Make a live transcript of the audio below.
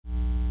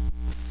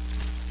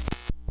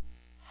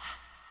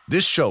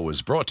This show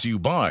is brought to you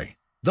by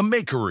The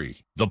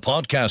Makery, the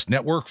podcast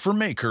network for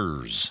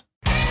makers.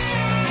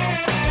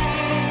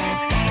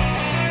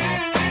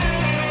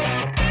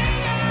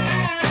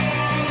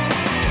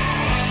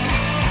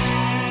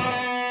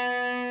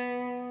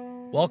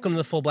 Welcome to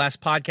the Full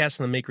Blast Podcast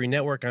on the Makery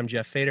Network. I'm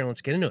Jeff Fader, and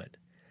let's get into it.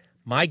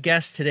 My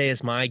guest today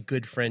is my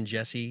good friend,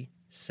 Jesse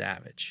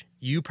Savage.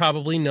 You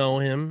probably know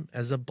him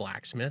as a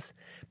blacksmith,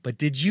 but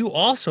did you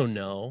also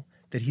know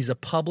that he's a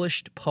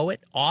published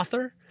poet,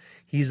 author?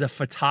 He's a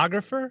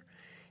photographer.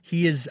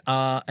 He is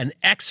an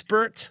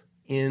expert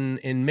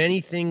in many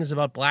things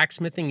about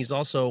blacksmithing. He's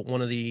also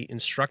one of the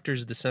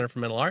instructors at the Center for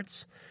Metal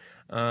Arts.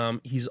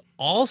 He's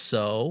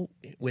also,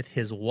 with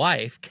his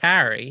wife,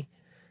 Carrie,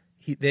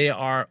 they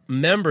are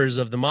members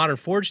of the Modern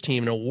Forge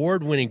team, an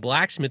award-winning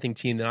blacksmithing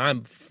team that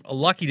I'm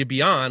lucky to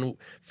be on,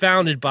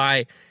 founded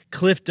by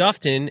Cliff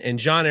Dufton and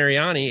John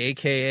Ariani,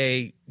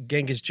 a.k.a.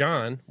 Genghis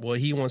John. Well,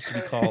 he wants to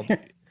be called...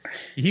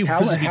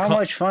 How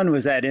much fun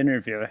was that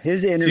interview?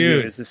 His interview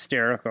is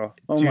hysterical.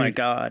 Oh, my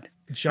God.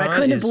 John I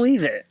couldn't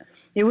believe it.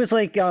 It was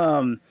like...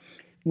 what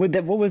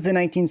was the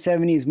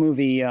 1970s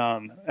movie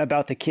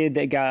about the kid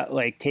that got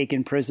like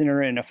taken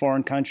prisoner in a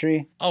foreign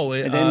country? Oh,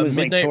 and then was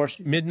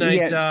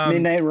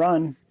Midnight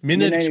Run,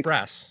 Midnight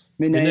Express.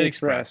 Midnight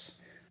Express.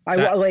 I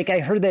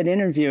heard that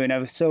interview and I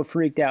was so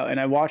freaked out, and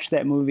I watched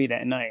that movie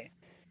that night.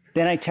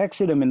 Then I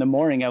texted him in the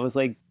morning. I was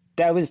like,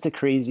 "That was the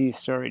craziest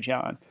story,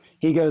 John."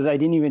 He goes, "I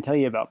didn't even tell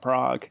you about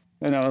Prague,"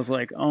 and I was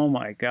like, "Oh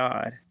my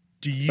God."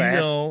 Do you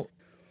know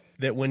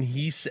that when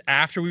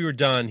after we were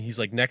done, he's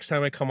like, "Next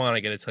time I come on, I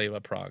got to tell you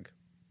about Prague."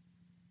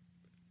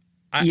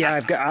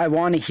 I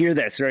want to hear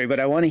that story,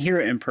 but I want to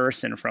hear it in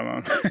person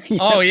from him.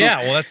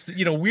 Yeah. Well, that's,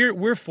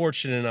 we're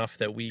fortunate enough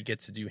that we get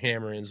to do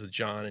hammer-ins with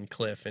John and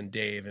Cliff and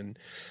Dave, and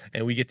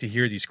we get to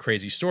hear these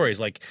crazy stories.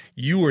 Like,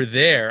 you were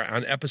there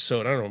on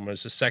episode, I don't know, it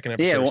was the second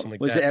episode or something like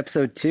that. Was it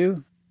episode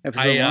 2?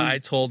 Episode 1? I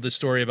told the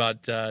story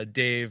about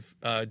Dave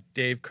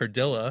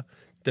Cardilla,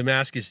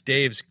 Damascus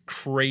Dave's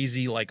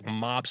crazy, like,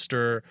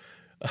 mobster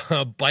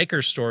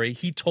biker story.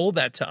 He told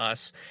that to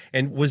us.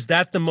 And was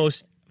that the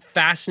most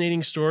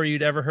fascinating story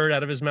you'd ever heard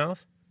out of his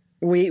mouth?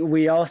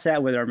 We all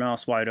sat with our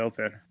mouths wide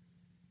open.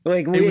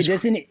 Like,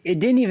 it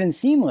didn't even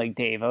seem like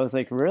Dave. I was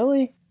like,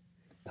 really?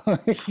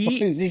 Is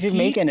he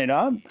making it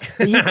up?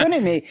 You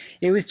couldn't make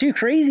it. Was too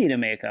crazy to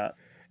make up.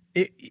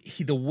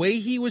 The way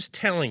he was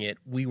telling it,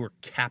 we were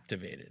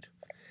captivated.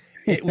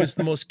 It was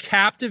the most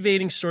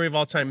captivating story of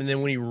all time. And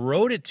then when he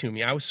wrote it to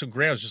me, I was so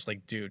great. I was just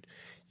like, dude,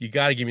 you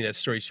got to give me that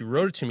story. So he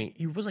wrote it to me.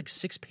 It was like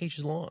 6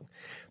 pages long.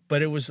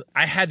 But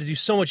I had to do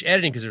so much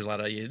editing because there's a lot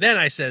of, then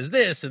I says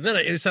this, and then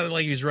it sounded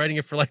like he was writing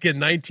it for like a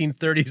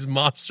 1930s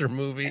mobster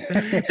movie.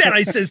 Then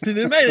I says to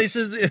them, I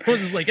says, it was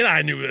just like, and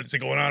I knew what's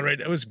going on, right?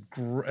 It was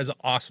an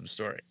awesome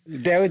story.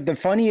 The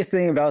funniest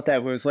thing about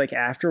that was like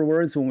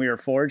afterwards when we were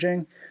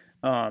forging,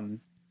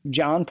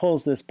 John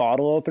pulls this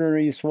bottle opener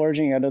he's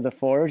forging out of the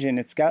forge, and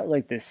it's got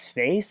like this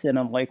face, and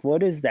I'm like,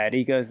 what is that?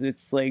 He goes,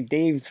 it's like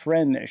Dave's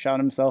friend that shot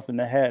himself in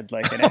the head,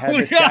 like, and it had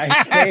this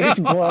guy's face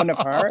blown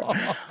apart.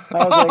 I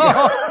was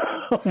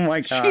like, oh my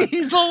God.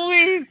 Jeez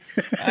Louise.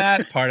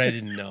 That part I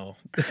didn't know.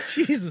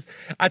 Jesus.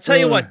 I tell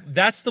you what,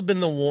 that's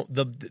been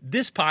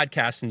this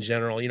podcast in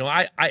general,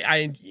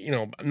 I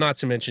not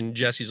to mention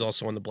Jesse's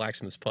also on the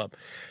Blacksmith's Pub.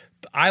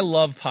 I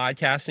love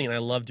podcasting and I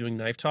love doing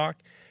Knife Talk.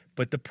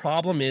 But the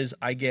problem is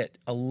I get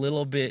a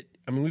little bit,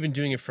 we've been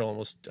doing it for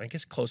almost, I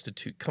guess, close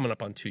to coming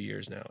up on 2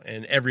 years now,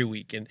 and every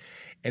week. And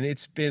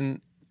it's been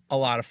a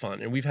lot of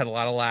fun. And we've had a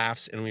lot of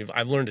laughs, and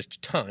I've learned a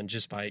ton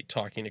just by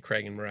talking to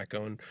Craig and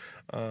Mareko.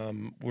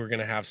 And we're going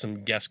to have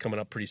some guests coming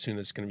up pretty soon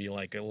that's going to be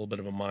like a little bit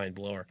of a mind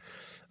blower.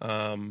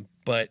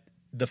 But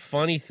the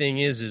funny thing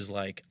is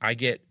like, I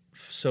get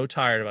so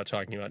tired about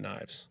talking about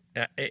knives.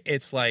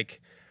 It's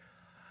like...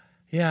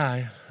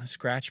 yeah,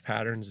 scratch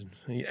patterns, and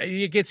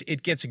it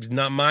gets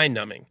not mind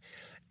numbing,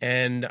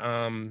 and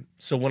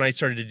so when I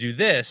started to do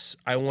this,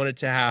 I wanted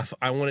to have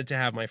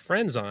my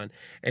friends on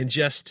and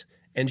just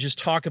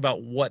talk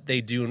about what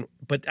they do.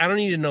 But I don't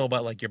need to know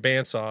about like your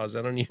bandsaws.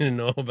 I don't need to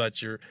know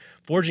about your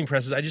forging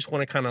presses. I just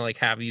want to kind of like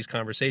have these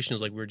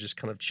conversations like we're just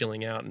kind of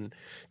chilling out and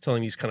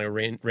telling these kind of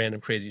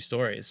random crazy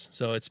stories.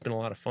 So it's been a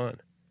lot of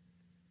fun.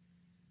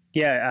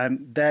 Yeah,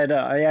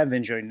 I have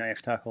enjoyed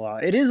Knife Talk a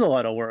lot. It is a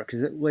lot of work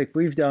because like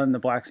we've done the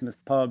Blacksmith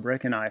Pub,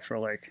 Rick and I, for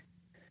like,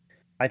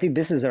 I think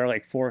this is our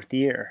like 4th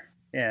year,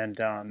 and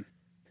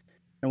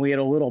we had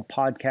a little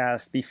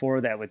podcast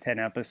before that with 10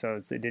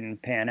 episodes that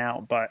didn't pan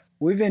out, but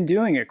we've been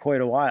doing it quite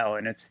a while,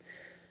 and it's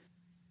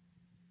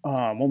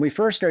when we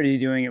first started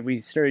doing it, we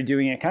started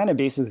doing it kind of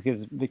basically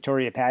because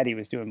Victoria Patty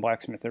was doing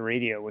Blacksmith the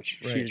Radio, which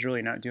she's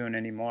really not doing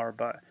anymore.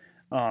 But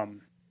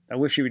I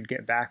wish she would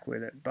get back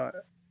with it,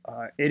 but.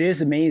 It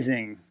is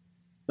amazing,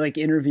 like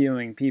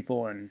interviewing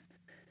people and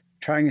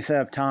trying to set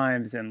up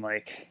times and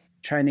like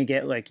trying to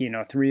get like,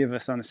 3 of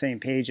us on the same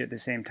page at the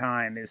same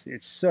time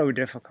it's so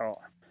difficult,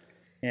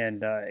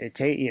 and it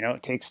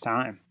takes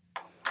time.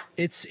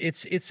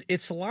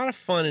 It's a lot of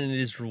fun, and it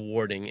is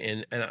rewarding,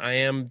 and I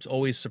am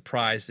always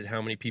surprised at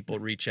how many people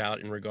reach out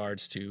in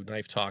regards to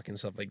Knife Talk and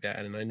stuff like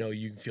that. And I know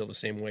you feel the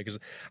same way, because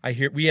I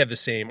hear we have the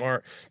same.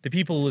 The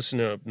people who listen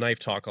to Knife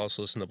Talk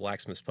also listen to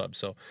Blacksmith's Pub,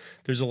 so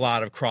there's a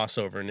lot of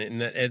crossover,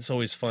 and it's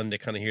always fun to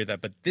kind of hear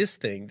that. But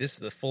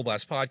the Full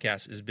Blast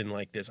podcast has been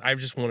like this. I've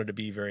just wanted to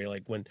be very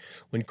like when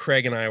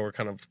Craig and I were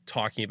kind of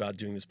talking about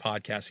doing this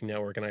podcasting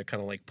network, and I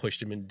kind of like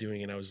pushed him into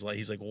doing it. I was like,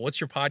 he's like, well,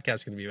 what's your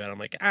podcast going to be about? I'm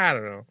like, I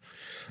don't know.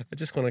 I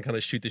just want to kind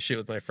of shoot the shit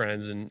with my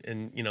friends,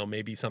 and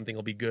maybe something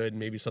will be good,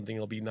 maybe something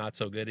will be not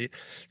so good.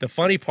 The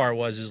funny part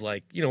is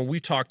like, we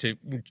talked to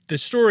the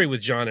story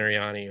with John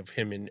Ariani of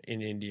him in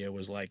India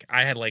was like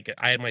I had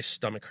my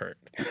stomach hurt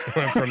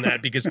from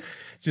that, because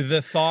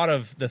the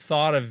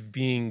thought of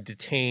being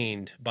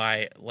detained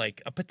by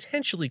like a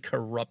potentially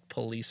corrupt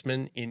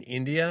policeman in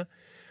India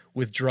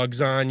with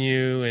drugs on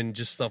you and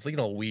just stuff like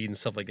weed and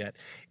stuff like that.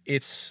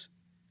 It's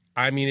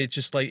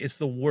just like it's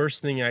the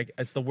worst thing.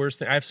 It's the worst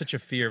thing. I have such a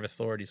fear of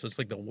authority, so it's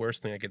like the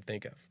worst thing I could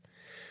think of.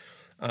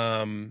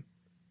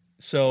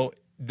 So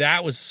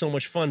that was so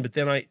much fun. But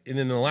then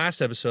in the last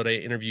episode, I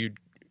interviewed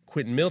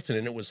Quentin Milton,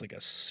 and it was like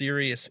a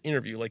serious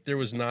interview. Like there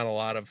wasn't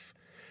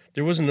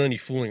any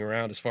fooling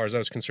around as far as I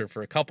was concerned,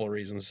 for a couple of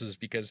reasons. This is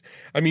because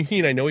he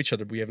and I know each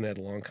other, but we haven't had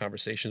long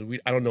conversations.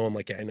 I don't know him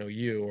like I know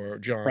you or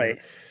John. Right.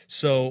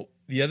 So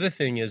the other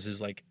thing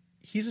is like,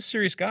 he's a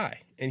serious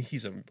guy, and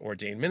he's an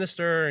ordained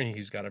minister, and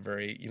he's got a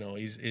very,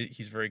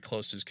 he's very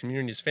close to his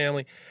community, his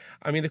family.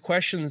 Some of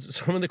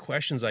the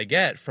questions I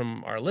get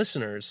from our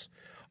listeners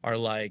are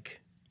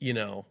like,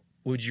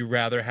 would you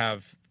rather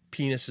have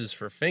penises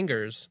for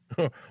fingers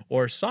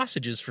or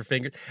sausages for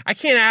fingers? I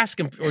can't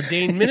ask an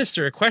ordained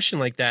minister a question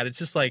like that. It's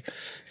just like,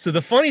 so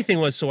the funny thing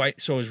was, I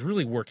was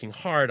really working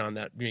hard on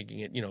that, making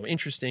it,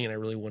 interesting, and I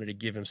really wanted to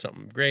give him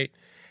something great.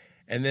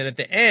 And then at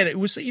the end, it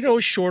was,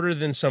 shorter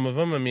than some of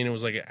them. it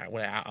was like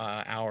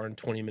an hour and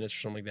 20 minutes or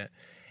something like that.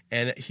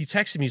 And he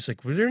texted me, he's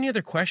like, were there any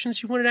other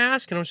questions you wanted to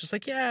ask? And I was just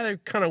like, yeah, they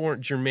kind of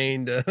weren't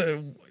germane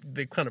to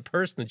the kind of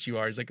person that you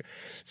are. He's like,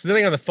 so then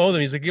I got on the phone with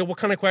him. He's like, yeah, what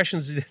kind of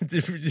questions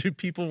do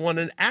people want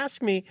to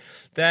ask me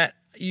that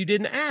you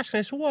didn't ask? And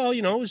I said, well,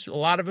 a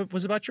lot of it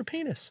was about your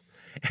penis.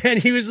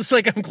 And he was just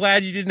like, I'm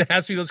glad you didn't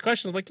ask me those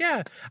questions. I'm like,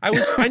 yeah,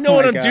 I know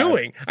what I'm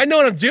doing. I know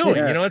what I'm doing.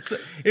 Yeah.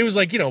 It was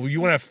like, you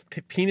want to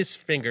have penis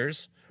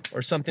fingers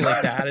or something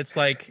like that. It's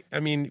like,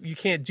 you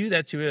can't do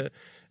that to a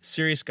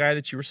serious guy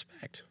that you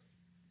respect.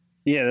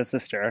 Yeah, that's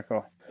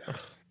hysterical.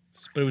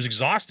 But it was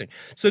exhausting.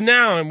 So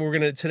now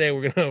today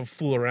we're gonna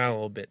fool around a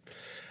little bit.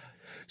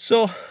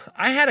 So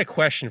I had a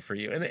question for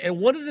you, and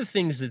one of the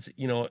things that's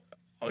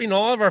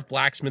all of our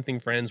blacksmithing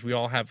friends, we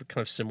all have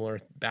kind of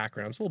similar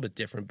backgrounds, a little bit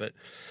different, but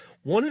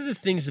one of the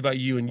things about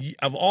you, and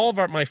of all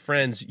of my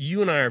friends,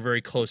 you and I are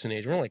very close in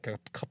age. We're like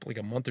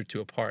a month or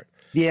two apart.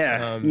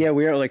 Yeah,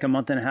 we are like a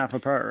month and a half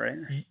apart,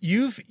 right?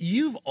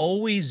 You've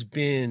always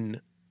been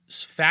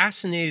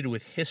fascinated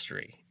with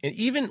history, and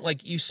even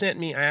like I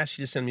asked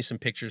you to send me some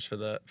pictures for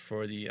the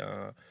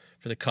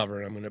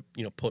cover, and I'm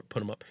gonna put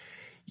them up.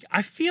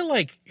 I feel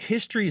like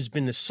history has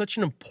been such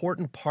an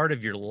important part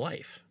of your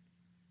life.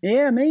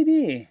 Yeah,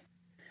 maybe.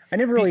 I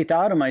never really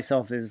thought of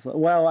myself as,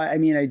 well, I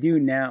do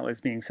now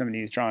as being somebody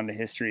who's drawn to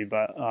history,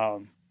 but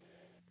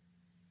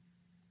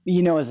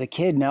as a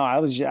kid, no, I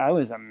was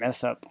a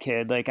mess up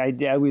kid. Like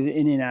I was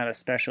in and out of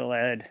special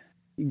ed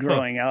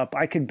growing up.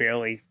 I could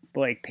barely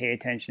like pay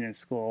attention in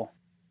school.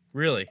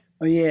 Really?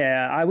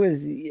 Yeah, I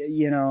was,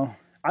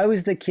 I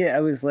was the kid. I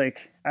was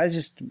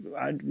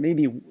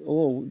maybe a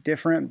little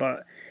different,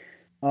 but,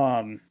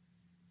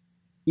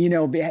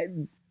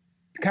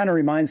 kind of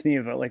reminds me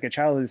of like a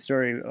childhood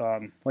story,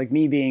 like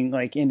me being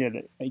like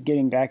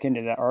getting back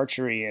into the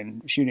archery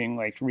and shooting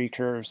like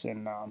recurves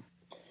and,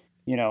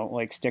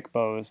 like stick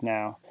bows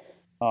now.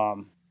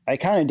 I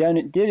kind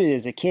of did it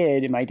as a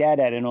kid, and my dad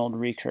had an old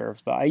recurve,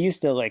 but I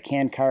used to like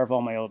hand carve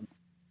all my old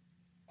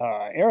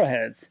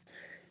arrowheads,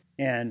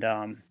 and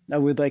I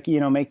would like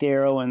make the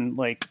arrow and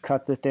like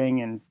cut the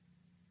thing and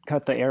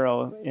cut the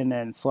arrow and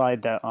then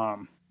slide the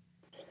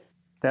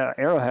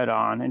arrowhead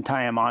on and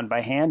tie them on by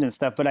hand and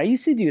stuff. But I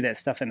used to do that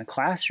stuff in the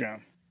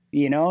classroom.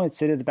 I'd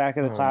sit at the back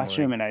of the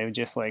classroom and I would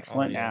just like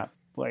flint knap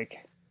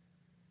like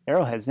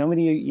arrowheads.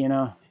 Nobody,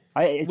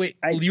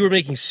 you were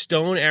making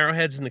stone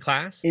arrowheads in the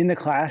class? In the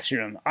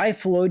classroom. I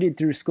floated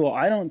through school.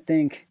 I don't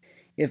think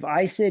if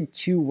I said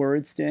 2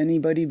 words to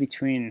anybody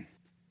between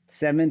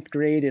 7th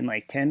grade and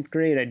like 10th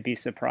grade, I'd be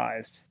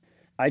surprised.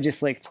 I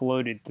just like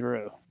floated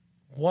through.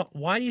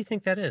 Why do you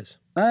think that is?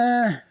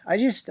 I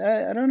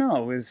don't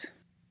know.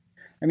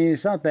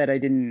 It's not that I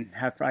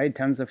had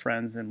tons of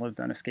friends and lived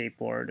on a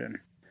skateboard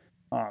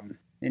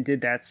and did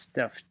that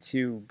stuff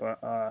too, but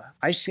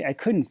I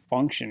couldn't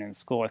function in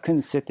school. I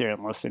couldn't sit there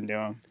and listen to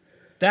them.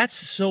 That's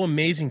so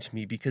amazing to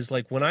me, because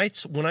like when I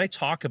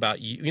talk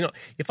about you,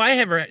 if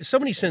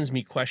somebody sends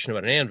me a question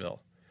about an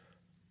anvil,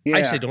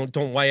 I say, don't,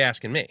 why are you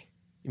asking me?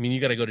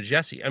 You got to go to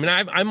Jesse.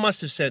 I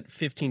must have sent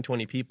 15,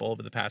 20 people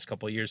over the past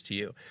couple of years to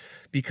you,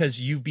 because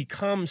you've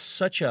become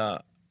such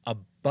a a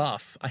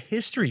buff, a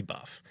history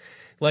buff.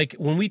 Like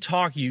when we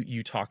talk,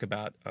 you talk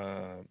about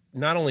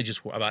not only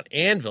just about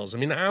anvils. I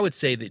mean, I would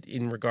say that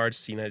in regards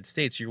to the United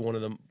States, you're one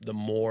of the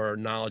more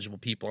knowledgeable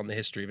people on the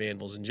history of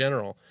anvils in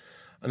general,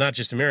 not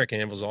just American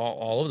anvils,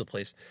 all over the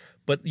place.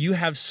 But you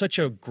have such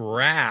a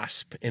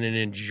grasp and an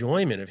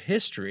enjoyment of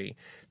history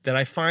that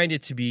I find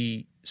it to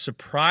be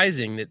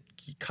surprising that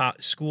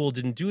school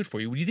didn't do it for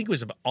you. Do you think it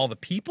was about all the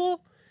people?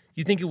 Do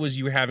you think it was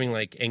you were having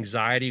like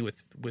anxiety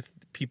with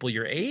people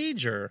your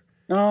age, or?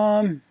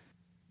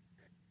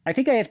 I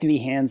think I have to be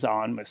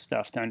hands-on with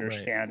stuff to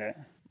understand it.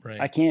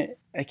 Right.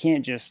 I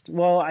can't just,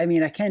 well, I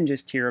mean, I can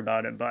just hear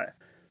about it, but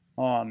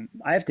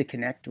I have to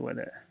connect with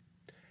it.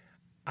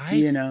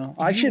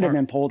 I should have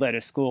been pulled out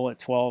of school at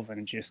 12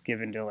 and just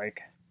given to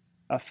like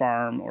a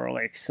farm or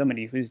like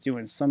somebody who's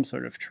doing some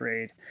sort of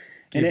trade.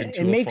 And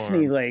it makes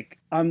me like,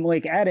 I'm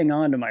like adding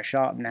on to my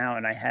shop now.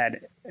 And I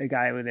had a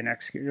guy with an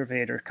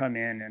excavator come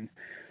in and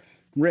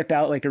rip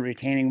out like a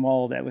retaining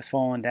wall that was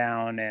falling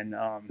down. And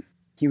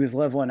he was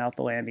leveling out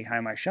the land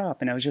behind my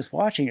shop. And I was just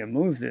watching him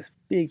move this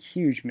big,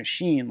 huge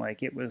machine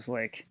like it was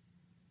like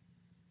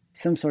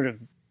some sort of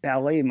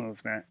ballet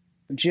movement.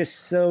 Just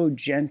so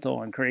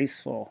gentle and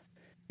graceful.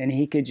 And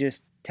he could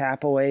just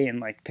tap away and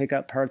like pick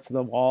up parts of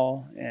the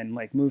wall and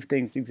like move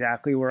things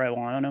exactly where I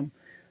wanted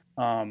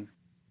them.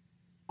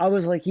 I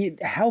was like,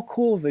 how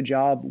cool of a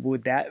job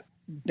would that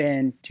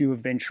been to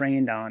have been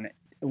trained on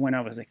when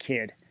I was a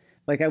kid?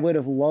 Like I would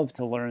have loved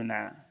to learn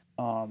that.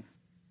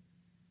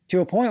 To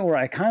a point where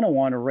I kind of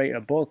want to write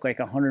a book like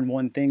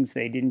 101 things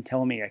they didn't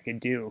tell me I could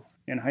do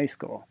in high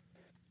school,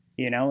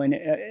 and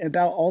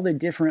about all the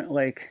different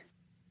like,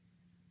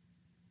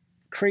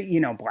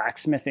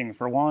 blacksmithing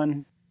for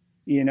one.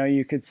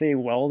 You could say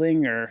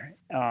welding or,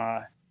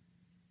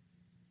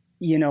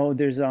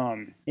 there's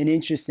an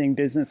interesting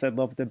business I'd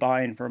love to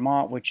buy in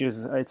Vermont, which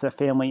is it's a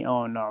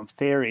family-owned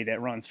ferry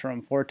that runs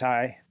from Fort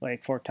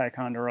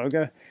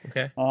Ticonderoga,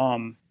 okay,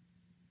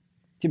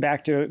 to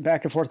back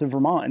and forth to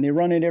Vermont, and they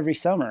run it every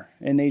summer,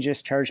 and they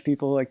just charge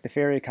people like the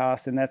ferry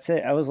costs, and that's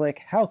it. I was like,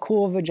 how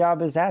cool of a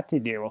job is that to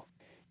do?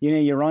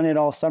 You run it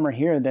all summer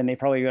here, and then they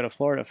probably go to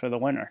Florida for the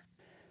winter.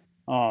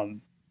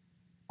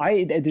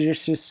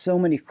 There's just so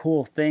many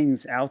cool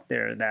things out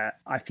there that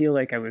I feel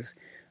like I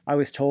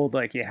was told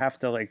like you have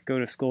to like go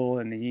to school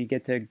and then you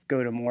get to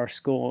go to more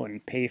school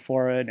and pay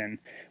for it. And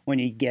when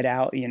you get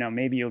out,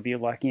 maybe you'll be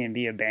lucky and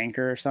be a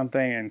banker or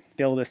something and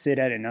be able to sit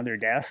at another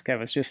desk. I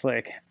was just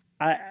like,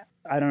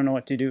 I don't know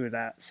what to do with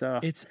that. So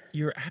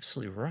you're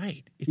absolutely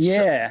right.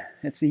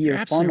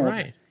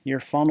 You're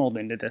funneled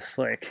into this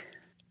like,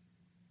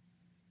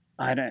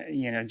 I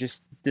don't,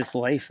 just this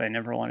life I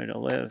never wanted to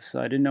live. So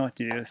I didn't know what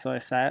to do. So I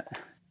sat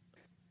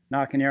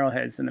knocking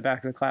arrowheads in the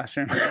back of the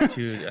classroom.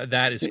 Dude,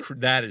 that is,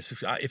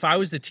 if I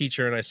was the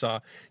teacher and I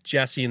saw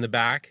Jesse in the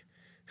back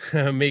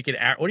making,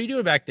 what are you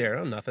doing back there?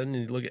 Oh, nothing.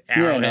 And you look at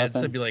arrowheads,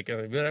 I'd be like,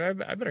 I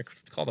better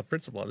call the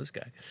principal on this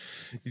guy.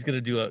 He's going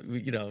to do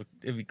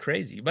it'd be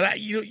crazy. But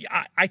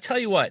I tell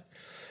you what,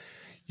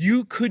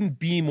 you couldn't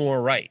be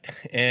more right.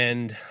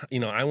 And,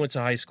 I went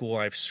to high school,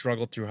 I've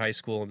struggled through high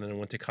school, and then I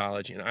went to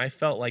college, and I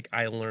felt like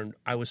I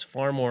was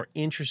far more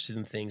interested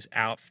in things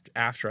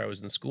after I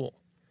was in school.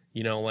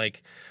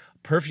 Like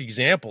perfect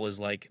example is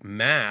like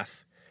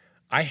math.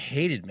 I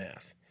hated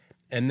math.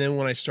 And then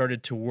when I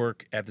started to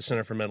work at the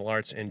Center for Metal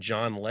Arts and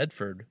John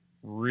Ledford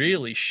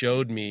really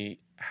showed me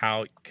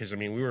how, because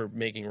we were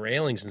making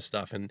railings and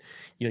stuff, and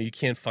you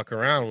can't fuck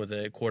around with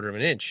a quarter of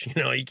an inch.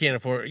 You can't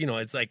afford.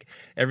 It's like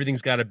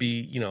everything's got to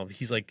be.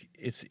 He's like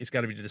it's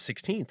got to be to the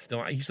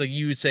 16th. He's like,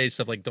 you would say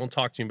stuff like, "Don't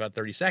talk to me about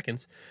 30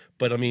 seconds,"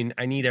 but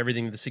I need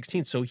everything to the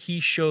 16th. So he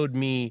showed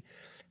me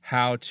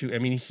how to.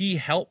 He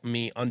helped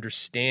me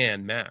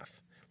understand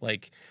math,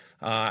 like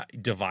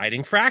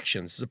dividing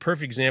fractions. Is a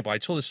perfect example. I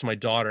told this to my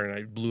daughter, and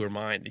I blew her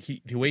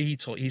mind. The way he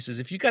says,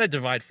 if you got to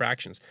divide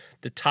fractions,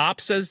 the top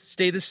stays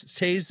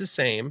the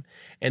same,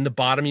 and the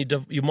bottom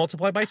you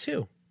multiply by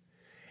 2.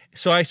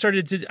 So I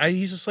started to.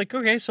 He's just like,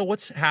 okay, so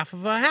what's half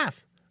of a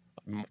half?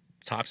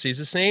 Top stays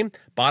the same,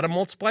 bottom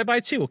multiply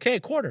by 2. Okay, a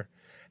quarter.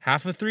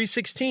 Half of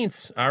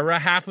 3/16, or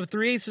half of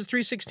 3/8 is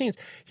 3/16.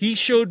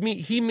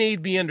 He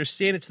made me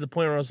understand it to the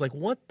point where I was like,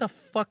 what the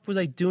fuck was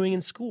I doing in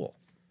school?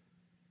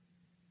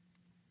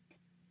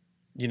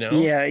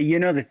 Yeah,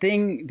 the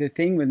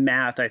thing with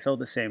math, I felt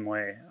the same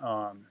way.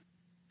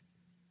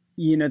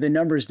 The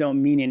numbers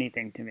don't mean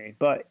anything to me,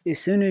 but as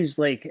soon as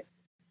like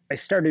I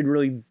started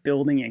really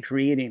building and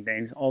creating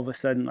things, all of a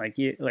sudden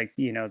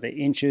the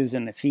inches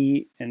and the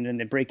feet, and then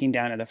the breaking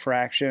down of the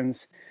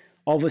fractions,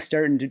 all of a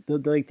sudden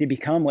to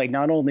become like,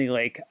 not only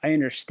like I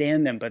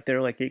understand them, but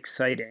they're like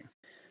exciting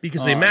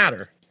because they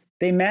matter.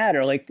 They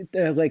matter. Like a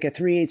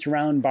 3/8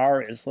 round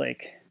bar is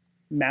like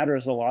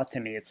matters a lot to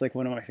me. It's like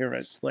one of my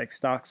favorite like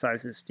stock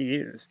sizes to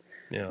use.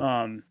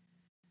 Yeah.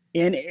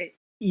 And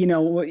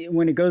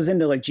when it goes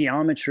into like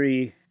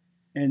geometry,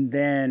 and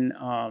then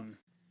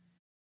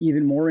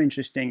even more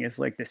interesting is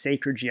like the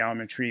sacred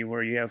geometry,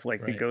 where you have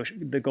like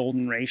the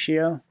golden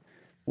ratio,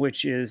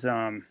 which is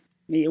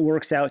it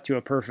works out to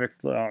a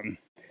perfect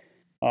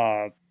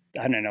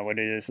I don't know what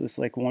it is. It's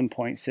like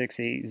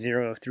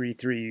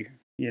 1.68033,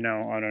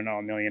 I don't know,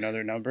 a million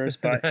other numbers,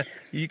 but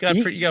you got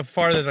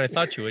farther than I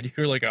thought you would. You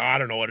were like, I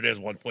don't know what it is,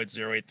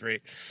 1.083.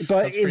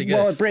 But That's pretty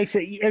good. it breaks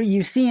it.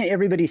 You've seen it.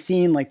 Everybody's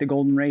seen like the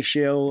golden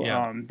ratio,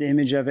 Yeah. the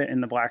image of it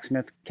in the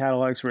blacksmith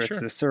catalogs where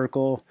it's a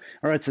circle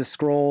or it's a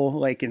scroll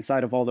like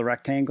inside of all the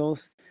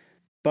rectangles.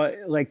 But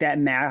like that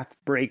math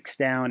breaks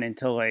down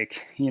into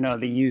like,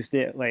 they used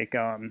it like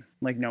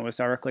Noah's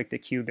Ark, like the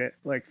cubit,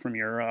 like from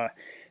your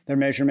their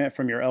measurement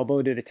from your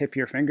elbow to the tip of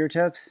your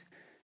fingertips.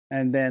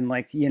 And then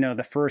like,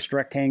 the first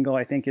rectangle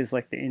I think is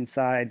like the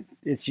inside,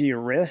 it's your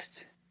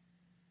wrist.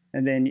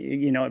 And then,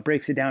 it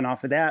breaks it down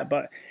off of that.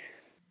 But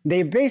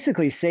they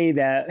basically say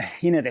that,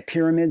 the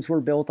pyramids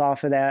were built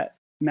off of that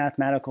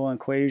mathematical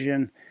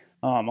equation.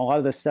 A lot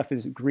of the stuff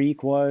is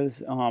Greek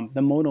the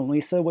Mona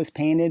Lisa was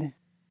painted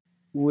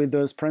with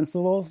those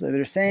principles. So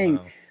they're saying,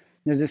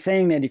 there's a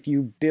saying that if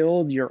you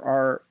build your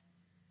art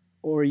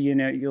or,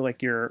 you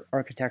like your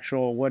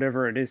architectural,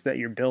 whatever it is that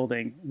you're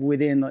building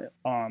within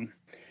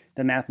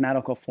the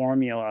mathematical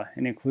formula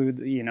and include,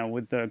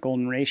 with the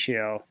golden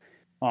ratio,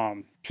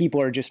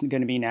 people are just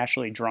going to be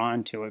naturally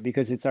drawn to it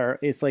because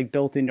it's like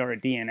built into our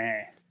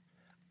DNA.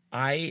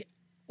 I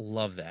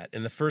love that.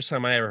 And the first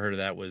time I ever heard of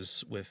that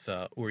was with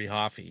Uri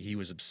Hoffe. He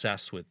was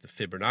obsessed with the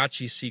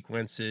Fibonacci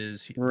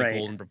sequences, the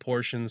golden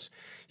proportions.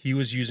 He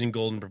was using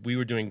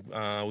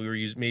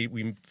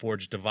we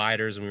forged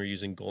dividers and we were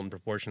using golden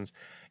proportions.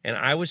 And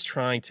I was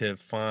trying to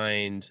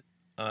find,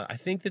 I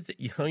think that,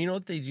 you know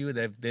what they do?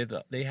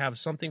 They have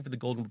something for the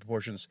golden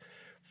proportions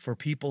for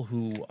people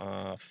who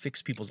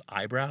fix people's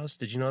eyebrows.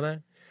 Did you know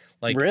that?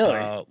 Like,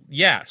 really?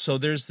 Yeah. So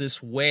there's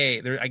this way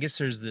there. I guess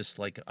there's this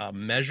like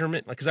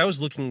measurement, like, because I was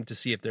looking to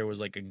see if there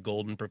was like a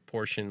golden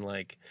proportion,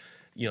 like,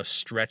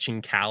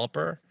 stretching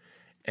caliper,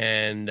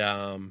 and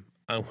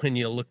when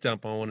you looked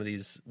up on one of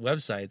these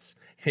websites,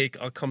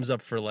 it comes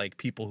up for like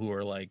people who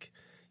are like,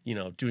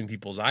 doing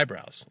people's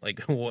eyebrows, like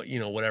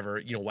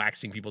whatever,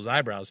 waxing people's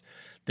eyebrows.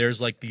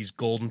 There's like these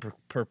golden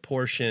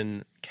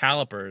proportion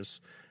calipers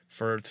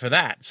for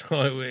that.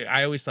 So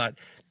I always thought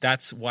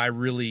that's why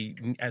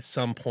really at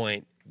some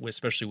point,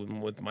 especially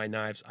with my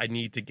knives, I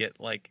need to get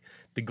like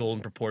the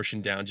golden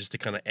proportion down just to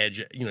kind of edge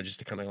it, just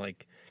to kind of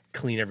like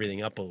clean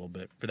everything up a little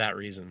bit for that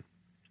reason.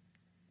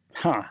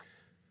 Huh.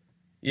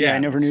 Yeah, I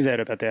never knew that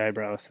about the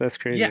eyebrows. That's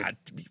crazy. Yeah,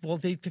 well,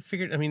 they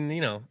figured. I mean,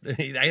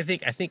 I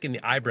think in the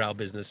eyebrow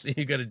business,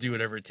 you got to do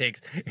whatever it takes.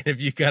 And if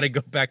you got to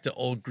go back to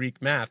old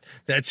Greek math,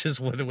 that's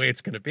just the way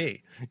it's going to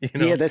be.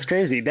 Yeah, that's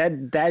crazy.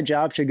 That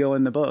job should go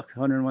in the book.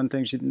 101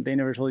 things they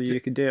never told you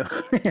could do.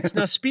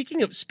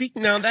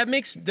 Now,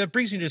 that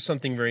brings me to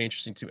something very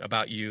interesting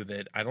about you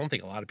that I don't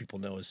think a lot of people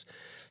know is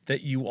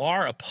that you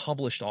are a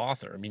published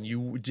author. I mean, you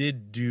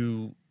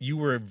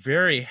were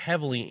very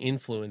heavily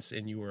influenced,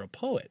 and you were a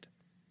poet.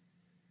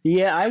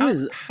 Yeah,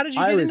 How did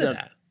you get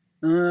into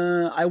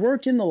that? I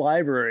worked in the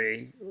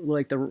library,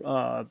 like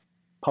the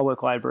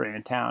public library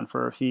in town,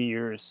 for a few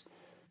years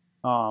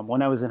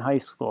when I was in high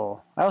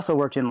school. I also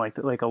worked in like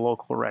a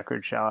local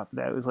record shop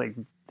that was like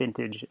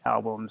vintage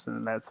albums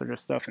and that sort of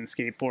stuff, and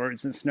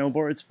skateboards and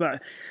snowboards.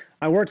 But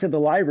I worked at the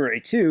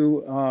library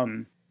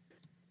too.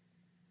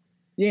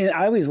 Yeah,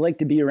 I always liked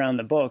to be around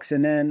the books.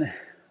 And then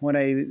when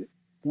I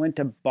went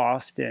to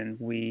Boston,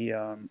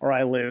 How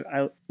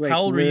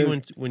old were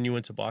you when you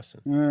went to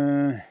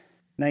Boston?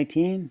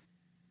 19.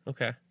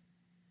 Okay.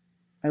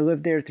 I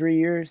lived there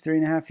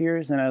 3.5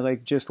 years, and I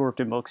like just worked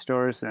in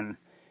bookstores and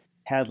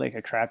had like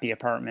a crappy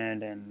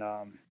apartment. And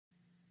I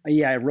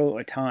wrote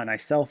a ton. I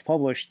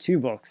self-published 2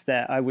 books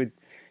that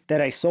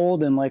I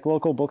sold in like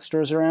local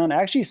bookstores around.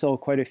 I actually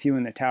sold quite a few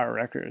in the Tower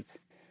Records.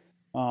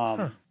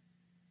 And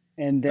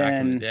then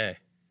back in the day.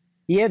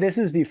 Yeah, this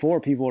is before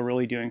people were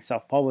really doing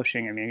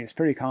self-publishing. I mean, it's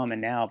pretty common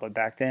now, but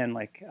back then,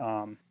 like,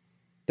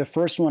 the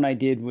first one I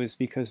did was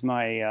because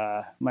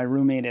my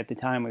roommate at the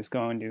time was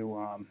going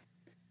to,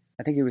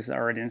 I think it was the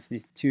Art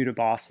Institute of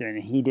Boston,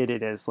 and he did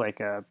it as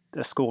like a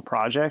school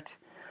project.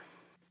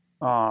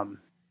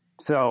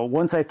 So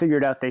once I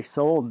figured out they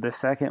sold the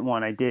second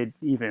one, I did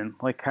even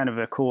like kind of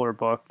a cooler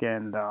book,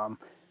 and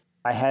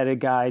I had a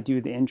guy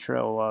do the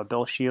intro,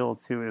 Bill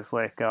Shields, who is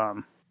like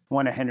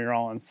one of Henry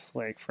Rollins'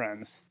 like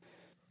friends.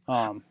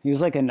 He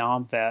was like a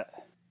Nam vet.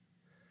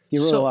 He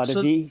wrote a lot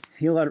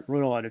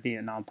of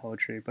Vietnam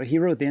poetry, but he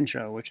wrote the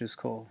intro, which is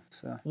cool.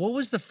 So, what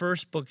was the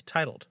first book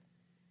titled?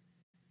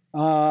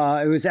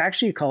 It was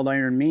actually called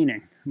Iron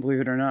Meaning,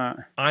 believe it or not.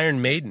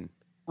 Iron Maiden.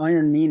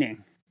 Iron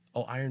Meaning.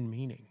 Oh, Iron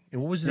Meaning.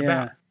 And what was it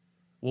about?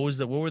 What was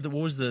the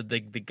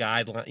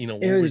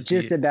guideline? It was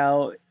just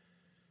about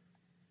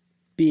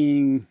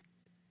being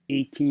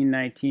 18,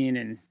 19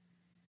 and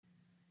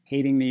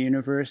hating the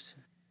universe.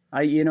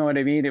 You know what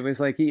I mean? It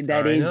was like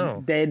that age.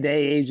 That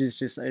age is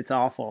just, it's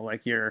awful.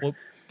 Like you're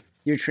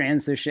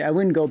transition. I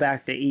wouldn't go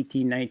back to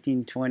 18,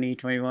 19, 20,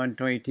 21,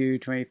 22,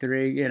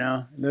 23.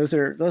 Those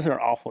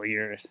are awful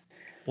years.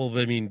 Well,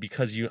 I mean,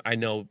 because I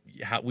know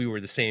how we were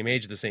the same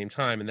age at the same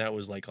time, and that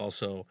was like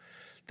also,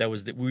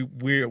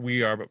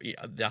 we are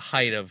the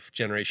height of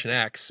Generation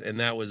X,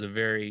 and that was a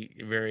very,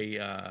 very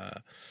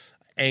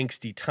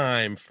angsty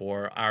time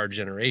for our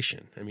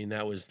generation. I mean,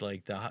 that was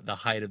like the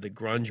height of the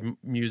grunge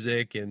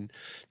music, and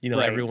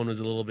Right. everyone was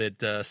a little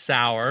bit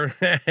sour,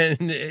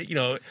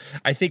 and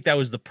I think that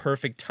was the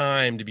perfect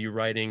time to be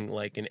writing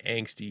like an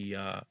angsty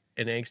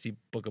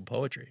book of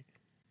poetry.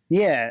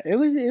 Yeah, it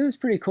was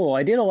pretty cool.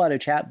 I did a lot of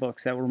chat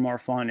books that were more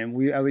fun,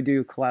 and I would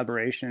do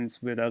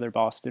collaborations with other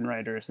Boston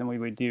writers, and we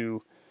would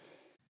do,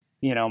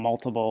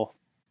 multiple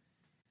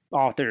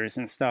authors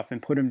and stuff,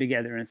 and put them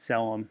together and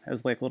sell them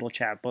as like little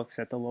chat books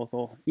at the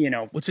local.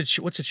 What's a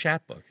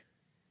chat book?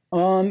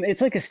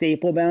 It's like a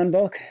staple bound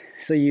book.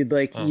 So you'd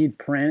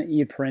print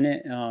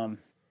it, and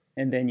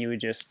then you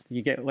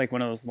get like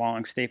one of those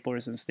long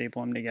staplers and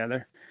staple them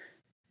together.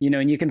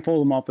 And you can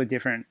fold them up with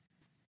different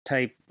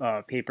type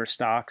paper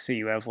stock, so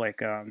you have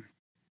like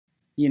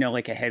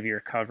like a heavier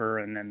cover,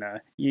 and then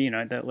the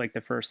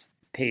first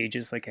page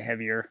is like a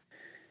heavier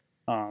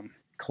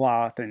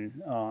cloth,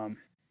 and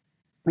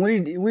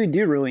we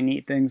do really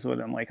neat things with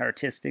them. Like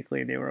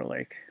artistically, they were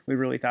like, we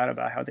really thought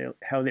about how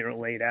they were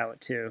laid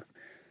out too.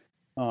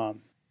 But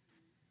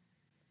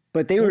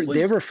they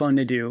were fun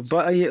to do.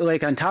 But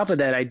like on top of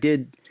that, I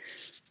did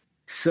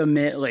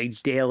submit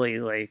like daily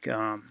like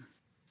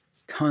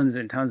tons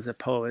and tons of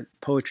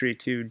poetry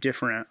to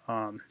different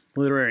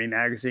literary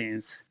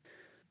magazines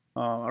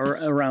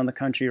around the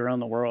country, around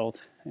the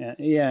world.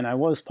 And I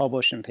was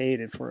published and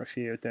paid for a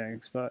few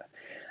things, but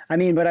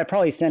I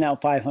probably sent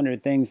out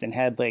 500 things and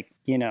had like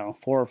 4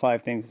 or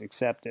 5 things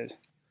accepted.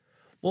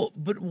 Well,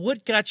 but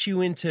what got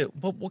you into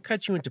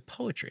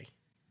poetry,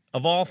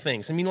 of all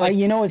things? I mean, like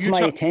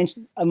it's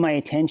my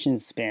attention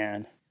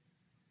span.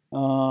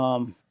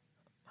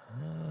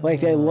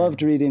 Like I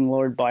loved reading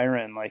Lord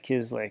Byron, like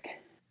his like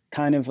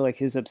kind of like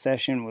his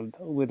obsession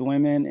with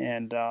women,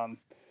 and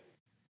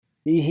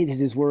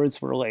his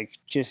words were like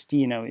just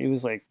it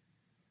was like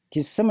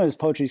some of his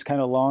poetry is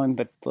kind of long,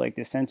 but like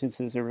the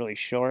sentences are really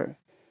short,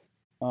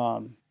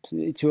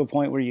 to a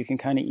point where you can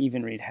kind of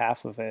even read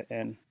half of it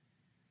and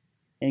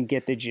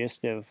get the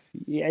gist of.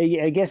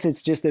 I guess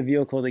it's just a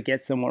vehicle to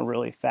get somewhere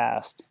really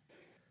fast,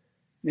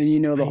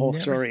 and the whole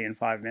story in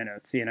 5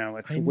 minutes.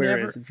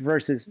 It's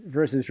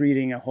versus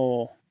reading a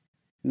whole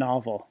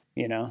novel.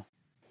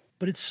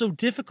 But it's so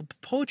difficult.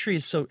 Poetry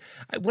is so.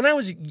 When I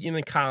was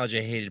in college,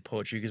 I hated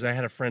poetry because I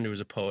had a friend who was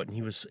a poet, and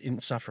he was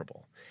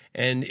insufferable.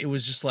 And it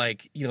was just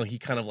like, he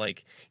kind of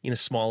like in a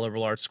small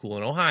liberal arts school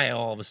in Ohio,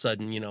 all of a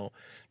sudden,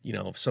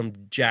 some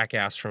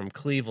jackass from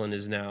Cleveland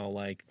is now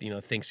like,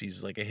 thinks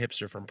he's like a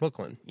hipster from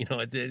Brooklyn. You don't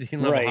have you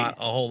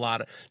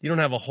don't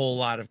have a whole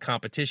lot of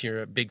competition.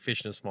 You're a big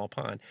fish in a small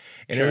pond.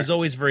 And It was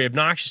always very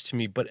obnoxious to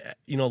me. But,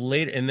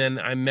 later, and then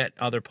I met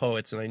other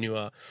poets, and I knew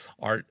a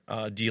art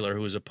dealer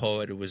who was a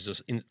poet who was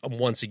just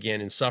once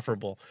again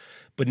insufferable.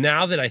 But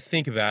now that I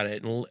think about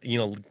it,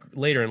 and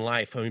later in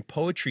life,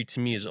 poetry to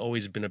me has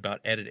always been about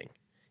editing.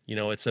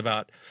 It's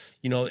about,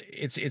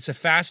 it's a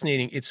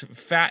fascinating.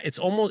 It's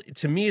almost,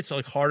 to me, it's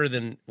like harder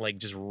than like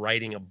just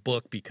writing a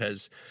book,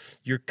 because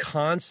you're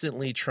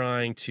constantly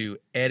trying to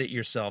edit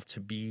yourself to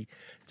be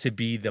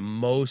the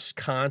most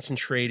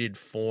concentrated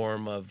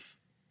form of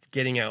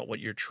getting out what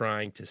you're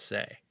trying to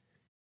say.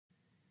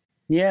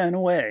 Yeah, in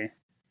a way.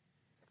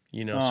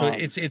 So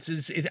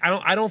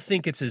I don't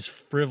think it's as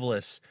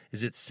frivolous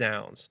as it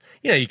sounds.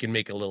 You can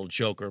make a little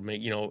joke, or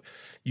make, you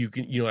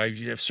can, you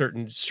have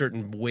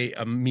certain way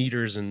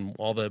meters and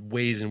all the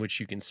ways in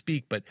which you can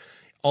speak, but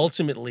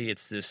ultimately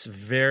it's this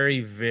very,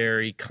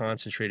 very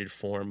concentrated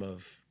form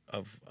of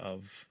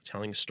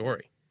telling a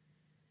story.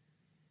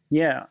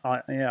 Yeah.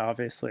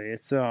 Obviously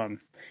it's,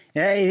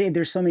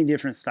 there's so many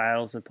different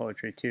styles of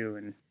poetry too,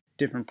 and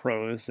different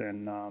prose,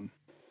 and,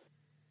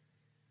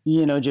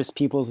 just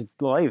people's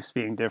lives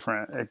being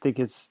different. I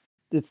think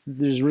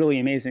there's really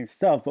amazing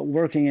stuff, but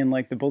working in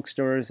like the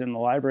bookstores and the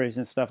libraries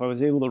and stuff, I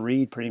was able to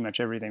read pretty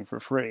much everything for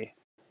free.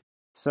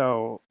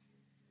 So,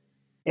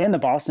 and the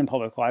Boston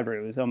Public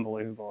Library was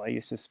unbelievable. I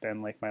used to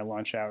spend like my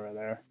lunch hour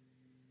there.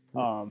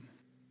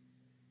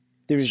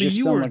 There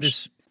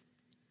was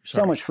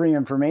so much free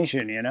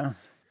information,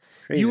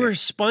 Crazy. You were a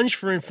sponge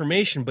for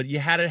information, but you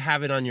had to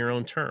have it on your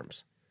own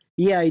terms.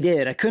 Yeah, I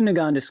did. I couldn't have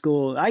gone to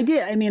school. I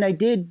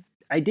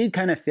did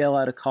kind of fail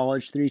out of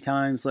college 3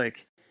 times.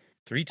 Like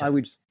 3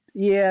 times.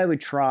 I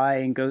would try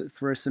and go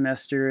for a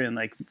semester and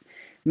like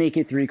make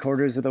it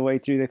 3/4 of the way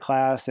through the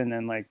class, and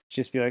then like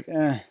just be like,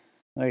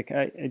 like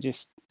I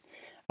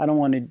don't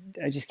want to.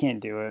 I just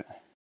can't do it.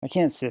 I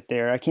can't sit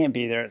there. I can't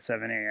be there at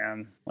 7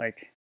 a.m.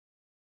 Like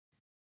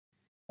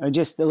I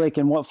just like,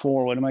 and what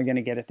for? What am I going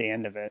to get at the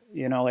end of it?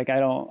 Like I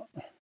don't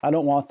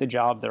want the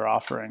job they're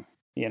offering.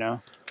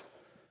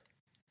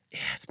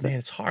 Yeah,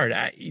 it's hard.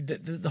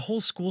 The whole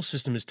school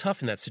system is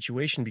tough in that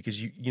situation,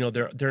 because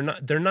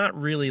they're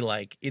not really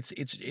like,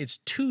 it's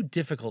too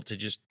difficult to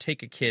just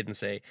take a kid and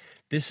say,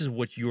 this is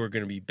what you are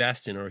going to be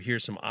best in, or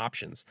here's some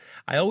options.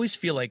 I always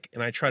feel like,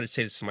 and I try to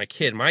say this to my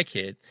kid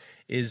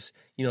is,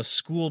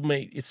 school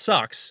it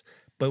sucks,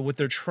 but what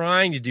they're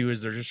trying to do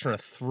is they're just trying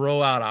to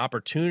throw out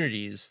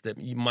opportunities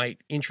that might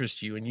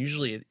interest you, and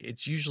usually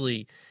it's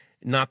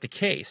not the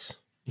case.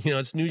 You know,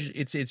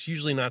 it's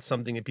usually not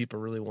something that people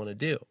really want to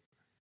do.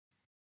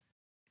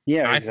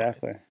 Yeah,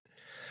 exactly.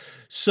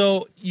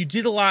 So you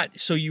did a lot.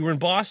 So you were in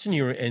Boston.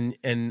 You were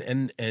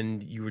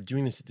and you were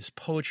doing this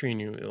poetry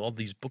and all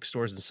these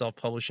bookstores and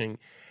self-publishing,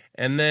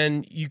 and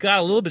then you got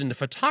a little bit into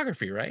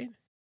photography, right?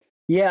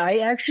 Yeah, I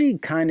actually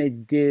kind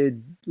of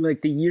did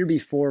like the year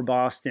before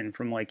Boston,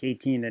 from like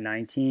 18 to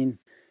 19.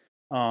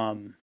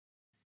 Um,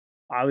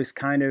 I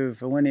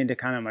went into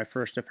kind of my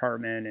first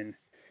apartment and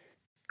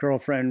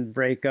girlfriend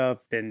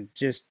breakup, and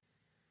just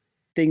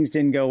things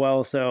didn't go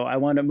well. So I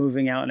wound up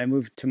moving out, and I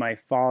moved to my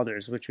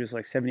father's, which was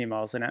like 70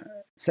 miles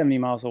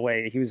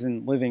away. He was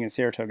living in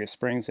Saratoga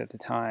Springs at the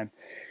time.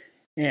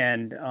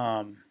 And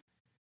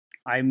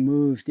I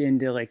moved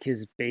into like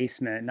his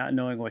basement, not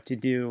knowing what to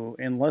do.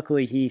 And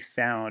luckily he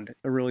found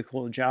a really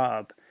cool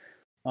job,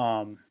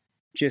 um,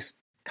 just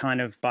kind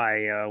of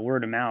by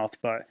word of mouth.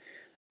 But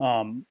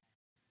um,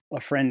 a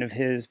friend of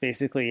his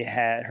basically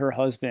had, her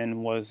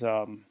husband was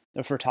a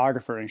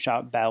photographer and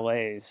shot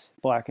ballets,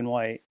 black and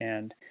white.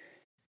 And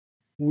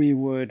we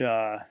would,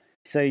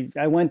 so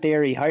I went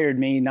there, he hired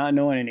me, not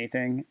knowing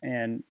anything.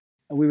 And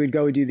we would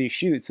go do these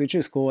shoots, which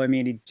was cool. I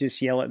mean, he'd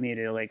just yell at me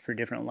to like for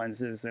different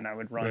lenses, and I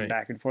would run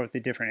back and forth to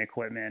different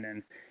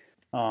equipment.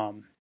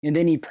 And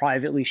then he'd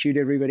privately shoot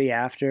everybody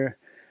after.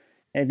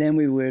 And then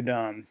we would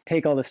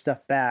take all the stuff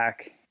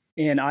back.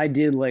 And I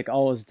did like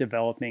all his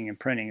developing and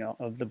printing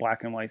of the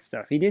black and white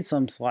stuff. He did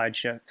some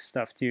slideshow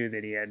stuff too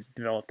that he had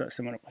developed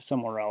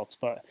somewhere else.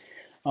 But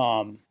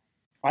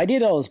I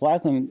did all his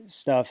black and white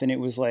stuff, and it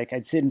was like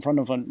I'd sit in front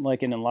of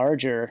like an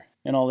enlarger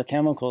and all the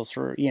chemicals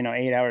for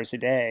 8 hours a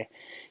day,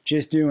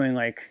 just doing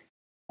like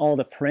all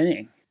the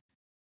printing,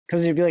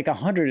 because there'd be like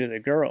 100 of the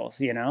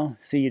girls,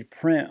 so you'd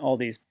print all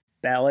these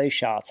ballet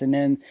shots. And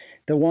then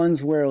the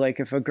ones where like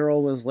if a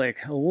girl was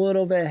like a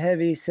little bit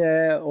heavy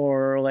set,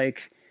 or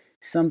like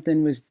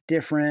something was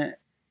different,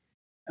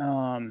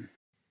 or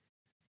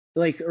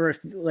if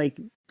like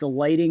the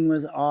lighting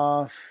was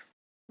off,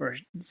 or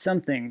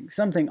something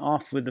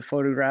off with the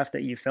photograph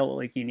that you felt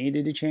like you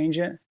needed to change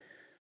it,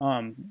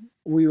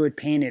 we would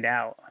paint it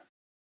out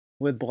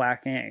with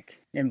black ink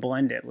and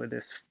blend it with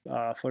this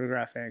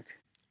photograph ink.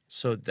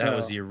 So that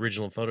was the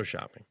original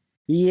photoshopping.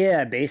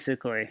 Yeah,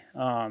 basically.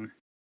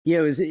 Yeah,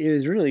 it was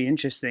really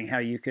interesting how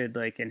you could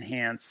like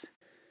enhance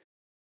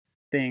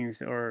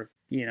things, or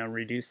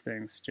reduce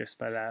things just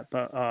by that.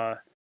 But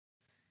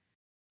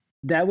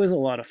that was a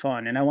lot of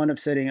fun, and I wound up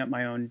setting up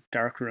my own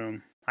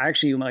darkroom. I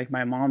actually, like,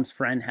 my mom's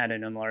friend had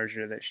an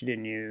enlarger that she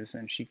didn't use,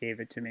 and she gave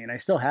it to me, and I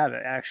still have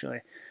it actually.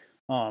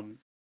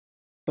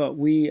 But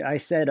I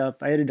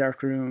had a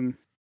dark room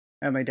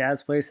at my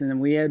dad's place, and then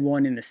we had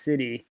one in the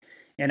city.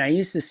 And I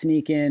used to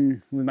sneak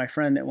in with my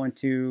friend that went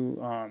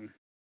to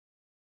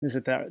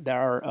visit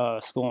our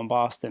school in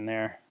Boston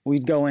there.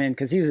 We'd go in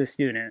because he was a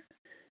student.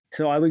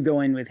 So I would go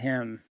in with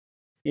him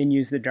and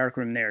use the dark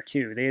room there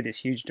too. They had this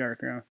huge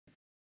dark room.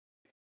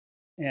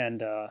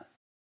 And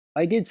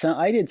I did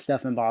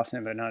stuff in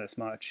Boston, but not as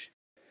much.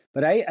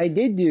 But I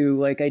did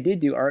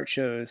do art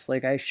shows.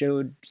 Like, I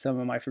showed some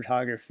of my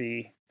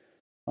photography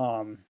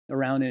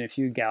around in a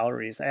few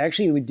galleries. I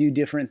actually would do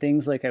different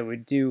things. Like, I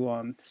would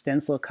do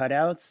stencil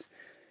cutouts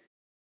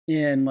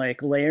and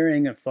like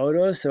layering of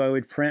photos. So I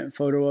would print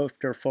photo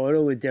after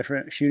photo with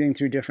shooting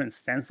through different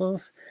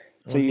stencils.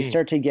 So you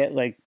start to get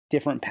like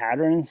different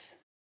patterns,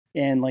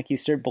 and like you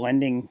start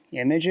blending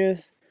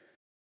images.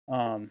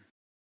 You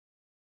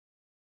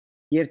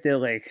have to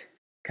like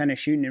kind of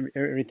shoot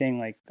everything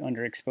like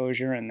under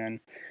exposure, and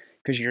then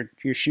because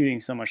you're shooting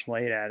so much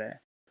light at it.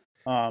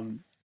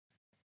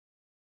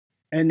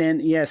 And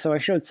then, so I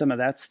showed some of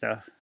that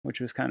stuff, which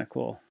was kind of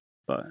cool,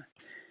 but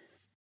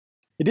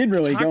it didn't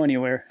really go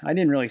anywhere. I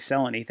didn't really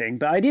sell anything,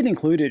 but I did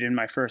include it in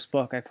my first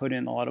book. I put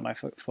in a lot of my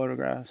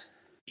photographs.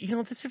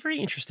 That's very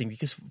interesting,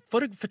 because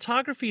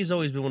photography has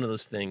always been one of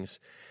those things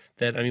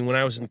that, I mean, when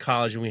I was in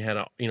college and we had,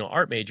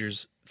 art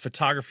majors,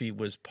 photography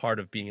was part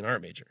of being an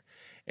art major.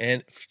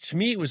 And to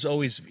me, it was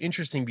always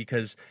interesting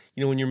because,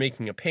 when you're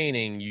making a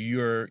painting,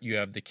 you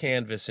have the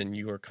canvas and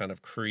you are kind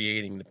of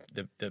creating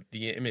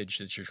the image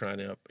that you're trying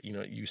to,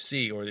 you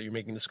see, or that you're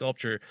making the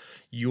sculpture,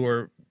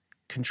 you're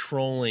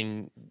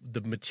controlling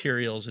the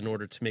materials in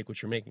order to make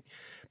what you're making.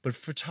 But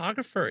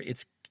photographer,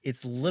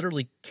 it's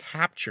literally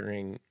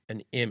capturing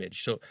an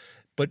image. So,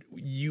 but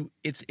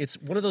it's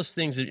one of those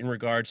things that in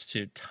regards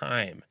to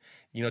time.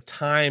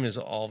 Time is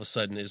all of a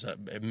sudden is a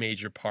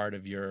major part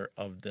of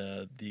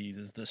the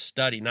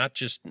study, not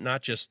just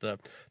the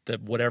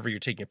whatever you're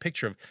taking a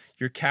picture of.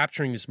 You're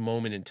capturing this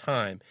moment in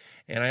time.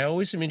 And I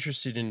always am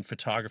interested in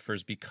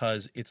photographers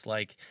because it's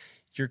like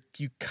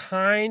you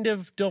kind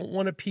of don't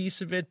want a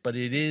piece of it, but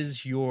it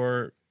is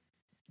your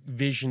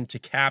vision to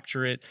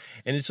capture it.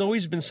 And it's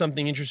always been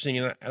something interesting.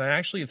 And I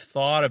actually have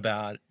thought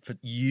about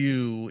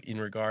you in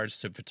regards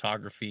to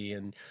photography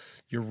and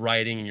your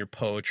writing and your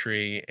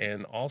poetry,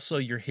 and also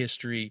your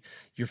history,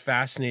 your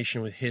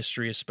fascination with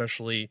history,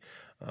 especially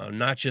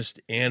not just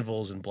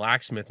anvils and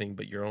blacksmithing,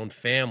 but your own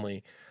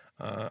family.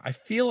 I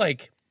feel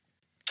like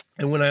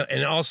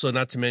And also,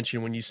 not to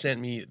mention, when you sent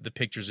me the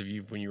pictures of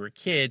you when you were a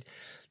kid,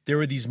 there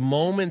were these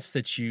moments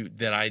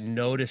that I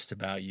noticed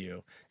about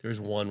you. There's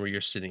one where you're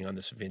sitting on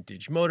this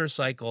vintage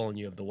motorcycle and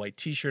you have the white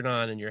t-shirt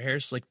on and your hair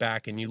slicked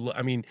back, and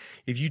I mean,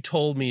 if you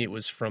told me it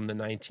was from the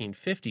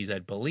 1950s,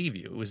 I'd believe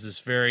you. It was this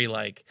very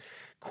like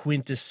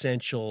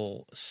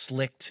quintessential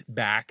slicked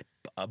back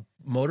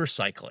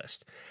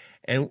motorcyclist.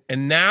 And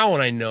now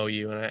when I know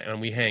you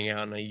and we hang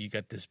out and you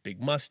got this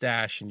big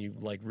mustache and you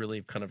like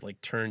really kind of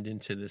like turned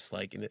into this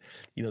like, this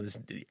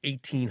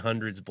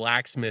 1800s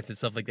blacksmith and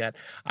stuff like that.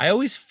 I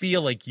always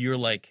feel like you're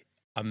like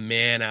a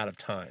man out of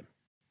time,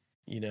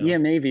 Yeah,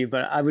 maybe,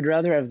 but I would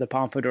rather have the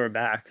pompadour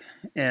back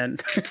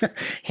and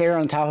hair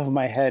on top of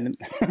my head.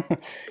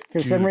 For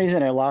some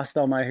reason, I lost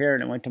all my hair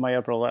and it went to my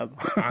upper lip.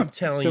 I'm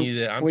telling you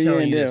that. I'm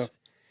telling you this.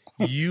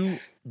 You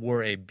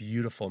were a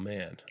beautiful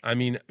man. I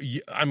mean,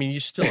 you're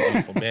still a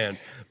beautiful man,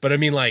 but I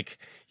mean, like,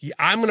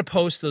 I'm going to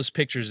post those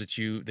pictures that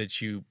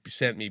you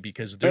sent me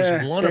because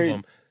there's one of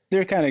them.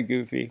 They're kind of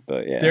goofy,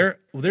 but yeah.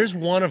 There's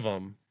one of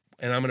them,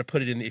 and I'm going to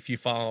put it in. If you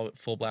follow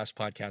Full Blast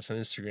Podcast on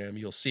Instagram,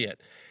 you'll see it.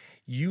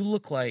 You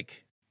look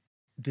like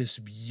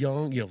this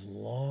young. You have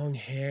long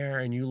hair,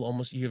 and you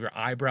have your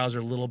eyebrows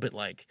are a little bit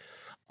like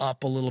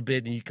up a little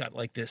bit, and you got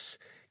like this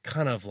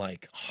kind of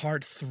like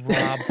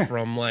heartthrob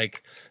from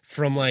what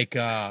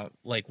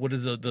are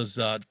those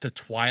the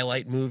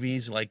Twilight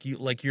movies, like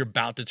you're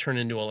about to turn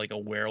into a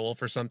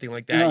werewolf or something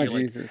like that. Oh,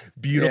 you're Jesus. Like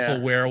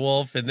beautiful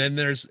werewolf, and then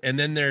there's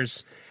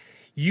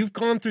you've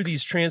gone through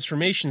these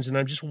transformations, and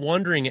I'm just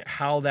wondering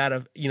how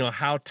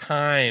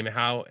time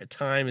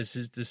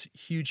is this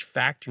huge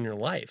factor in your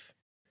life.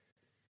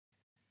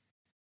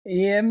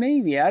 Yeah,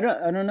 maybe. I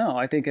don't know.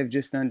 I think I've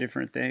just done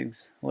different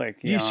things. Like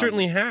you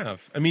certainly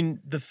have. I mean,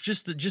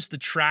 just the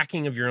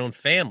tracking of your own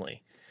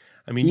family.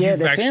 I mean, yeah,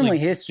 the family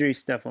history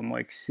stuff I'm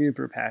like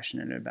super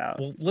passionate about.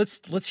 Well,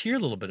 let's hear a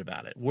little bit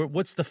about it.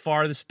 What's the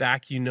farthest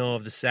back you know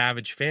of the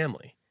Savage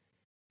family?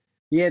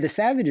 Yeah, the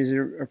Savages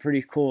are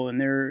pretty cool,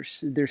 and they're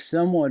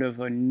somewhat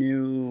of a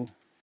new.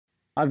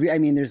 I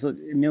mean, there's a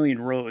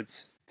million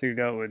roads to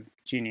go with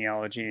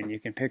genealogy, and you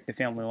can pick the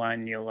family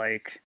line you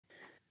like.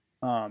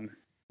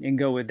 And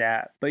go with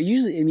that. But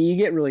usually, I mean, you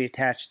get really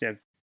attached to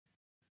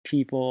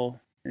people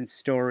and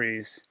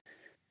stories.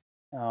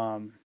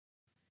 Lately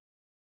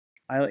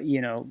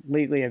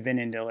I've been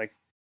into like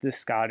the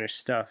Scottish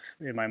stuff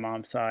in my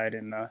mom's side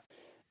and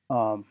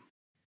the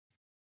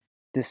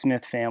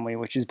Smith family,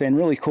 which has been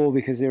really cool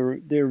because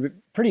they're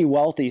pretty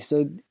wealthy.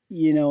 So,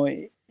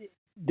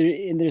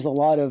 there's a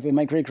lot of, and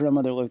my great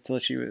grandmother lived till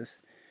she was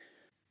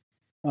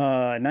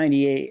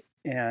 98.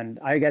 And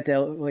I got to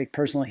like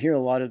personally hear a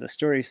lot of the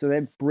stories, so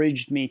that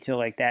bridged me to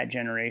like that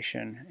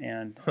generation,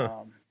 and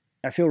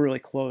I feel really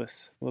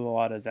close with a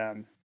lot of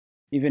them,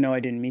 even though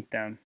I didn't meet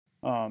them,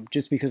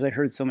 just because I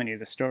heard so many of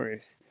the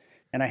stories,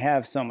 and I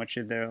have so much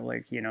of their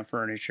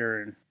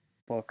furniture and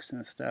books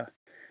and stuff.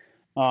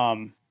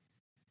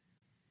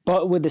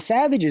 But with the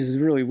Savages is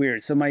really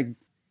weird. So my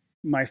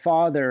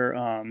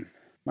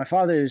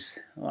father's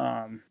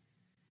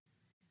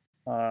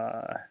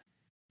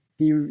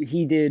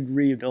He did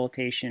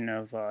rehabilitation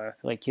of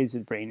like kids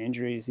with brain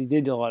injuries. He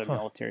did a lot of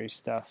military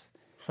stuff.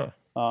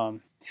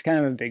 He's kind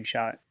of a big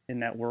shot in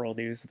that world.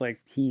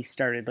 He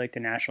started like the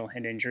National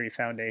Head Injury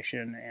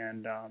Foundation,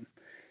 and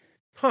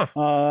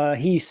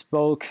he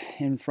spoke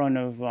in front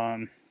of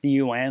the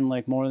UN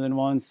like more than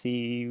once.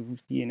 He's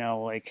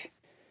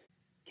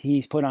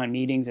put on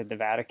meetings at the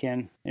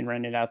Vatican and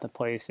rented out the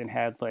place and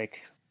had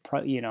like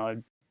a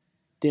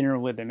dinner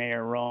with the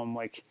mayor of Rome.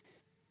 Like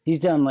he's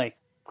done like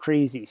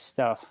crazy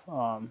stuff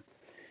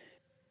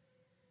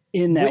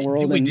in that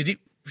world. Wait,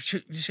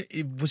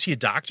 was he a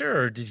doctor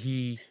or did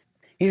he?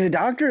 He's a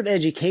doctor of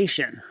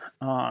education,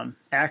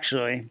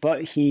 actually,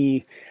 but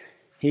he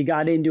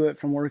got into it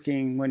from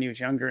working when he was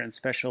younger in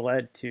special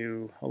ed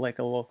to like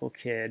a local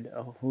kid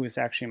who was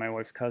actually my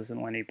wife's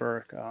cousin, Lenny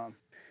Burke,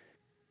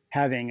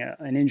 having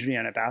an injury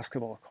on a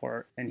basketball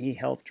court, and he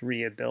helped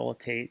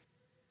rehabilitate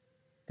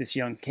this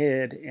young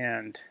kid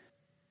and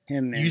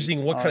him.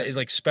 Using what kind of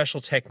like special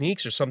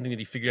techniques or something that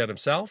he figured out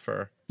himself,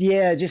 or?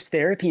 Yeah, just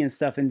therapy and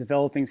stuff, and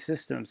developing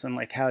systems and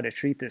like how to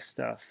treat this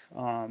stuff.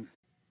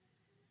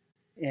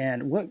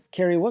 And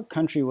Carrie, what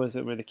country was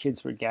it where the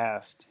kids were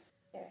gassed?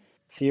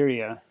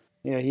 Syria.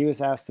 Yeah, he was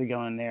asked to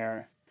go in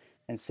there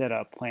and set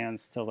up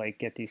plans to like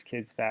get these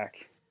kids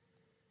back,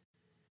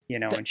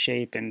 in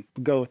shape and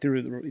go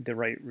through the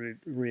right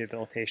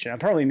rehabilitation. I'm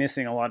probably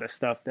missing a lot of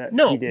stuff that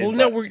he did.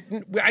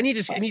 I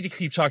need to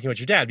keep talking about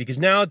your dad, because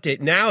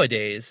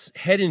nowadays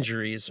head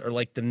injuries are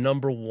like the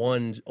number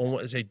one,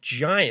 almost a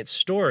giant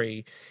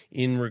story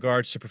in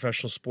regards to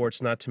professional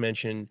sports. Not to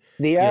mention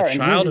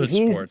childhood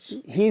sports.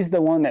 He's the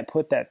one that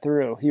put that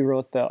through. He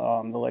wrote the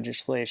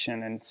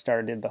legislation and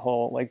started the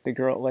whole like the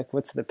girl, like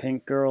what's the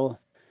pink girl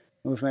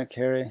movement,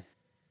 Carrie?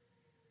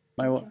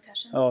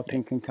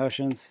 Pink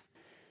concussions.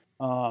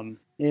 He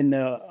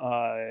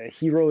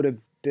wrote a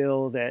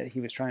bill that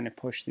he was trying to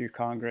push through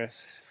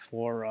Congress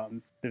for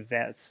the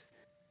vets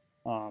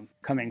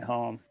coming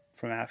home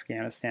from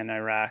Afghanistan and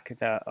Iraq,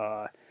 that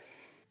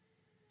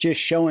just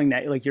showing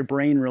that like your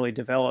brain really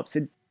develops.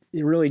 It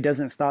really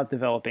doesn't stop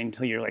developing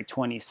until you're like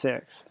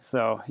 26.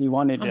 So he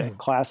wanted to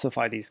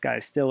classify these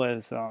guys still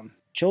as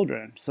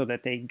children so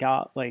that they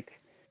got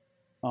like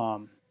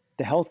the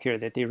healthcare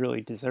that they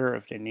really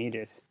deserved and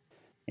needed.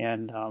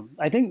 And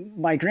I think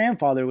my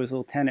grandfather was a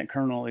lieutenant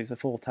colonel. He's a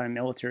full-time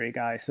military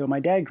guy. So my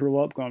dad grew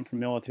up going from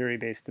military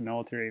base to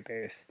military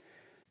base.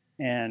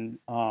 And,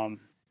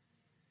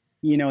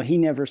 you know, he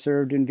never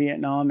served in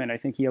Vietnam, and I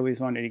think he always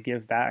wanted to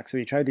give back. So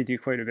he tried to do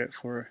quite a bit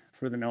for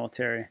the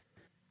military.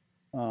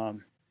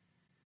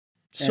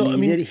 So I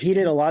mean, he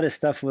did a lot of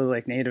stuff with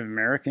like Native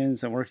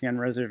Americans and working on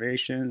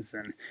reservations.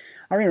 And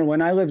I remember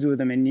when I lived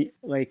with him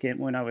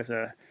when I was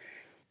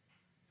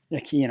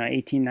like, you know,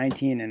 18,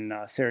 19 in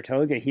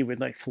Saratoga, he would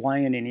like fly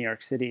into New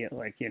York City at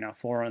like, you know,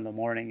 4 a.m.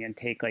 and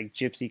take like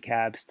gypsy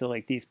cabs to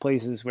like these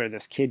places where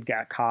this kid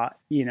got caught,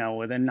 you know,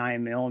 with a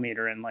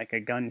 9mm and like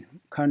a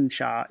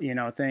gunshot, you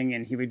know, thing.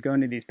 And he would go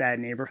into these bad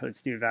neighborhoods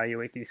to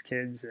evaluate these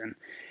kids, and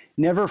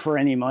never for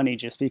any money,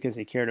 just because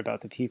he cared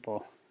about the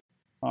people.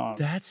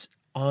 That's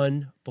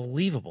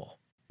unbelievable.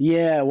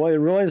 Yeah, well, it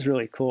was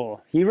really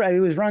cool. He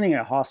was running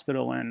a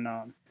hospital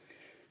in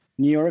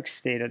New York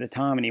State at the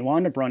time, and he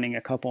wound up running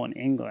a couple in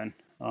England.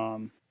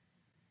 And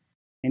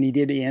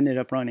he ended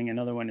up running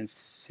another one in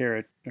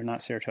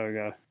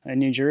Saratoga, in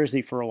New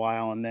Jersey for a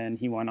while, and then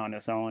he went on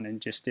his own and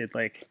just did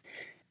like,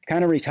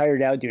 kind of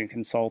retired out doing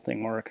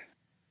consulting work.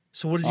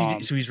 So what does he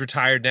do? So he's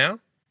retired now?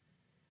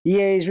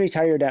 Yeah, he's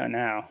retired out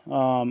now.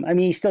 I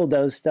mean, he still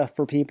does stuff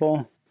for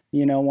people,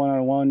 you know,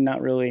 one-on-one,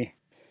 not really.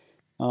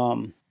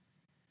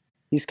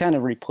 He's kind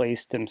of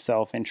replaced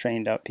himself and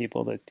trained up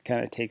people to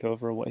kind of take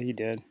over what he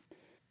did.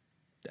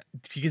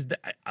 Because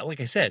like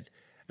I said,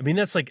 I mean,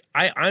 that's like,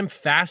 I'm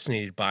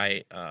fascinated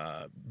by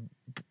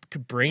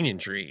brain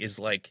injury is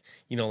like,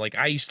 you know, like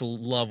I used to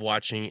love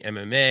watching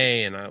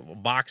MMA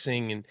and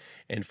boxing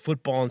and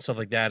football and stuff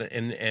like that.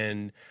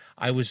 And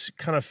I was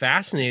kind of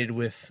fascinated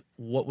with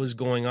what was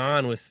going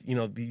on with, you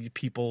know, the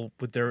people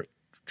with their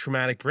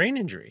traumatic brain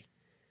injury,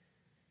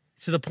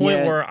 to the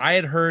point where I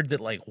had heard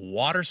that like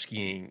water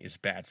skiing is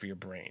bad for your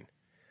brain.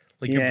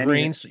 Like your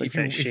brains,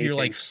 if you're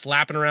like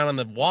slapping around on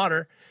the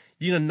water,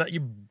 you know,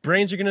 your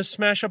brains are going to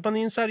smash up on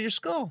the inside of your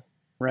skull.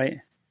 Right.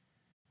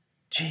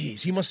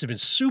 Jeez, he must have been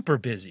super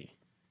busy.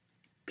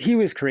 He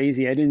was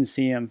crazy. I didn't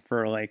see him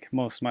for like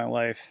most of my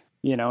life,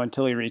 you know,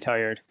 until he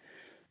retired.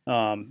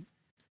 But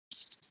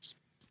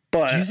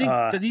do you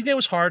think that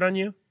was hard on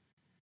you?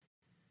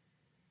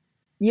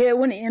 Yeah,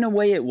 in a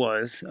way it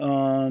was.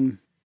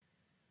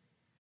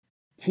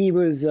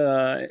 He's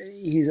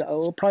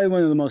probably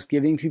one of the most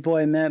giving people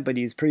I met, but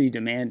he's pretty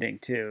demanding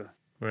too.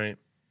 Right.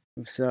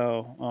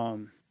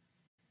 So,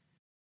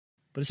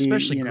 but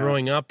especially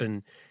growing up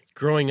and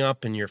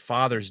your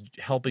father's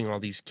helping all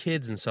these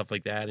kids and stuff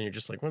like that, and you're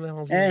just like, what the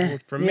hell's going on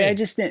from me? I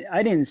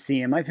didn't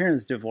see him. My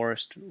parents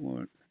divorced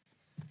when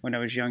I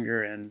was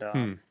younger,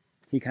 and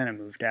he kind of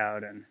moved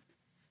out, and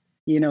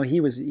you know,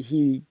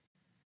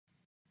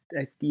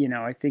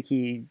 I think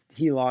he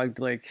logged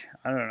like,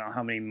 I don't know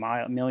how many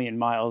million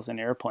miles in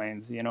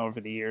airplanes, you know,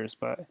 over the years,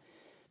 but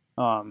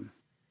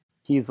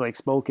he's like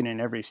spoken in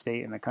every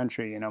state in the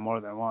country, you know, more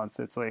than once.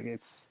 It's like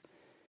it's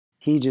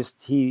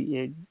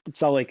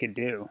all I could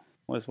do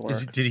was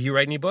work. Did he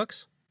write any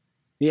books?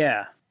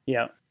 Yeah.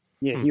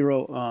 He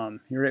wrote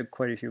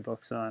quite a few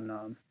books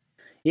on.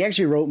 He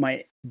actually wrote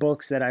my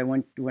books that I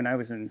went when I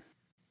was in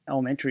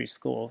elementary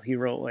school. He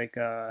wrote like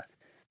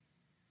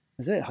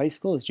is it high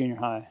school or junior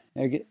high?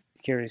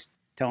 Carrie's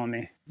telling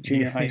me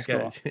junior high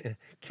school.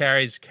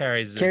 Carrie's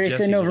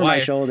sitting over my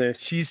shoulder.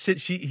 He's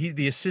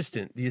the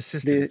assistant. The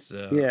assistant's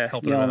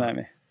helping yelling at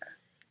me.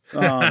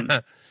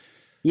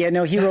 Yeah,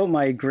 no, he wrote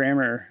my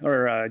grammar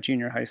or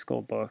junior high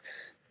school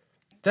books.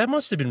 That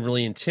must have been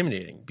really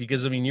intimidating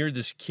because, I mean, you're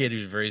this kid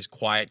who's a very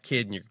quiet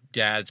kid, and your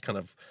dad's kind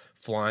of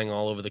flying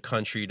all over the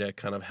country to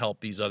kind of help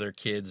these other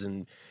kids,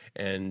 and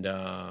it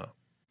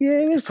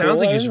was sounds cool.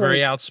 like he was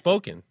very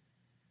outspoken.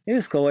 It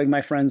was cool. Like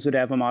my friends would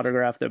have him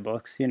autograph their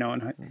books, you know,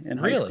 in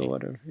high school,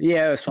 whatever.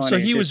 Yeah, it was funny. So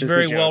he was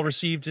very well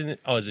received in it.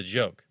 Oh, as a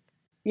joke.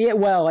 Yeah,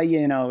 well,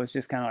 you know, it was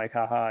just kind of like,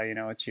 haha, you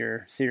know, it's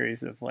your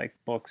series of like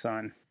books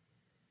on,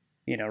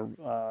 you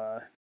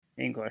know,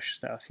 English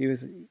stuff.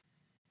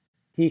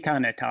 He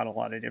kind of taught a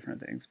lot of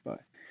different things,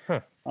 but.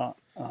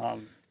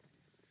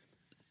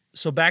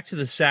 So back to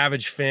the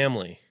Savage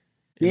family.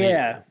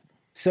 Yeah.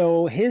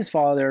 So his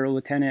father,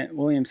 Lieutenant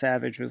William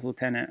Savage, was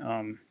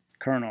Lieutenant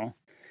Colonel,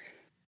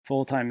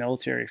 full-time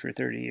military for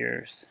 30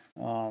 years.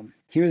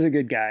 He was a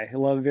good guy.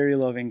 Very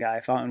loving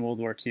guy. Fought in World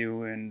War II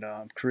in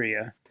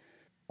Korea.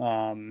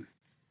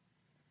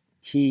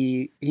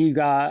 He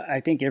got,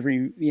 I think,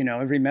 every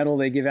medal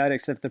they give out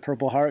except the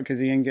Purple Heart because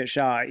he didn't get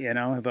shot, you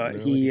know. But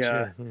he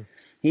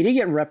did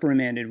get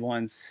reprimanded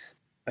once.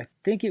 I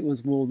think it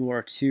was World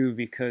War II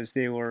because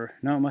it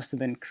must have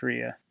been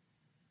Korea,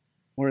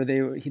 where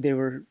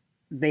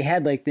they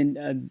had like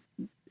the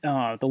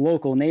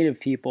local native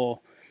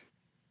people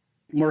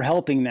were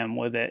helping them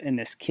with it, and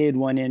this kid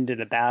went into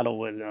the battle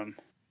with them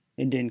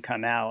and didn't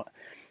come out.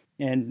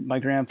 And my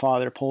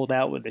grandfather pulled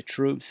out with the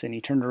troops, and he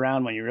turned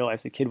around when he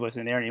realized the kid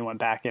wasn't there, and he went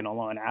back in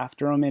alone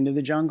after him into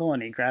the jungle,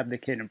 and he grabbed the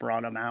kid and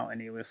brought him out,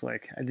 and he was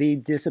like, they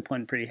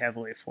disciplined pretty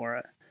heavily for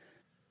it,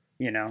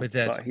 you know.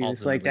 But he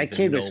was like, that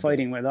kid was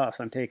fighting with us.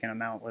 I'm taking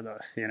him out with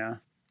us, you know.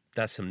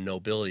 That's some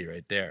nobility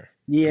right there.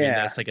 Yeah, I mean,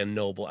 that's like a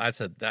noble. That's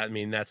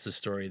the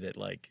story that,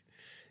 like,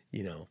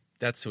 you know,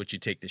 that's what you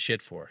take the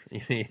shit for.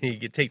 You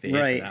could take the hit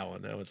for that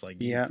one. That was like,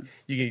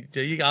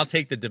 I'll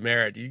take the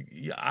demerit.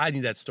 I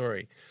need that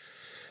story.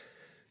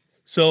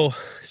 So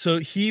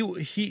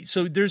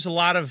there's a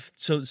lot of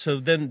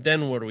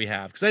then what do we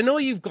have? Because I know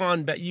you've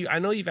gone back. I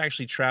know you've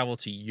actually traveled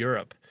to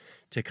Europe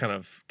to kind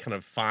of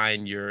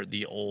find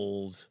the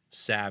old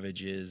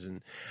savages,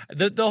 and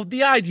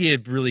the idea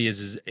really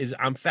is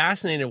I'm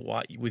fascinated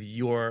with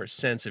your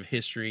sense of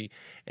history,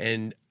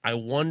 and I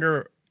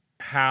wonder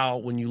how,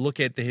 when you look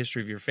at the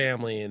history of your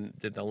family and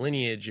the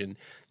lineage, and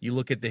you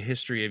look at the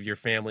history of your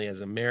family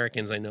as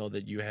Americans, I know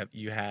that you had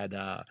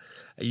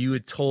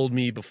told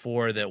me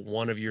before that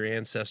one of your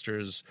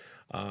ancestors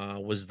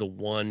was the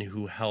one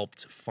who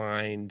helped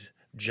find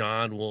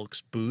John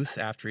Wilkes Booth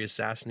after he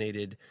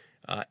assassinated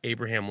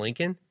Abraham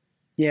Lincoln.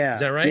 Yeah.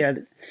 Is that right? Yeah.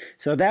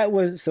 So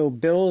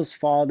Bill's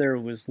father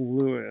was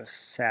Lewis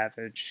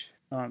Savage.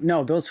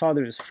 No, Bill's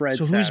father is Fred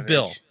Savage. So who's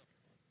Bill?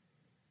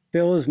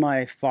 Bill is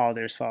my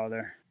father's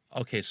father.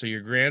 Okay, so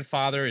your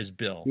grandfather is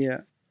Bill.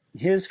 Yeah.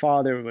 His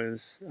father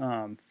was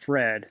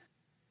Fred,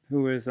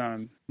 who was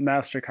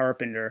master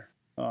carpenter,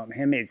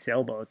 handmade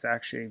sailboats,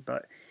 actually.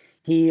 But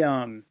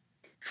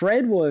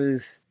Fred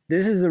was,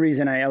 this is the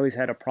reason I always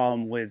had a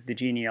problem with the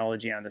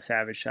genealogy on the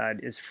Savage side,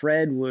 is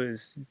Fred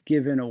was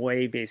given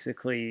away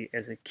basically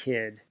as a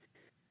kid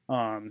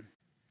to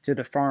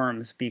the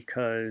farms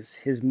because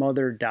his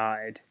mother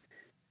died.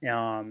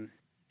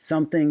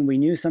 We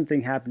knew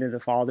something happened to the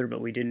father, but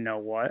we didn't know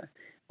what.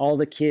 All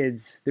the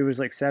kids, there was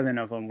like 7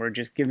 of them, were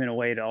just given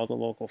away to all the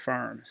local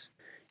farms.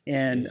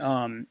 And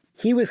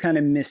he was kind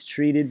of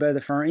mistreated by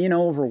the farm,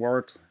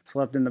 overworked,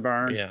 slept in the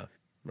barn. Yeah.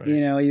 Right.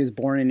 He was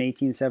born in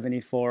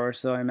 1874,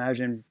 so I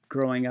imagine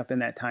growing up in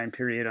that time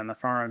period on the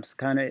farms,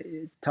 kind of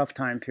tough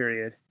time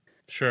period.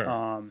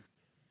 Sure.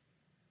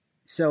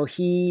 So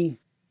he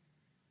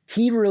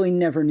really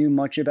never knew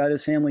much about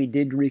his family. He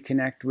did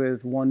reconnect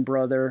with one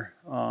brother.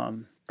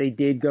 They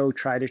did go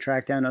try to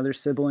track down other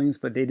siblings,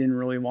 but they didn't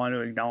really want to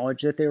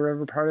acknowledge that they were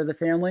ever part of the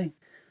family.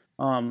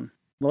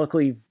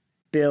 Luckily,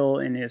 Bill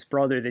and his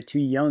brother, the 2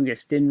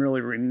 youngest, didn't really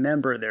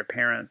remember their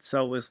parents,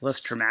 so it was less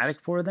traumatic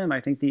for them.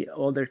 I think the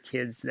older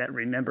kids that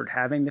remembered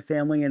having the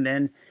family and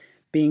then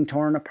being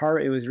torn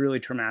apart, it was really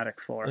traumatic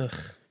for. Ugh.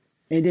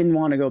 They didn't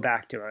want to go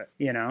back to it,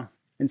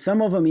 And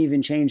some of them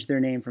even changed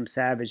their name from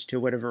Savage to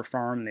whatever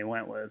farm they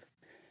went with.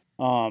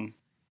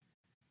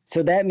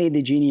 So that made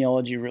the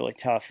genealogy really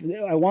tough.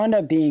 I wound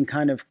up being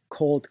kind of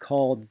cold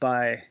called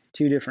by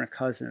 2 different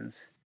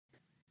cousins.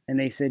 And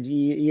they said,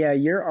 yeah,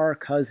 you're our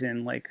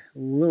cousin, like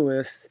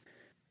Lewis.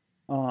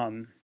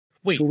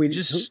 Wait,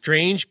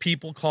 strange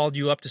people called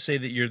you up to say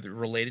that you're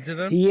related to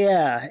them?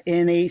 Yeah.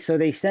 And they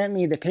sent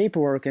me the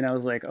paperwork, and I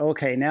was like,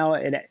 okay, now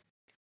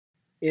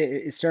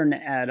it's starting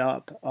to add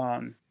up.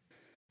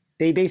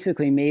 They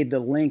basically made the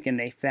link, and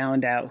they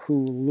found out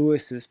who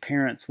Lewis's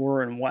parents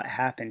were and what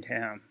happened to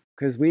him.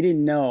 Because we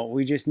didn't know.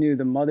 We just knew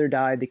the mother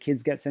died, the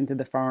kids got sent to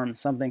the farm,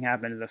 something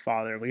happened to the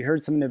father. We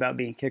heard something about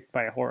being kicked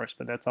by a horse,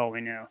 but that's all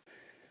we knew.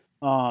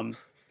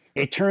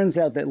 It turns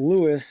out that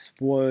Lewis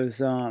was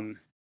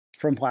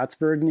from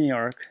Plattsburgh, New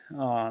York.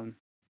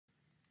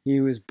 He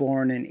was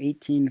born in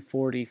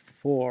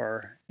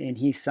 1844, and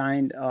he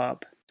signed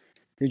up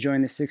to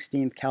join the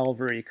 16th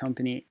Cavalry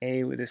Company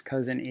A with his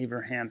cousin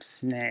Abraham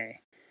Snee.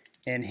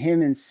 And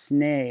him and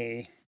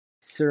Snee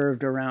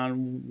served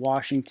around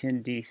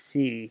Washington,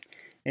 D.C.,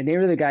 and they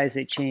were the guys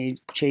that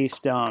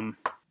chased the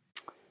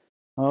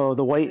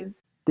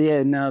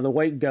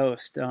white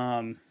ghost,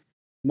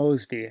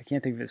 Mosby. I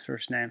can't think of his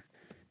first name.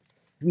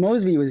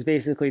 Mosby was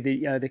basically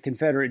the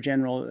Confederate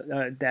general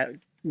that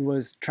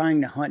was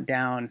trying to hunt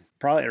down,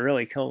 probably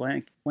really kill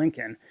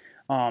Lincoln.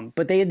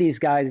 But they had these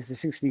guys, the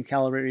 16th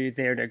Cavalry,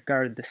 there to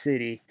guard the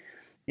city,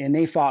 and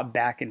they fought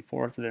back and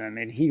forth with him,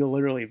 and he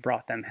literally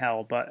brought them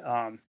hell. But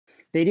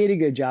they did a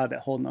good job at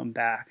holding them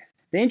back.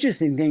 The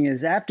interesting thing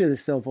is, after the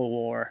Civil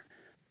War,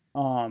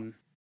 and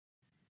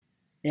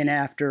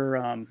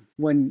after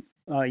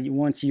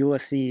once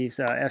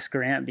Ulysses S.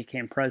 Grant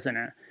became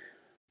president,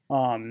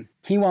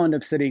 he wound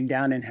up sitting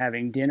down and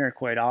having dinner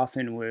quite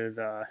often with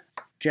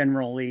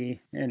General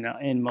Lee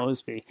and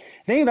Mosby.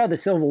 The thing about the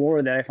Civil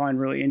War that I find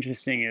really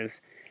interesting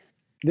is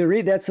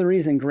that's the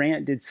reason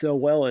Grant did so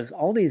well, is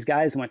all these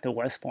guys went to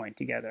West Point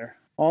together.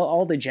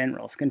 All the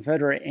generals,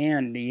 Confederate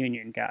and the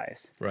Union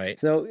guys. Right.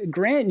 So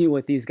Grant knew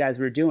what these guys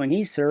were doing.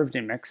 He served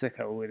in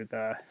Mexico with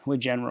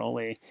General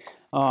Lee.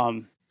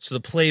 So the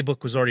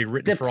playbook was already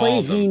written for all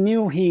of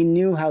them. He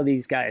knew how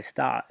these guys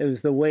thought. It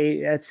was the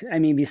way.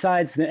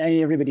 Besides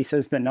everybody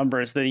says the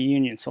numbers, the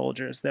Union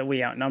soldiers, that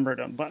we outnumbered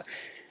them, but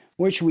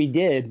which we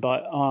did.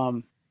 But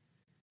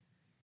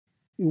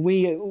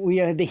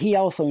he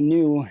also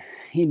knew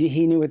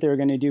he knew what they were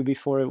going to do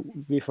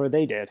before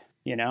they did,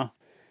 you know.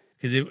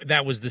 Because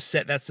that was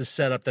that's the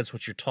setup. That's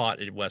what you're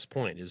taught at West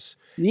Point is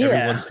Yeah.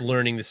 everyone's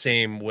learning the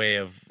same way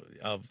of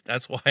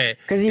that's why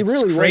Because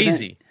it's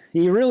crazy.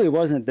 He really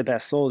wasn't the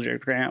best soldier.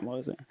 Grant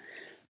wasn't.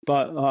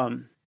 But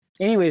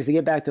anyways, to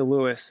get back to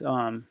Lewis,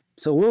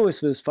 so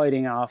Lewis was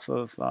fighting off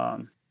of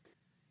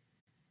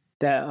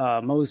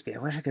that Mosby. I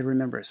wish I could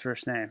remember his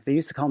first name. They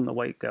used to call him the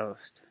White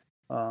Ghost.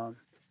 I'll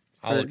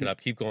look it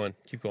up. Keep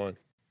going.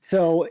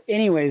 So,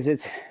 anyways,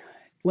 it's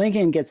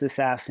Lincoln gets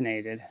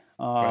assassinated,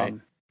 Right.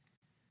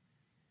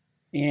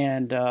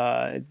 and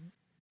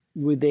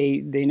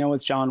they know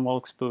it's John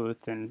Wilkes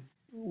Booth, and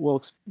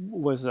Wilkes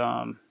was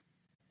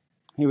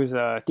he was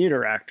a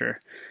theater actor.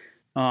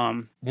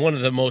 One of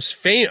the most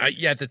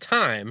famous at the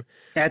time.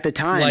 At the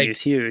time, Like- he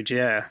was huge.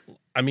 Yeah.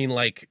 I mean,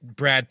 like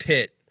Brad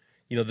Pitt.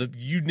 You know,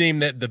 you name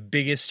that the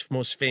biggest,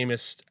 most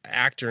famous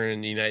actor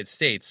in the United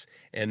States,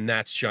 and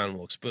that's John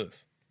Wilkes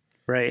Booth.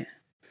 Right.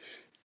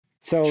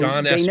 So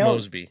John they S. know-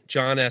 Mosby.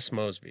 John S.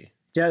 Mosby.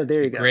 Yeah,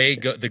 there you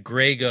go. The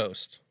Gray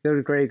Ghost. Go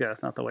to Gray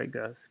Ghost, not the White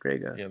Ghost. Gray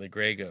Ghost. Yeah, the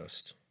Gray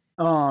Ghost.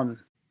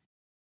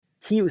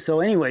 He was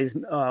so. Anyways,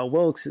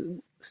 Wilkes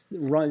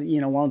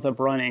winds up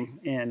running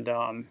and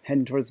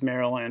heading towards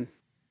Maryland,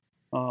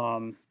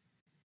 and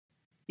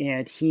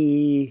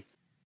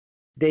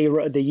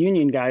the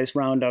Union guys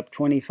round up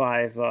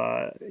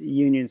 25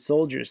 Union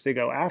soldiers to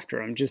go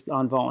after him just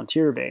on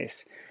volunteer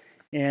base,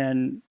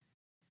 and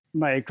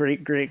my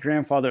great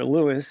grandfather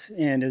Lewis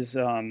and his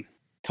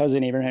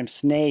cousin Abraham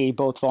Snay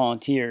both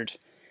volunteered,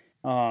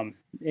 and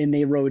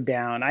they rode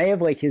down. I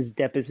have like his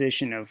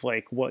deposition of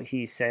like what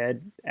he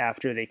said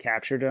after they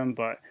captured him,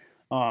 but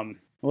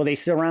well, they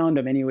surround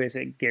him anyways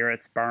at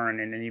Garrett's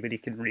barn, and anybody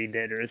can read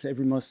it, or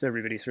most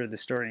everybody's heard the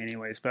story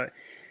anyways. But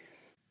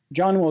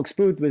John Wilkes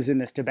Booth was in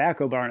this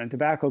tobacco barn, and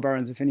tobacco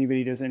barns, if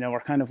anybody doesn't know,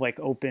 are kind of like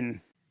open.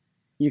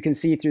 You can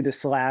see through the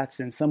slats,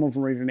 and some of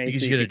them are even made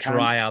Because so you got to can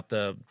dry out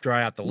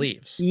the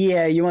leaves.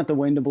 Yeah, you want the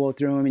wind to blow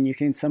through them,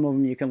 and some of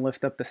them you can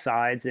lift up the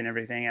sides and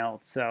everything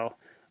else. So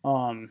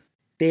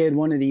they had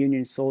one of the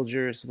Union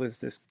soldiers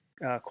was this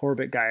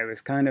Corbett guy. It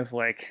was kind of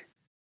like,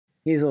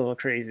 he's a little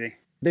crazy.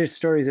 There's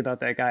stories about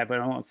that guy, but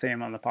I won't say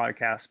him on the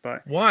podcast.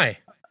 But Why?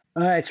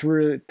 it's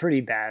really pretty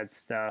bad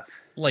stuff.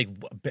 Like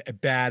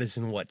bad as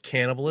in what?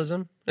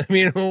 Cannibalism? I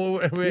mean,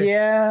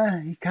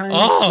 Yeah, he kind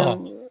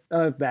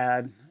of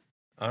bad.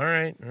 All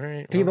right.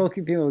 People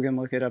can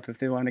look it up if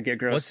they want to get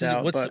grossed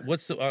out.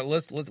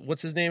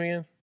 What's his name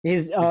again?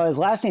 His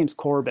last name's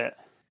Corbett.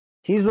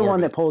 He's the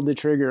one that pulled the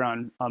trigger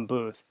on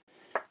Booth.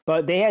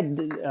 But they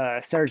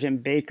had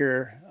Sergeant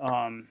Baker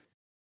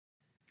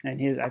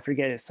and I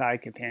forget his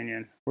side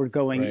companion, were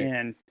going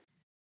in.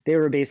 They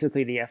were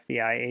basically the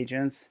FBI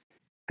agents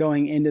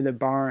going into the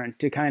barn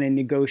to kind of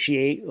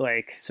negotiate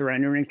like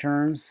surrendering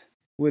terms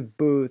with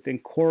Booth,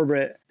 and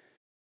Corbett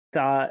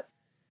thought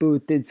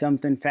Booth did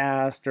something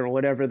fast or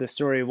whatever the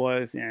story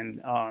was,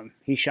 and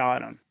he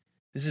shot him.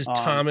 This is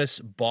Thomas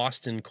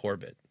Boston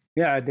Corbett.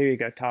 Yeah, there you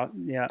go.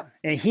 Yeah,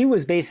 and he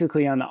was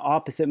basically on the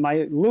opposite.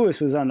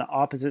 Lewis was on the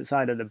opposite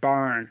side of the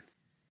barn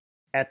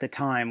at the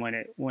time when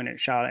it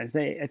shot. I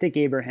think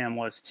Abraham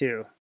was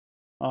too,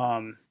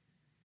 when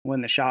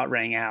the shot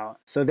rang out.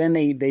 So then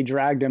they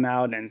dragged him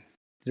out and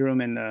threw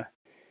him in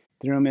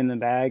the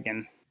bag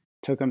and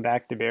took him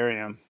back to bury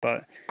him.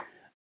 But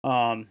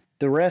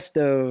the rest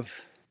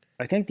of,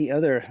 I think the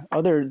other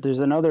there's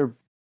another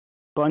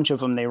bunch of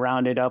them they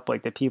rounded up,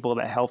 like the people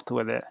that helped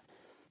with it.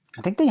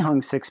 I think they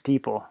hung 6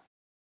 people.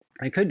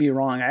 I could be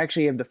wrong. I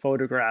actually have the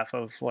photograph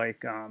of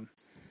like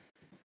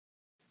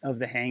of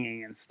the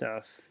hanging and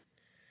stuff,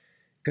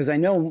 because I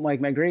know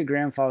like my great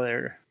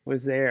grandfather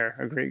was there,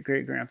 or great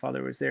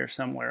grandfather was there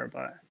somewhere,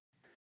 but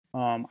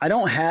I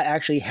don't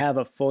actually have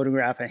a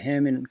photograph of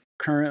him. And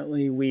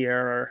currently we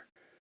are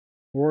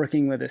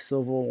working with a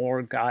Civil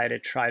War guy to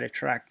try to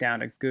track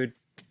down a good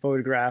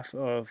photograph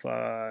of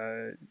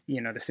the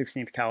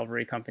 16th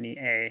Cavalry Company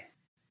A.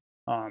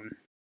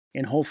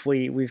 And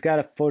hopefully we've got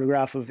a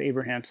photograph of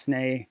Abraham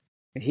Snay.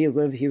 He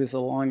was the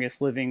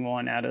longest living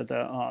one out of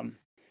the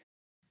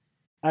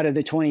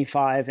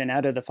 25 and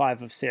out of the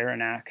 5 of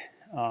Saranac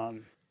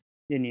in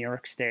New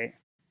York State.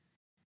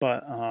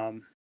 But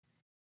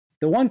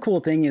the one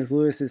cool thing is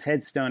Lewis's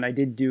headstone. I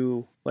did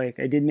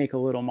make a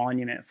little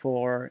monument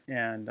for,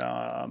 and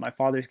my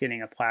father's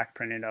getting a plaque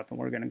printed up, and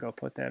we're going to go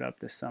put that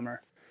up this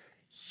summer.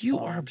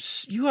 You have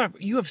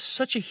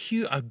such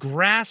a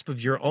grasp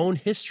of your own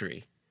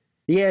history.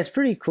 Yeah, it's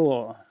pretty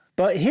cool.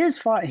 But his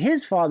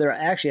father,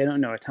 actually, I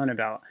don't know a ton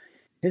about.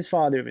 His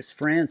father was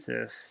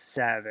Francis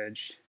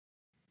Savage.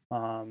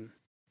 I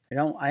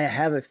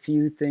have a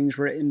few things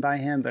written by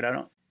him, but I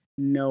don't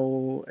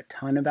know a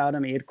ton about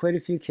him. He had quite a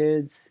few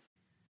kids.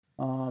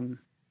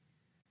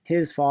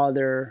 His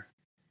father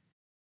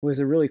was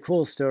a really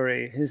cool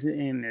story. His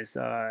name is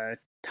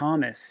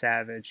Thomas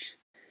Savage,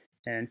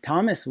 and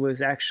Thomas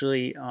was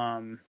actually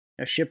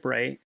a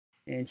shipwright,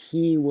 and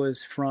he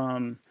was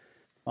from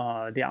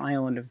the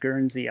island of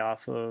Guernsey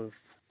off of,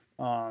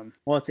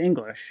 it's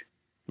English.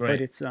 Right.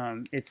 but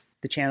it's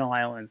the Channel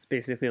Islands,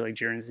 basically like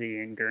Jersey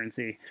and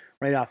Guernsey,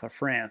 right off of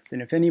France.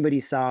 And if anybody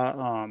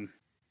saw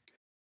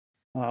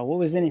what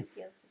was in it?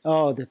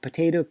 Oh, the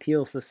Potato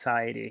Peel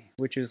Society,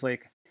 which was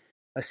like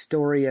a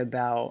story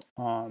about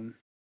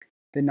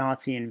the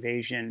Nazi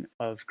invasion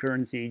of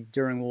Guernsey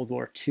during World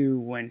War II,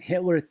 when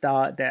Hitler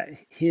thought that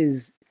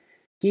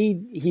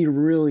he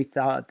really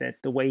thought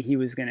that the way he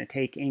was going to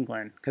take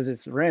England, because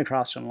it's right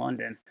across from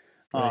London,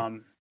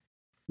 Right.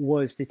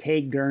 was to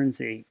take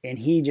Guernsey, and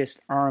he just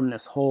armed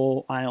this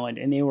whole island,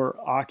 and they were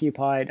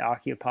occupied.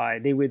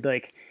 They would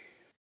like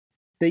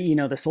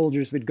the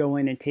soldiers would go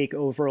in and take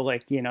over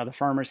like the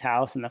farmer's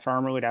house, and the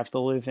farmer would have to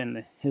live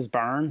in his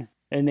barn,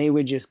 and they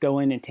would just go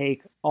in and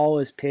take all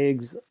his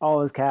pigs,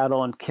 all his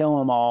cattle, and kill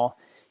them all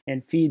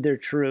and feed their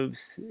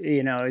troops.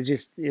 It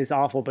just is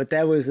awful. But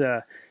that was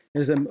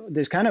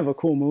there's kind of a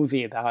cool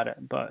movie about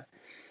it. But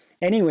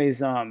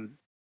anyways,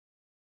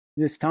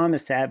 this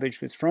Thomas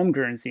Savage was from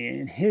Guernsey,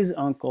 and his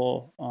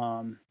uncle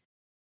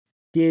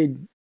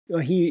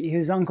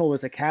his uncle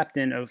was a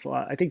captain of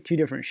I think two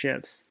different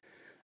ships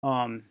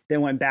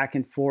that went back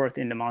and forth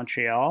into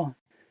Montreal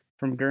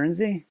from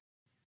Guernsey.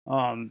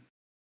 And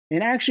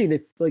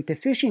actually, the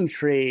fishing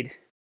trade,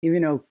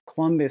 even though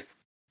Columbus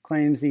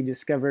claims he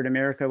discovered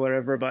America,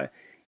 whatever, but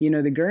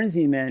the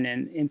Guernsey men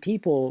and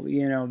people,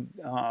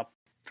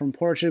 from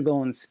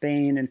Portugal and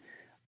Spain, and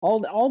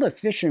all the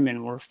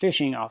fishermen were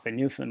fishing off of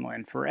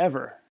Newfoundland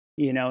forever,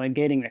 and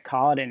getting the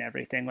cod and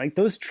everything. Like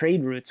those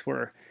trade routes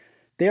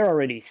they're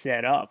already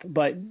set up,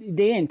 but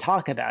they didn't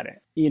talk about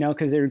it,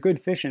 because they're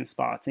good fishing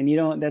spots,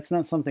 and that's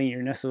not something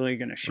you're necessarily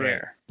going to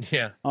share. Right.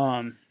 Yeah.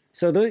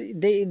 So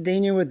they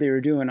knew what they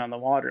were doing on the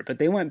water, but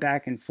they went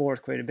back and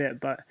forth quite a bit.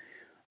 But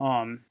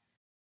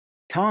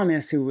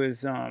Thomas, who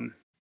was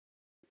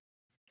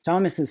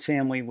Thomas's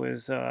family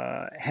was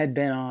had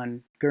been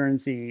on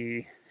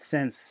Guernsey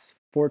since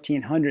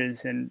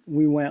 1400s, and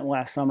we went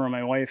last summer,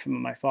 my wife and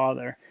my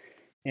father,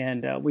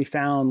 and we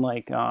found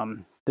like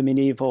the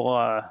medieval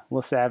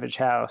Le Savage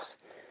house,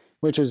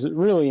 which was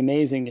really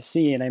amazing to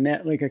see. And I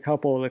met like a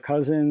couple of the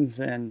cousins,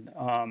 and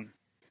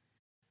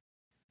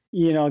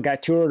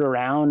got toured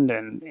around,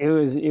 and it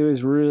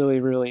was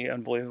really, really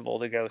unbelievable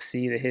to go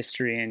see the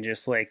history and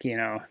just like,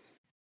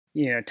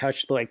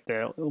 touch like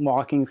the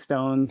walking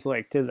stones,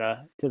 like to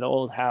the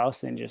old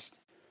house, and just,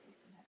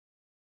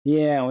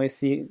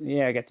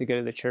 I got to go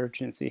to the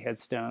church and see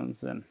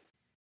headstones, and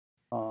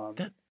so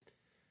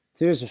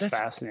it was just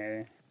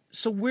fascinating.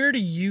 So where do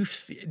you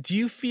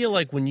feel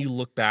like when you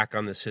look back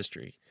on this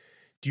history,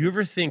 do you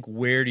ever think,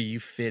 where do you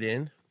fit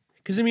in?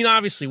 Because I mean,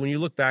 obviously, when you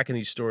look back in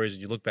these stories,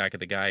 and you look back at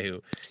the guy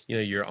who,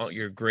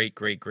 your great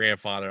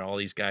grandfather, all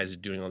these guys are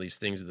doing all these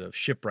things at the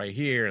ship right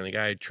here, and the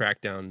guy who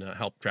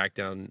helped track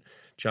down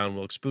John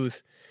Wilkes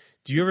Booth.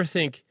 Do you ever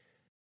think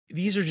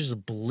these are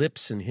just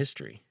blips in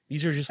history?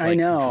 These are just like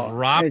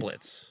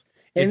droplets.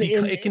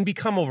 It can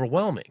become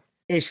overwhelming.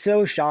 It's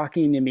so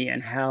shocking to me,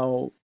 and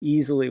how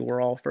easily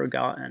we're all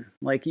forgotten.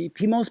 Like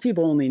most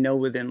people only know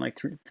within like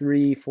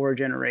 3-4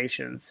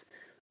 generations.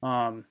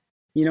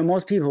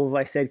 Most people, if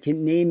I said,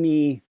 can name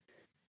me,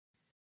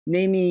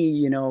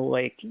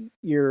 like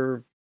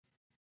your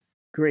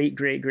great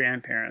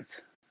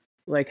grandparents,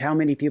 like how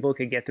many people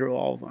could get through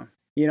all of them?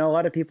 A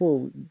lot of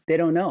people, they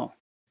don't know.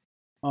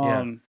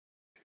 And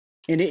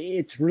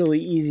it's really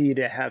easy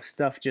to have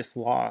stuff just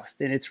lost,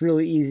 and it's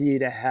really easy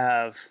to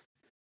have,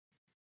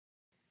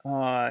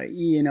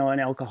 an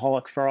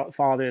alcoholic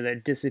father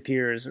that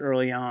disappears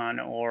early on,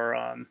 or,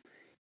 an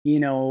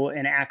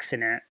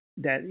accident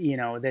that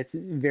that's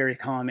very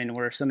common,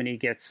 where somebody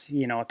gets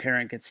a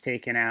parent gets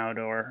taken out,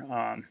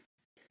 or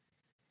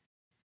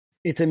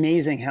it's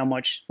amazing how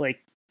much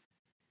like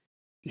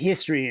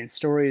history and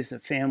stories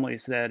of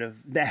families that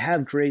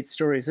have great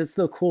stories. That's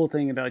the cool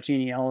thing about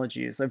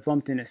genealogy, is I've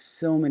bumped into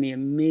so many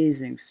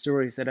amazing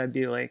stories that I'd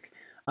be like,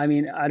 I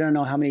mean, I don't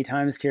know how many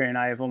times Carrie and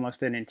I have almost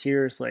been in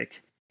tears,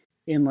 like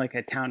in like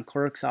a town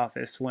clerk's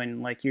office,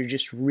 when like you're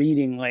just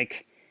reading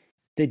like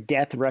the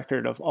death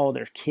record of all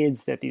their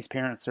kids that these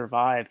parents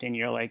survived, and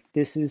you're like,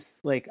 this is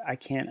like, I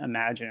can't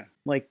imagine.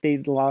 Like they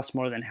lost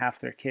more than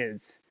half their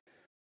kids.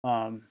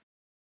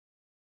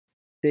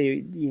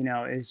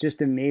 It's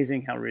just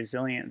amazing how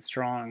resilient and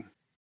strong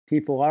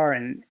people are.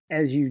 And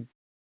as you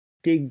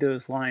dig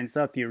those lines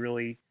up, you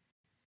really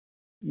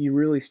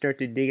start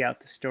to dig out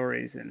the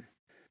stories, and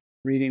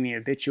reading the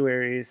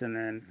obituaries. And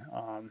then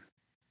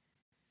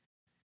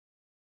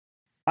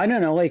I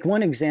don't know, like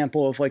one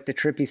example of like the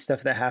trippy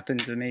stuff that happened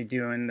to me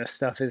doing this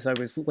stuff is, I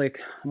was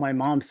like, my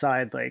mom's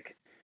side, like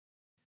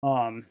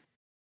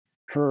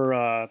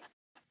her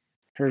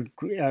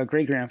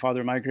great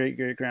grandfather, my great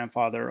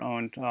grandfather,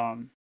 owned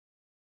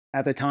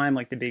at the time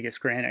like the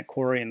biggest granite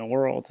quarry in the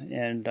world,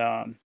 and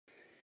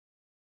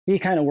he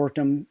kind of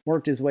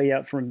worked his way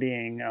up from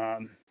being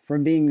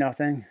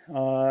nothing.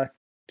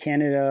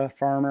 Canada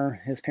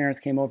farmer. His parents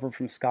came over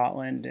from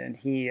Scotland, and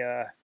he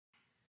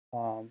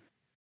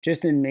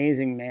just an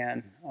amazing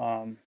man.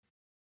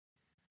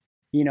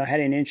 Had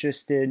an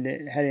interest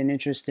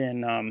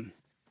in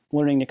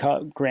learning to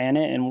cut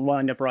granite and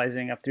wound up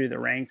rising up through the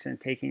ranks and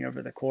taking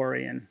over the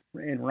quarry and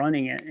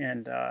running it.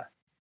 And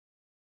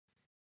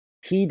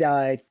he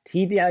died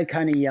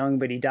kind of young,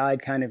 but he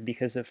died kind of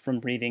because of from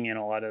breathing in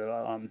a lot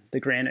of the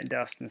granite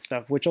dust and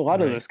stuff, which a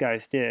lot of those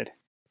guys did.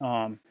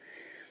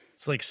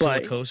 It's like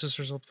silicosis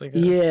or something.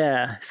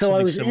 Yeah. So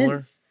something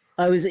similar.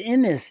 I was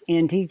in this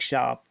antique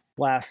shop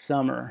last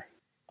summer,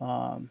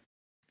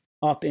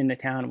 up in the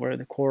town where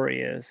the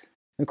quarry is.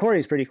 The quarry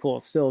is pretty cool.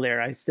 It's still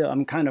there.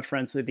 I'm kind of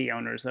friends with the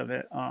owners of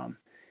it.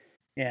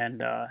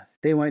 And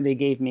they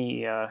gave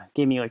me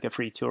like a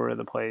free tour of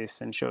the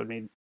place and showed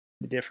me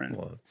the different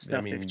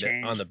stuff they've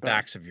changed. On the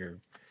backs of your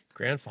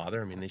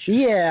grandfather. I mean, they should.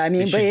 Yeah, I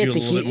mean, they should do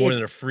a little bit more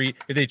than a free.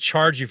 If they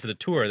charge you for the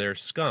tour, they're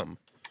scum.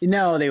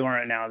 No, they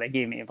weren't. No, they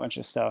gave me a bunch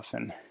of stuff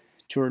and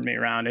toured me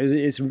around.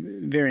 It's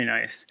very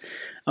nice.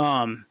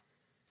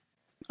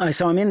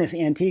 So I'm in this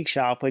antique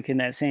shop, like in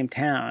that same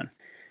town,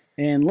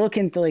 and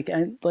looking to like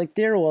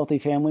they're a wealthy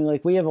family.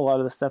 Like we have a lot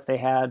of the stuff they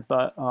had,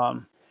 but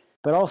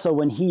also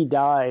when he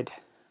died,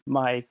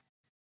 my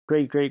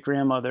great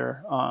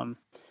grandmother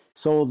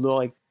sold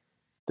like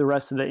the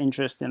rest of the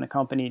interest in the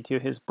company to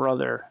his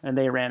brother, and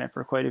they ran it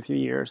for quite a few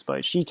years.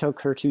 But she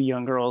took her 2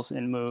 young girls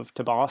and moved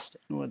to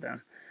Boston with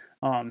them.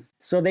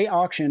 So they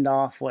auctioned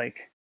off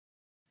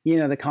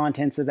the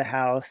contents of the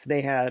house.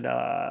 They had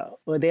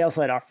they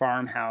also had a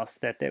farmhouse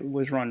that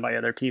was run by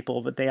other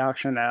people, but they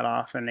auctioned that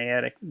off, and they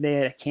had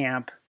a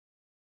camp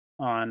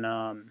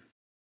on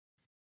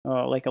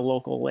like a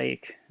local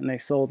lake, and they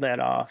sold that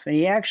off. And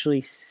he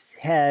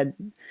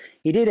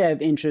did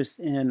have interest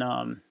in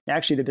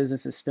actually the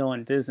business is still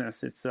in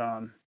business. It's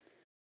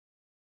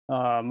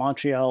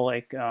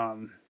Montreal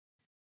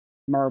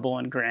marble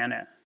and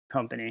granite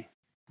company,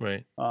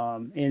 right?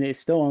 And it's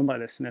still owned by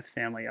the Smith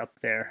family up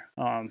there.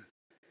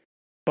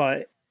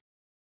 But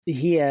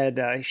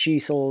she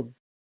sold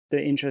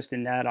the interest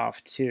in that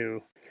off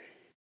too.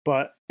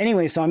 But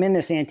anyway, so I'm in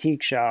this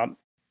antique shop,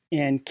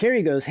 and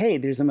Carrie goes, "Hey,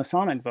 there's a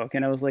Masonic book."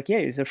 And I was like, "Yeah,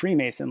 he's a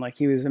Freemason. Like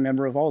he was a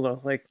member of all the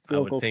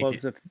local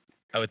clubs."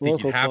 I would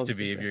think you'd have to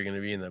be if you're going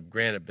to be in the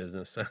granite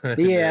business.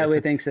 Yeah, I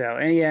would think so.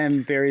 And yeah,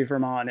 in Barrie,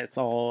 Vermont, it's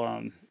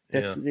all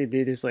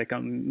there's like a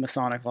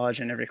Masonic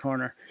lodge in every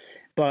corner.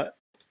 But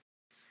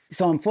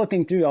so I'm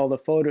flipping through all the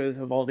photos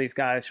of all these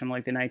guys from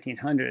like the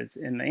 1900s,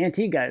 and the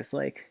antique guy's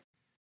like,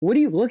 "What are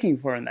you looking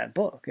for in that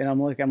book?" And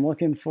I'm like, "I'm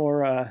looking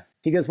for."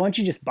 He goes, "Why don't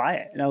you just buy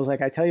it?" And I was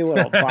like, "I tell you what,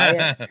 I'll buy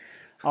it.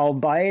 I'll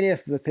buy it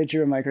if the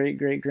picture of my great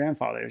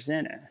grandfather's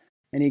in it."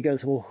 And he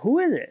goes, "Well, who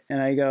is it?" And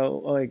I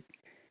go, "Like,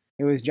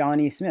 it was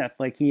Johnny Smith.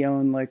 Like he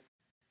owned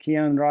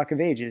Rock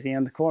of Ages. He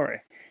owned the quarry."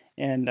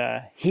 And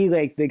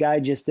the guy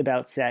just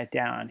about sat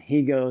down.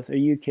 He goes, "Are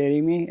you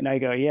kidding me?" And I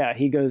go, "Yeah."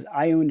 He goes,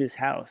 "I owned his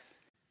house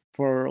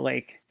for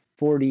like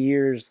 40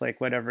 years, like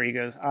whatever." He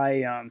goes,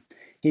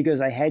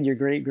 I had your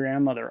great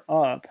grandmother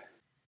up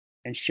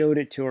and showed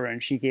it to her,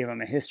 and she gave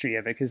him a history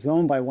of it because it's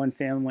owned by one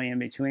family in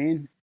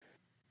between.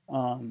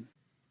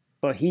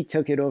 But he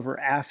took it over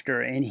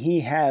after, and he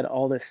had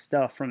all this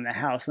stuff from the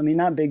house. I mean,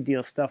 not big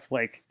deal stuff.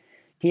 Like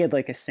he had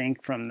like a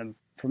sink from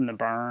the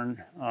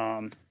barn.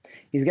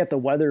 He's got the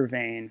weather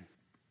vane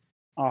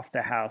off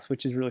the house,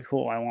 which is really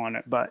cool. I want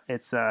it, but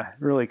it's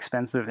really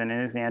expensive in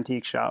his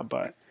antique shop.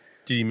 But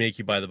did he make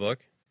you buy the book?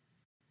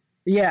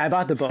 Yeah, I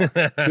bought the book.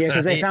 Yeah,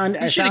 because I found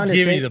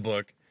you the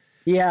book.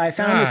 Yeah, I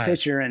found his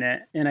picture in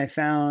it, and I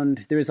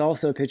found there was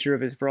also a picture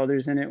of his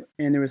brothers in it,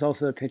 and there was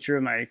also a picture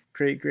of my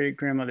great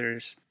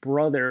grandmother's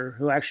brother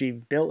who actually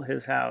built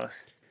his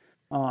house,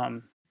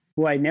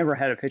 who I never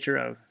had a picture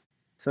of.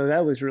 So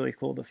that was really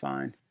cool to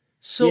find.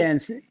 So yeah,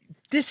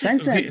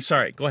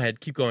 sorry, go ahead,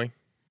 keep going.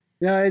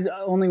 No, I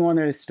only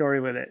wanted a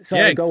story with it. So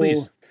yeah,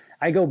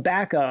 I go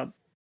back up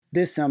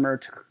this summer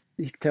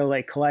to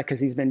like collect, because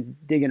he's been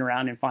digging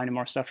around and finding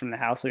more stuff from the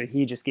house. So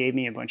he just gave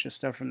me a bunch of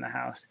stuff from the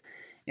house.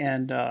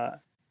 And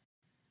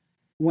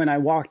when I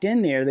walked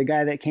in there, the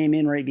guy that came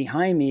in right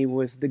behind me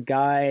was the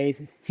guy.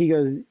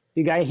 The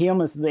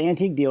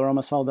antique dealer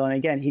almost fell down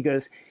again. He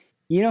goes,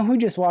 "You know who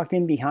just walked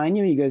in behind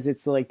you?" He goes,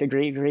 "It's like the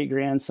great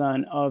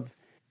grandson of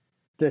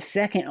the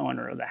second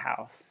owner of the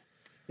house."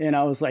 And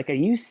I was like, "Are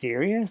you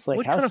serious?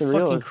 Like, how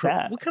surreal is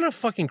that?" What kind of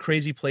fucking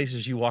crazy place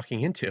is you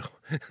walking into?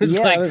 I was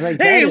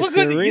like, "Hey, look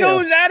at you know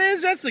who that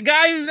is? That's the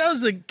guy that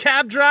was the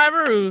cab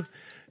driver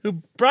who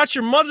brought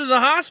your mother to the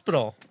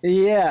hospital."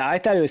 Yeah, I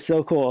thought it was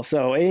so cool.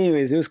 So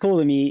anyways, it was cool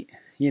to meet,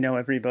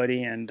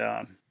 everybody, and,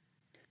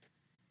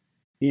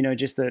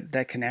 just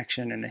that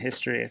connection and the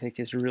history, I think,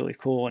 is really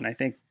cool. And I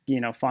think,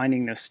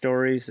 finding those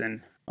stories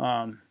and,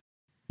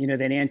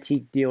 that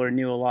antique dealer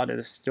knew a lot of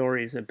the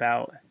stories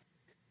about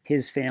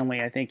his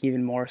family, I think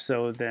even more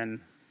so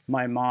than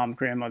my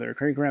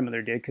great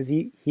grandmother did, because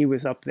he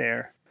was up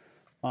there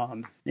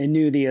and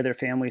knew the other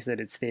families that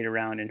had stayed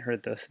around and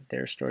heard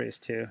their stories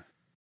too.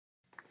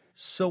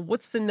 So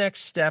what's the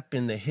next step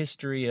in the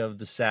history of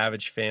the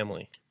Savage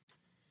family?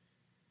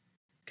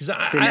 Because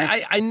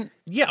I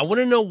want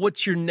to know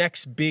what's your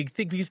next big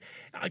thing, because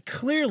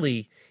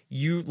clearly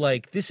you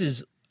this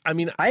is I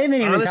mean, I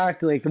haven't even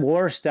talked like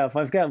war stuff.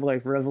 I've got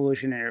like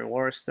Revolutionary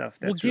War stuff.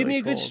 That's well, give really me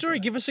a cool, good story.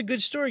 but... Give us a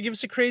good story. Give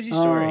us a crazy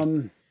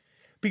story.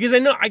 Because I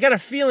know I got a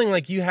feeling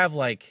like you have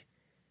like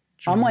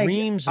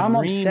dreams and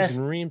reams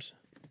and reams.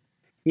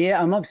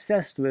 Yeah, I'm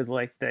obsessed with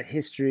like the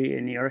history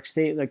in New York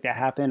State, like that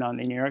happened on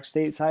the New York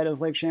State side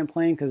of Lake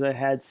Champlain, because I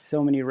had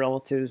so many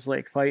relatives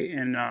like fight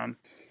in,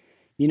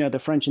 the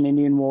French and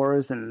Indian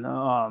Wars and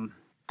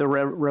the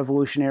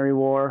Revolutionary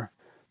War.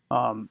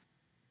 Kind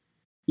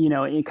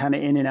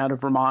of in and out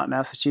of Vermont,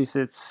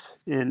 Massachusetts,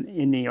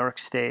 in New York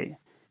State,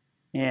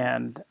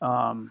 and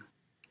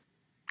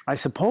I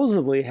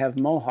supposedly have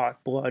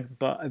Mohawk blood,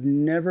 but I've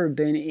never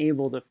been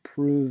able to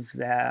prove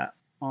that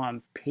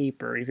on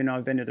paper, even though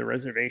I've been to the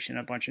reservation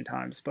a bunch of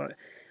times. But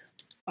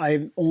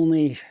I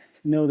only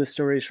know the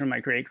stories from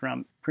my great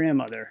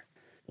grandmother.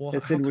 Well,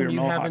 that how said come we were you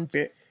Mohawk.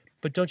 haven't?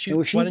 But don't you?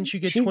 Why didn't you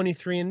get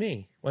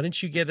 23andMe? Why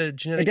didn't you get a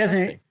genetic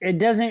testing? It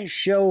doesn't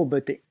show,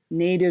 but the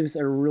natives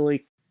are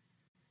really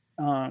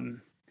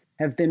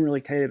have been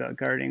really tight about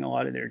guarding a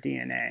lot of their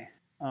DNA.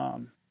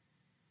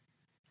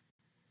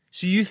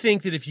 So you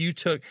think that if you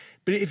take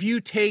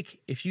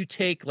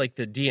like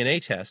the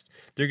DNA test,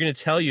 they're going to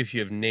tell you if you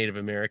have Native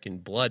American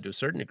blood to a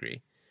certain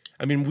degree.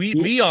 I mean,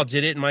 we all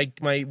did it, and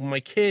my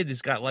kid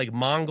has got like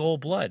Mongol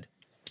blood.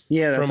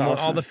 Yeah, that's from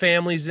awesome. all the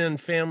families in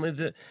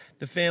the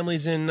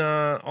families in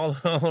all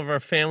of our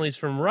families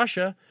from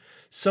Russia.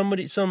 Some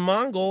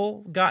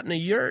Mongol got in a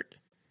yurt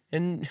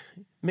and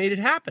made it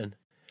happen.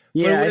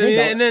 Yeah,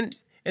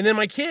 and then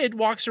my kid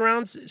walks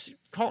around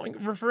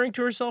referring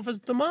to herself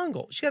as the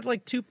Mongol. She got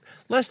like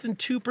less than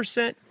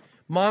 2%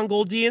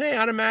 Mongol DNA.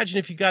 I'd imagine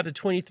if you got the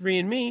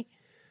 23andMe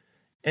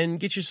and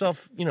get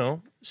yourself,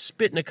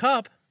 spit in a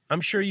cup, I'm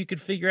sure you could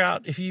figure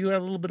out if you had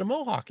a little bit of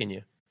Mohawk in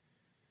you.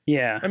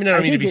 Yeah. I mean, I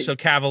don't mean to be so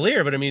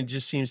cavalier, but I mean, it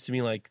just seems to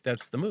me like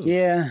that's the move.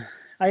 Yeah.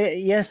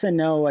 Yes and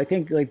no. I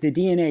think like the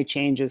DNA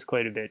changes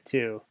quite a bit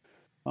too.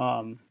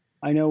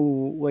 I know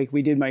like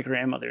we did my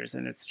grandmother's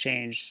and it's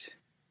changed.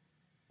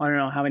 I don't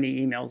know how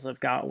many emails I've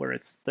got where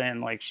it's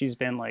been like, she's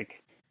been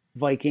like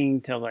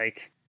Viking to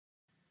like,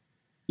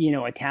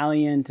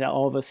 Italian to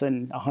all of a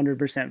sudden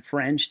 100%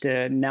 French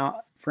to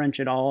not French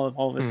at all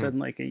of a sudden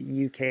like a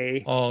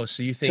UK. Oh,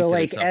 so you think so that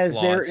like it's a as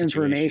their situation.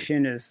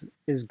 information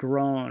is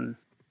grown,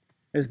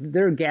 as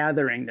they're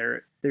gathering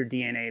their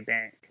DNA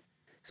bank.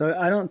 So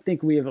I don't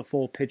think we have a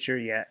full picture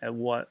yet of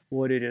what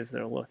it is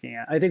they're looking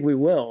at. I think we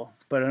will,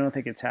 but I don't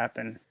think it's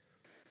happened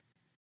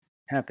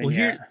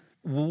yet.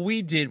 What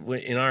we did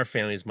in our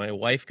families, my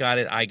wife got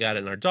it, I got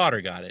it, and our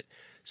daughter got it.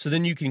 So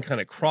then you can kind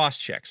of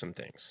cross-check some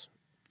things,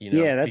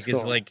 Yeah, that's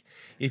because cool. like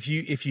if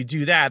you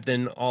do that,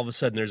 then all of a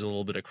sudden there's a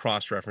little bit of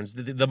cross-reference.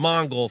 The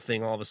Mongol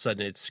thing, all of a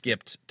sudden it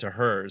skipped to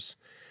hers,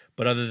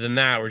 but other than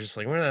that, we're just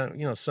like, we're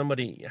not,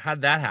 somebody,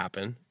 how'd that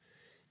happen?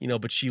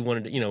 But she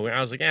wanted to,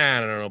 I was like, I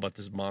don't know about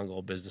this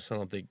Mongol business.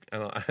 I think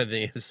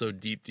it's so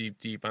deep.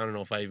 I don't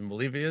know if I even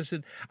believe it. I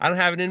said, I don't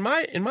have it in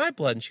my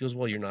blood. And she goes,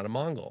 well, you're not a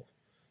Mongol.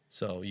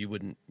 So you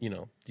wouldn't,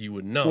 know.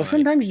 Well,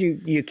 sometimes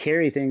you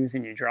carry things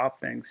and you drop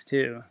things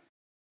too.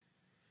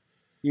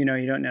 You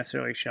don't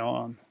necessarily show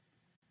them.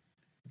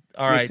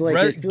 All right. It's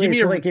like,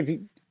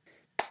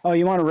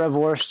 you want a Rev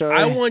War story?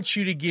 I want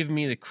you to give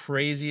me the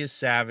craziest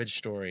savage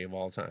story of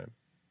all time.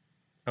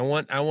 I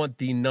want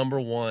the number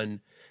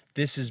one.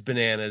 This is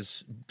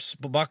bananas.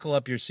 Buckle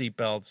up your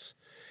seatbelts.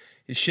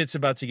 His shit's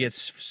about to get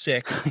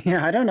sick.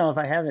 Yeah, I don't know if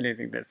I have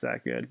anything that's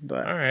that good,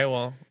 but all right.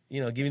 Well,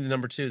 give me the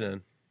number two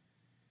then.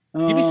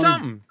 Give me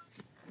something.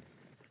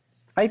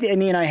 I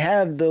mean, I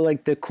have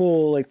the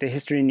cool the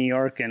history in New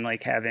York and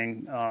like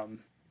having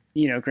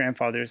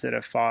grandfathers that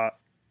have fought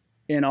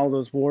in all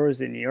those wars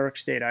in New York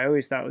State. I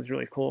always thought was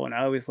really cool, and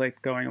I always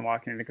liked going and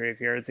walking into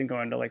graveyards and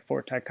going to like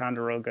Fort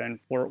Ticonderoga and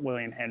Fort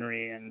William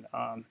Henry and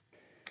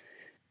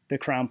the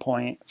Crown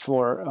Point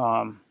Fort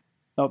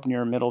up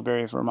near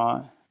Middlebury,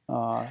 Vermont.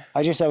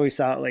 I just always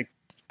thought like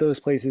those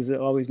places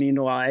that always mean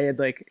a lot. I had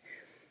like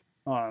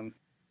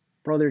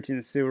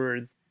Brotherton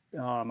Seward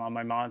on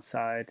my mom's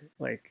side,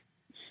 like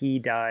he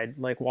died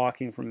like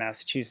walking from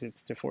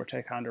Massachusetts to Fort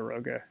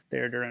Ticonderoga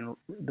there during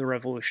the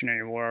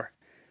Revolutionary War.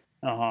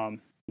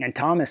 And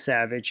Thomas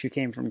Savage, who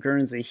came from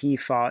Guernsey, he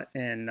fought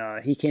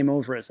he came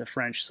over as a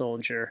French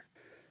soldier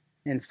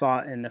and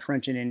fought in the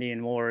French and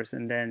Indian Wars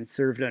and then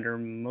served under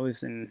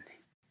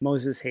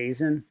Moses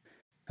Hazen,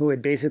 who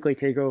would basically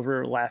take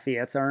over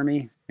Lafayette's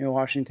army in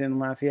Washington and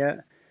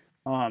Lafayette.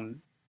 I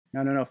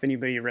don't know if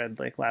anybody read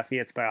like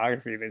Lafayette's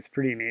biography, but it's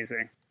pretty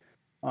amazing.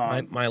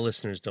 My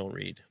listeners don't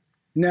read.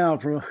 No,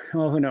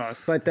 well, who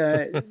knows? But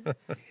the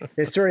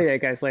story of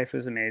that guy's life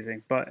was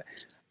amazing. But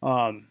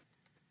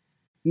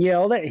yeah,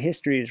 all that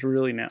history has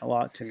really meant a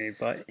lot to me.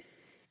 But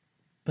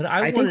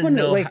I want to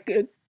know.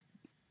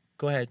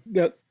 Go ahead.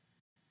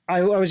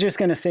 I was just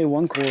going to say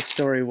one cool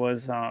story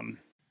was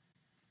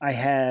I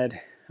had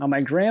on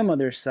my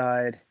grandmother's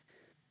side,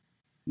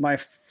 my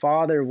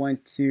father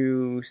went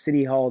to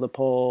City Hall to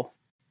pull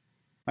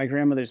my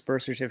grandmother's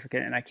birth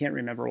certificate, and I can't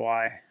remember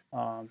why.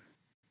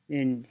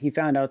 And he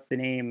found out the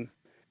name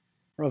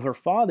of her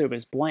father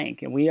was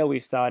blank, and we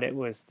always thought it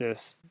was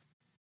this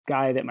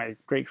guy that my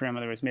great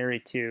grandmother was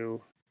married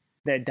to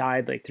that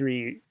died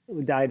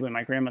when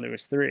my grandmother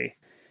was 3.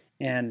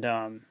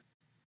 And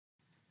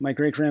my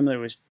great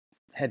grandmother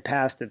had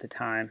passed at the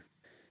time,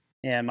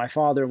 and my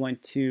father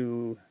went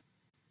to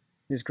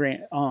his great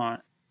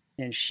aunt,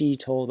 and she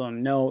told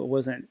him, no, it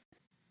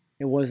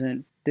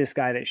wasn't this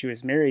guy that she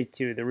was married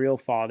to. The real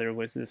father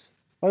was this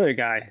other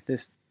guy,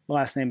 this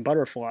last name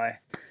Butterfly.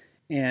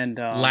 And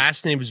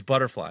last name is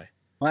Butterfly.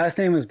 Last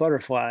name was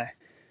Butterfly.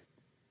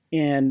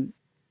 And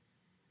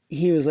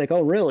he was like,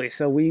 oh, really?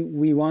 So we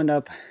wound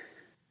up,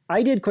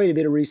 I did quite a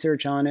bit of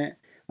research on it.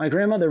 My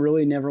grandmother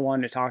really never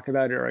wanted to talk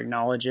about it or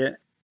acknowledge it.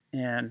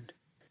 And,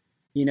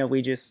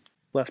 we just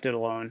left it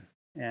alone.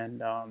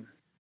 And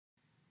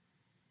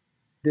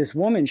this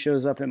woman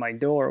shows up at my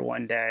door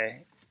one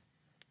day,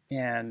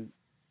 and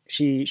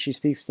she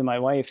speaks to my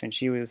wife, and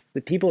she was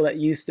the people that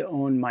used to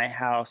own my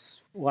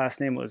house. Last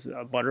name was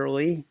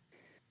Butterly,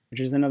 which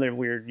is another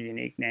weird,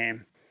 unique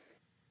name.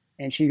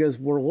 And she goes,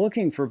 we're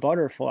looking for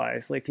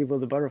butterflies, like people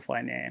with the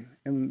butterfly name.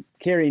 And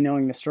Carrie,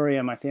 knowing the story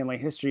of my family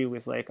history,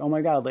 was like, oh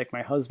my God, like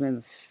my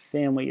husband's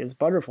family is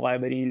butterfly,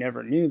 but he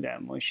never knew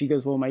them. Well, she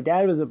goes, well, my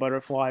dad was a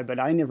butterfly, but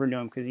I never knew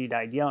him because he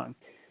died young.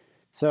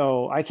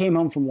 So I came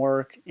home from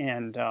work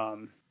and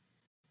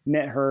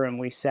met her, and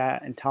we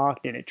sat and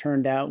talked, and it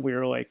turned out we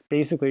were like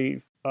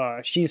basically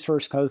she's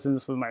first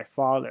cousins with my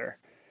father.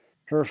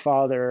 Her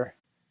father,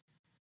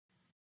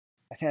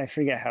 I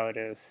forget how it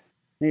is.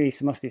 Maybe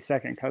it must be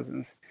second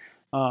cousins.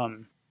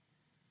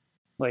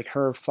 Like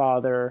her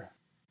father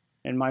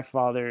and my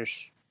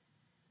father's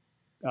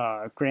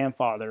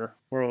grandfather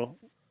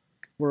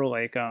were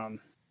like I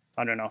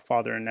don't know,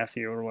 father and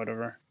nephew or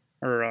whatever,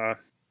 or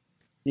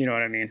you know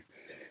what I mean,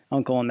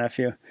 uncle and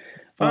nephew.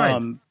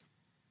 Fine.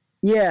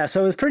 Yeah,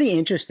 so it was pretty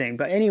interesting.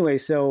 But anyway,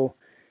 so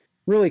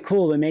really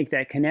cool to make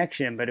that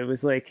connection. But it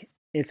was like,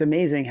 it's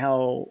amazing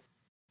how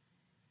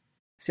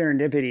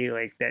serendipity,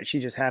 like that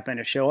she just happened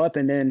to show up.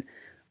 And then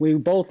we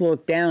both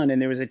looked down,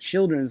 and there was a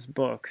children's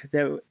book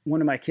that one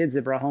of my kids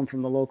had brought home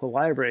from the local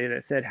library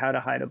that said How to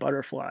Hide a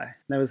Butterfly.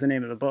 That was the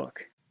name of the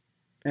book.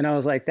 And I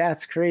was like,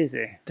 that's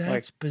crazy.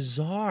 That's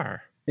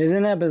bizarre.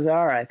 Isn't that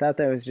bizarre? I thought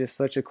that was just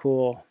such a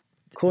cool,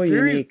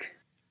 unique.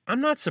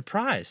 I'm not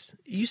surprised.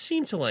 You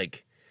seem to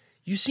like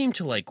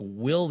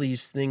will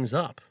these things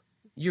up.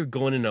 You're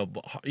going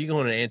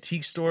to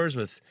antique stores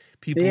with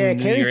people who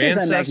knew your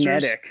ancestors. I'm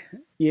magnetic.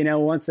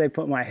 Once they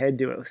put my head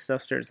to it,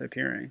 stuff starts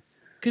appearing.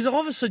 Because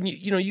all of a sudden,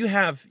 you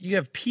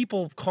have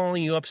people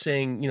calling you up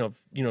saying,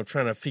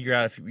 trying to figure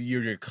out if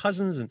you're your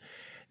cousins, and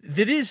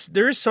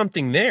there is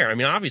something there. I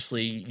mean,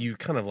 obviously, you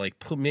kind of like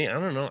put me. I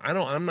don't know.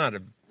 I'm not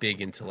a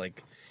big into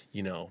like,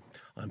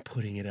 I'm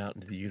putting it out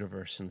into the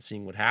universe and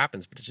seeing what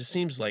happens. But it just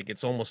seems like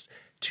it's almost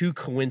too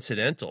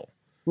coincidental.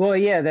 Well,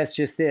 yeah, that's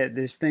just it.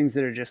 There's things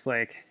that are just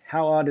like,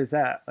 how odd is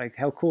that? Like,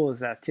 how cool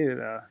is that too,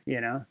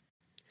 though?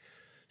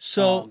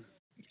 So,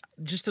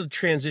 just to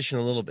transition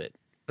a little bit.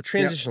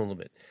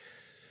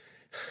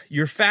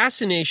 Your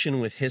fascination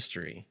with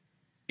history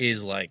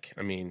is like,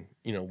 I mean,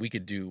 we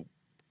could do,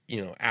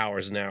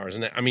 hours and hours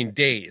and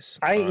days.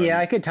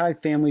 I could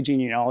talk family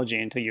genealogy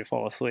until you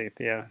fall asleep.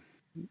 Yeah.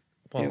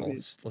 Well,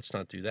 let's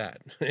not do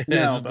that.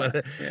 No,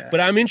 but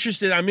I'm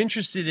interested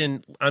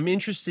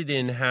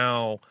in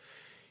how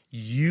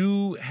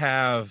you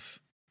have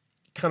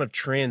kind of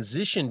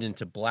transitioned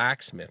into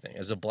blacksmithing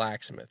as a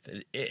blacksmith.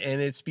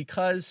 And it's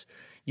because,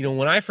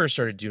 when I first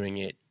started doing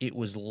it, it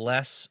was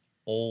less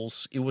old.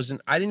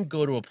 I didn't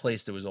go to a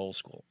place that was old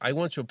school. I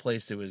went to a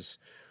place that was,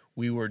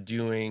 I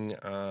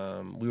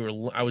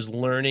was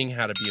learning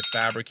how to be a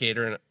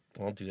fabricator, and I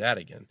won't do that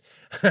again.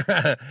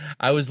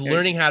 I was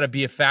learning how to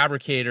be a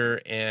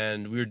fabricator,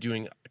 and we were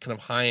doing kind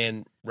of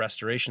high-end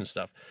restoration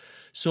stuff.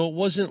 So it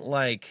wasn't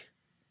like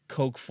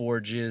coke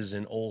forges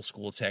and old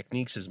school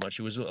techniques as much.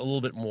 It was a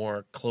little bit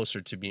more closer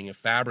to being a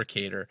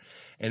fabricator,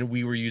 and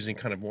we were using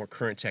kind of more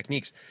current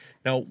techniques.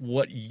 Now,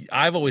 what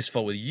I've always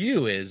felt with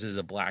you as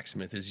a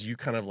blacksmith is you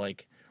kind of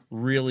like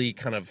really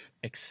kind of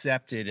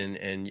accepted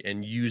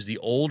and used the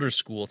older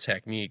school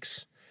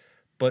techniques,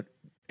 but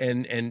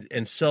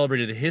and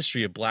celebrated the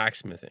history of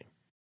blacksmithing.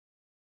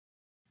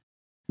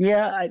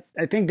 Yeah,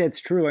 I think that's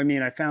true. I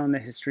mean, I found the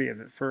history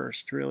of it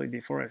first, really,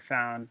 before I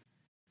found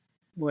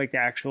like the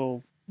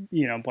actual,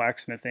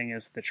 blacksmithing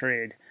as the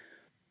trade.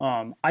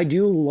 I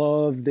do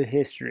love the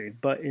history,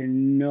 but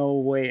in no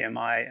way am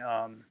I,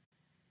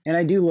 and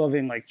I do love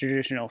in like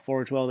traditional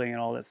forge welding and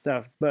all that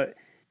stuff, but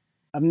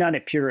I'm not a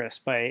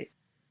purist by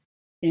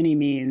any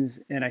means.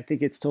 And I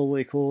think it's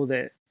totally cool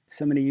that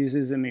somebody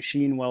uses a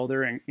machine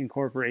welder and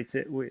incorporates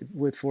it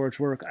with forge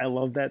work. I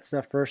love that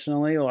stuff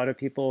personally. A lot of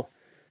people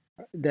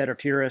that are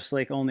purists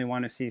like only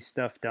want to see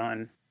stuff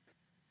done,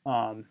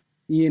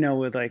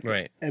 with like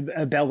right.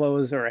 a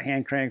bellows or a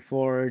hand crank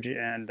forge,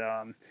 and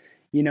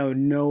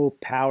no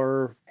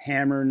power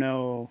hammer,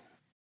 no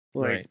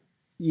like right.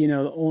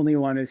 Only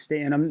want to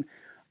stay. And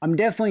I'm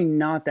definitely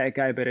not that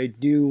guy, but I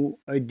do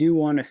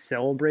want to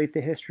celebrate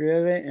the history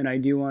of it, and I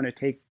do want to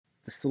take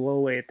the slow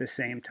way at the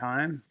same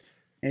time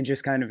and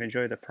just kind of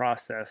enjoy the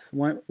process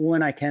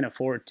when I can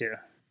afford to.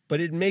 But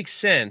it makes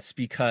sense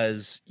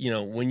because, you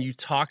know, when you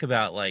talk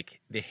about like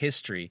the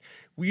history,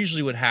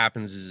 usually what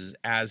happens is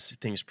as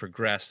things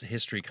progress,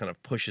 history kind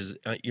of pushes,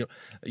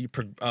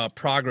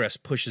 progress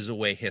pushes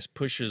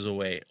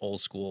away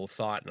old school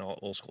thought and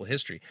old school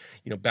history.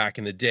 You know, back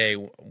in the day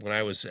when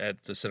I was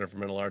at the Center for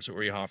Mental Arts at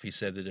Urihoff, he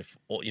said that if,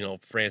 you know,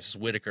 Francis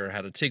Whitaker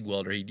had a TIG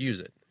welder, he'd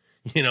use it.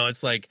 You know,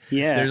 it's like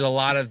there's a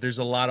lot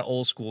of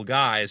old school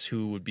guys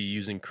who would be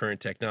using current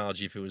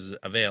technology if it was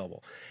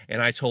available.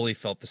 And I totally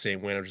felt the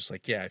same way. I'm just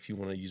like, yeah, if you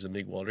want to use a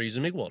MIG welder, use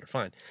a MIG welder,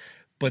 fine.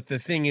 But the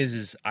thing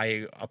is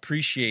I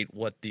appreciate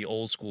what the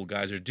old school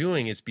guys are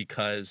doing is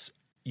because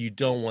you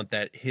don't want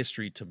that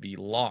history to be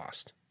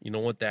lost. You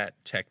don't want that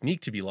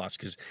technique to be lost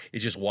because it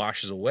just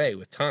washes away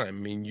with time. I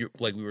mean, you're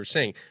like we were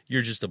saying,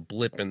 you're just a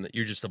blip in the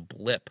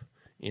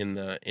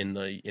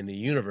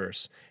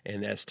universe,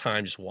 and as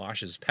time just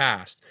washes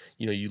past,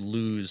 you know, you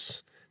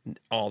lose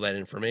all that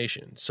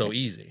information so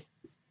easy.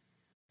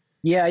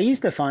 Yeah, I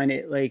used to find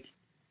it like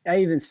I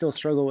even still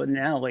struggle with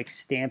now, like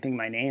stamping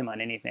my name on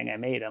anything I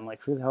made. I'm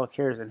like, who the hell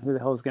cares, and who the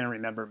hell is going to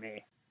remember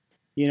me?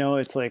 You know,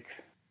 it's like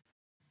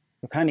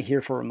we're kind of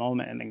here for a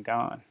moment and then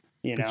gone.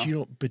 You know, but you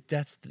don't.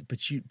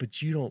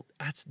 But you don't.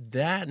 That's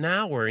that.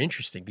 Now we're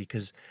interesting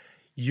because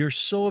you're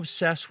so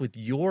obsessed with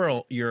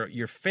your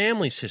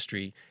family's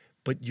history.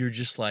 But you're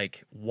just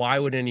like, why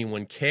would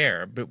anyone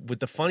care? But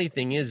the funny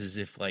thing is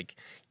if like,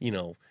 you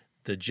know,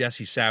 the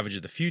Jesse Savage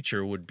of the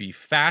future would be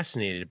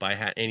fascinated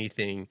by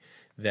anything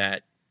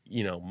that,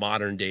 you know,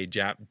 modern day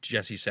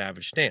Jesse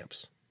Savage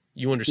stamps.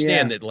 You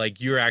understand that like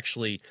you're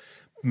actually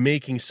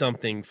making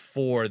something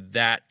for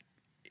that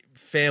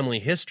family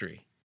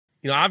history.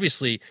 You know,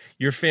 obviously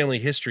your family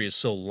history is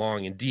so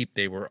long and deep.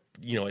 They were,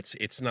 you know,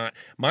 it's not,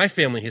 my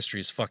family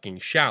history is fucking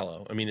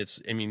shallow. I mean,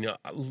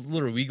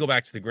 literally we go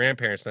back to the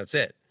grandparents and that's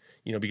it.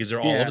 You know, because they're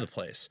all over the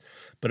place.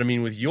 But I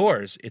mean, with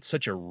yours, it's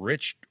such a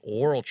rich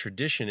oral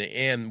tradition.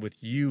 And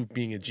with you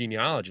being a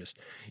genealogist,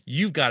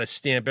 you've got to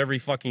stamp every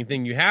fucking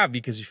thing you have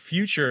because the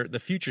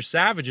future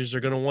savages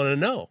are going to want to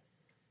know.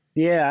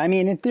 Yeah. I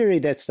mean, in theory,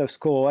 that stuff's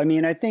cool. I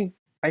mean, I think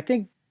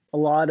a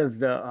lot of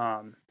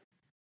the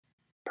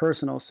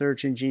personal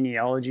search in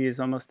genealogy is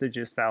almost to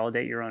just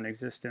validate your own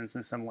existence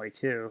in some way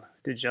too,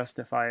 to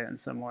justify it in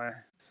some way.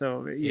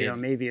 So, you know,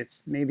 maybe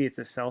it's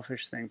a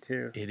selfish thing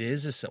too. It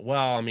is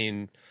well, I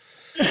mean,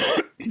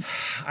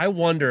 I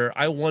wonder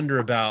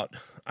about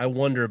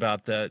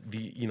the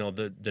you know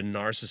the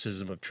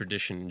narcissism of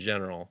tradition in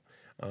general,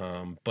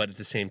 but at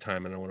the same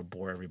time, I don't want to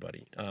bore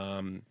everybody.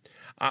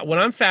 What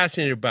I'm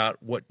fascinated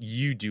about what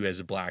you do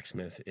as a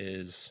blacksmith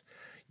is,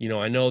 you know,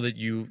 I know that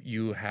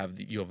you have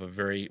a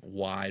very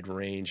wide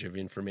range of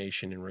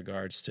information in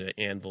regards to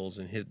anvils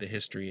and the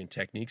history and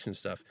techniques and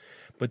stuff,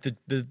 but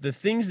the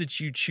things that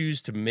you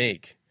choose to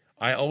make,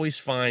 I always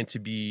find to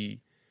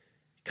be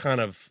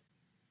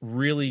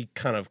really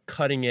kind of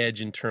cutting edge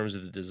in terms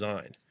of the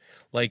design.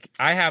 Like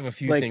I have a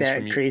few like things that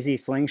from you. Crazy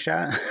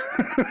slingshot.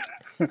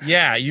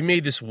 Yeah, you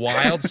made this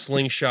wild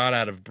slingshot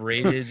out of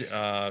braided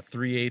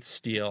 3/8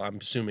 steel. I'm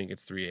assuming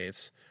it's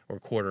 3/8 or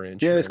 1/4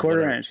 inch. Yeah, it's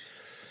 1/4 inch.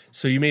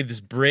 So you made this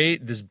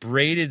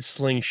braided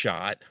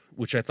slingshot,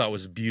 which I thought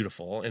was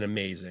beautiful and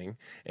amazing,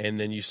 and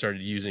then you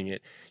started using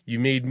it. You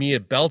made me a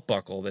belt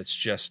buckle that's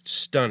just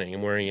stunning.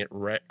 I'm wearing it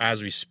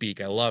as we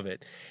speak. I love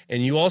it.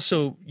 And you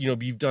also, you know,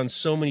 you've done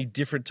so many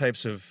different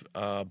types of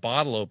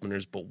bottle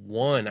openers, but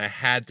one I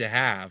had to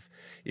have.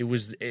 It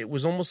was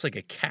almost like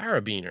a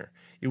carabiner.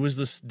 It was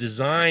this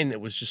design that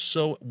was just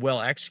so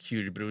well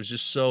executed, but it was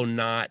just so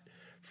not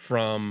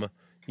from,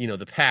 you know,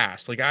 the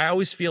past. Like I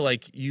always feel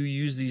like you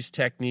use these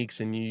techniques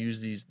and you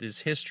use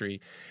this history,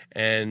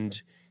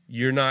 and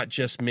you're not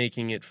just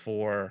making it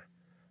for,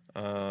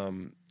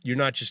 you're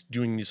not just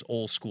doing this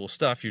old school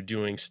stuff. You're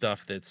doing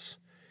stuff that's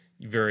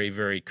very,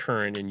 very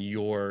current in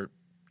your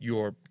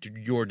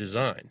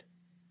design.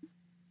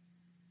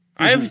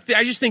 Mm-hmm.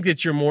 I just think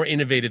that you're more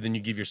innovative than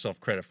you give yourself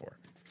credit for.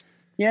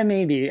 Yeah,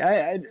 maybe.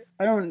 I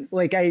don't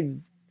like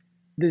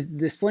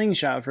the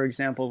slingshot, for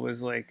example,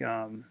 was like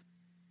I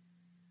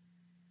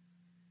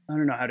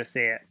don't know how to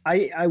say it.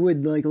 I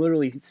would like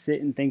literally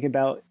sit and think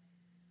about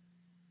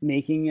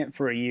making it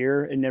for a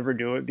year and never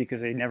do it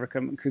because I never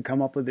could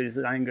come up with a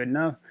design good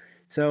enough.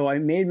 So I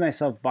made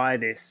myself buy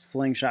these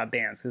slingshot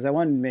bands because I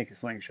wanted to make a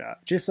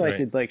slingshot just so I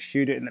could like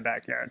shoot it in the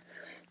backyard.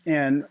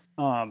 And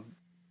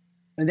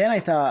then I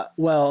thought,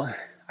 well,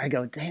 I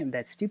go, damn,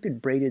 that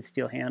stupid braided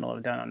steel handle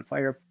I've done on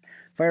fire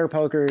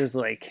pokers,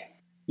 like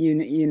you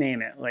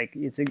name it. Like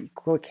it's a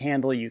quick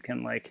handle you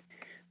can like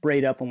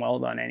braid up and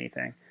weld on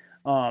anything.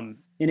 And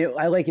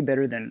I like it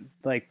better than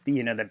like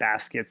the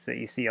baskets that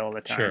you see all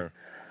the time. Sure.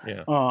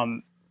 Yeah.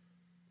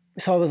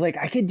 So I was like,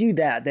 I could do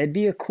that. That'd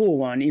be a cool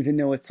one, even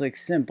though it's like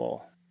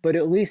simple, but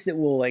at least it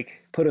will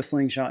like put a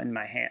slingshot in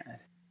my hand.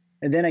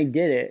 And then I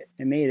did it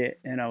and made it.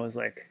 And I was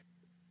like,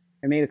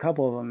 I made a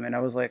couple of them and I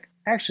was like,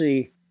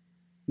 actually,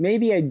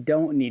 maybe I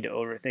don't need to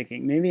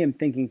overthinking. Maybe I'm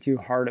thinking too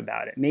hard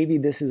about it. Maybe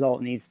this is all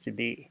it needs to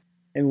be.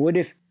 And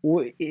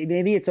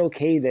maybe it's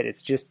okay that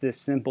it's just this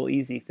simple,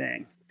 easy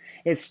thing.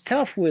 It's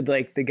tough with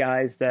like the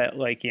guys that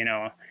like,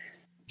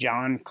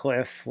 John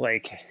Cliff,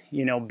 like,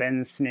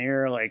 Ben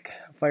Snare, like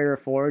Fire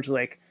Forge,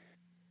 like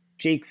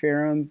Jake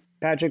Ferrum,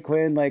 Patrick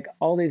Quinn, like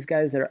all these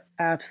guys that are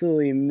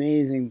absolutely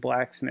amazing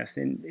blacksmiths,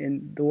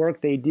 and the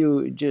work they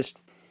do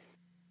just,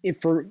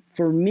 for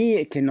me,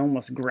 it can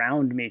almost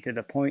ground me to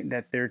the point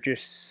that they're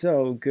just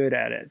so good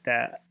at it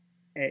that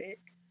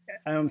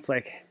I'm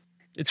like,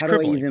 It's how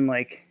crippling.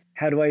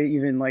 do I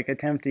even like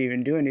attempt to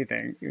even do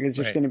anything? It's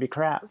just Right. going to be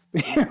crap.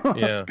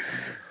 Yeah.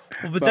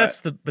 Well, but that's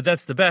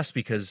the best,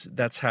 because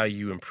that's how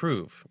you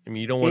improve. I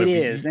mean, you don't want to be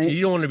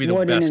you don't want to be the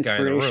What an best guy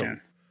in the room.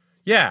 inspiration.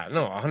 Yeah,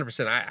 no,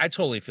 100%. I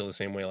totally feel the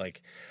same way.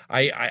 Like,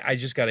 I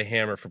just got a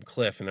hammer from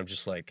Cliff, and I'm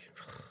just like,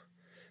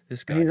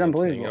 this guy. He's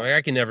unbelievable. Like,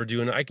 I can never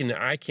do it. I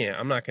can't.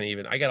 I'm not going to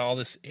even. I got all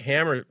this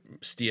hammer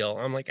steel.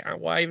 I'm like,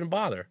 why even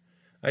bother?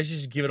 I should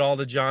just give it all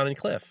to John and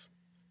Cliff.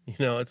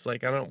 It's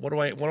like, what do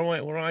I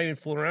even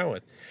fool around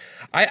with?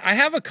 I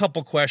have a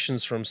couple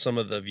questions from some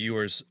of the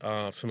viewers,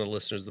 from the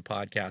listeners of the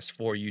podcast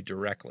for you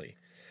directly.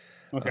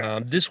 Okay.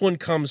 This one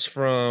comes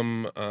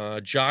from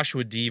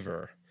Joshua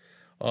Deaver.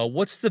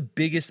 What's the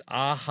biggest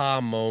aha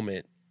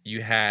moment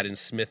you had in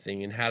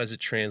smithing, and how does it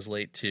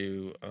translate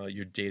to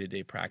your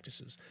day-to-day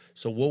practices?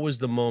 So what was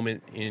the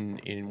moment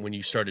in when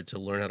you started to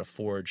learn how to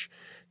forge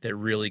that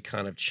really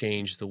kind of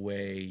changed the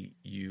way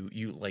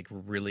you like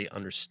really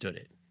understood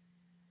it?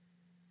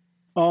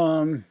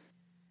 I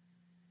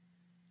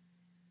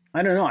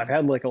don't know. I've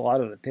had like a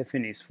lot of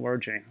epiphanies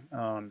forging.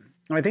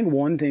 I think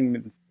one thing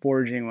with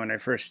forging when I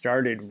first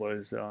started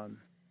was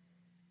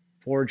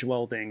forge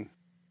welding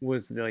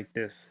was like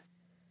this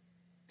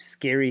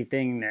scary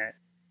thing that,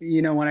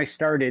 when I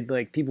started,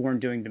 like people weren't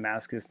doing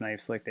Damascus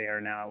knives like they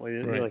are now. It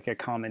was Right. like a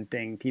common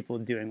thing. People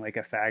doing like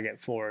a faggot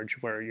forge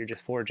where you're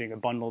just forging a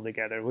bundle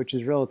together, which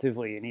is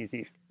relatively an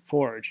easy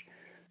forge.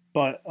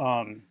 But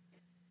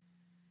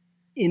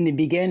in the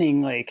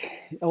beginning, like,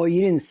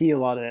 you didn't see a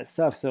lot of that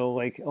stuff. So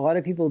like a lot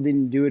of people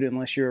didn't do it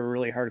unless you're a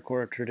really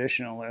hardcore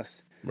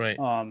traditionalist. Right.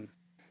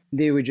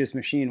 They would just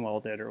machine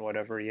weld it or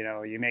whatever.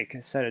 You make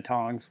a set of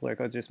tongs,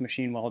 like I'll just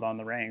machine weld on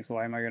the rings.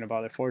 Why am I going to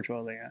bother forge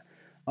welding it?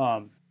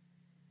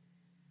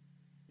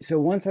 So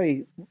once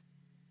I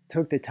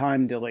took the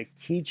time to like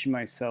teach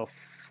myself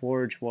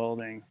forge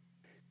welding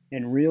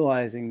and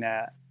realizing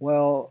that,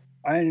 well,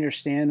 I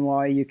understand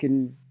why you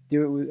can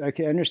do it with, I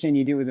can understand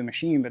you do it with a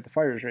machine, but the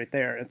fire's right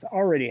there. It's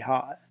already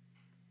hot.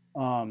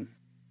 And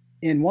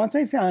once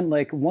I found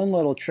like one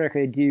little trick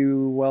I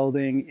do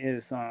welding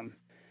is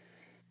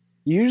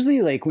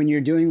usually like when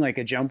you're doing like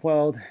a jump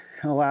weld,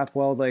 a lap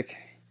weld, like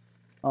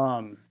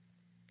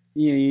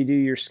you do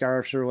your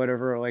scarves or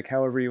whatever, or like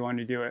however you want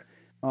to do it.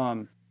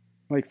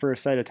 Like for a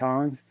set of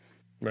tongs.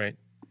 Right.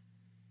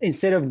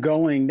 Instead of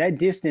going that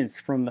distance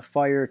from the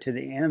fire to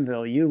the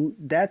anvil,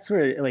 that's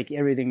where like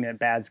everything that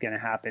bad's going to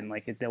happen.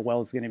 Like the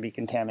weld's going to be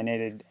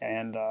contaminated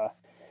and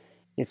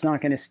it's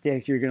not going to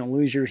stick. You're going to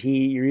lose your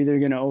heat. You're either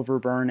going to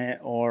overburn it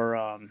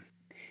or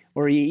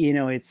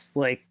it's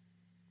like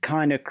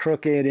kind of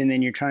crooked and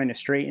then you're trying to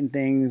straighten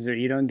things, or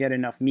you don't get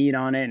enough meat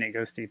on it and it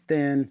goes too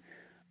thin.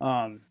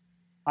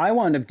 I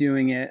wound up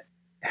doing it,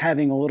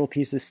 having a little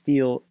piece of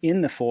steel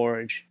in the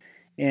forge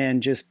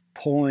and just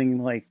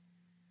pulling like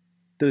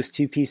those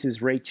two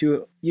pieces right to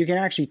it. You can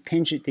actually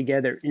pinch it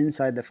together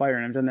inside the fire,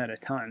 and I've done that a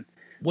ton.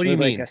 What do you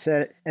mean? Like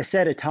a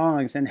set of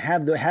tongs and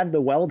have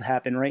the weld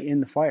happen right in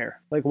the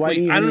fire. Like why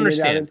do you? I don't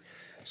understand.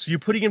 So you're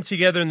putting them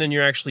together, and then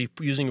you're actually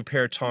using a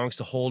pair of tongs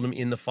to hold them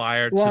in the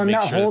fire. Well, I'm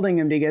not sure holding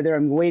them together.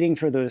 I'm waiting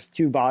for those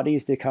two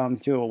bodies to come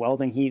to a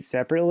welding heat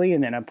separately,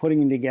 and then I'm putting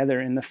them together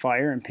in the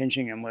fire and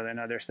pinching them with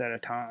another set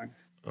of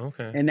tongs.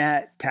 Okay. And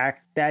that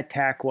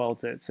tack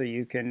welds it, so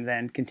you can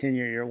then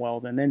continue your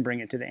weld and then bring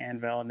it to the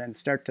anvil and then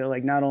start to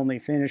like not only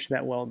finish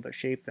that weld but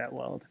shape that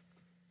weld.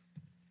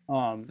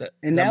 That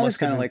was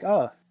kind of like,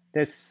 oh,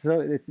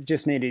 it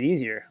just made it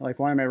easier. Like,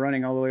 why am I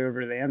running all the way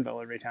over to the anvil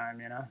every time?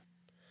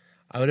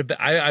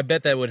 I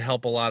bet that would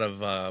help a lot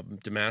of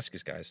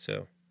Damascus guys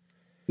too.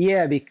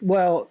 Yeah,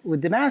 well,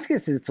 with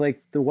Damascus, it's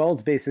like the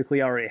weld's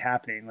basically already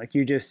happening. Like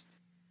you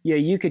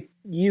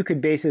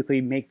could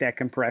basically make that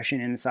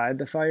compression inside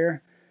the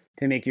fire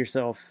to make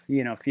yourself,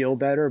 feel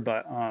better.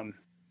 But,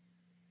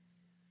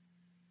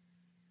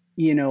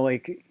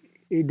 like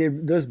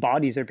those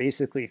bodies are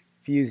basically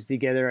fused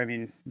together. I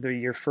mean,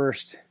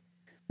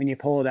 when you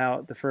pull it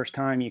out the first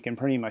time, you can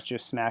pretty much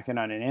just smack it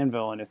on an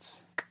anvil and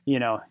it's,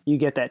 you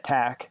get that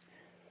tack.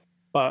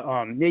 But,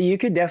 yeah, you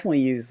could definitely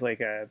use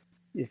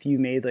if you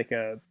made like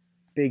a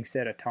big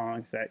set of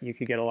tongs that you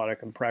could get a lot of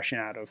compression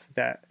out of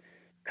that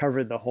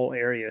covered the whole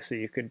area, so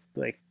you could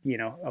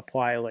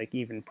apply like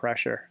even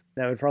pressure.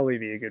 That would probably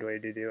be a good way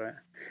to do it.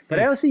 But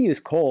I also use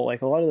coal.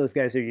 Like a lot of those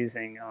guys are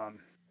using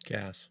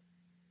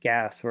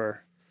gas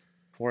for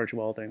forge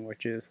welding,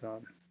 which is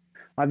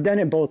I've done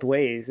it both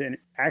ways, and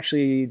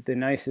actually the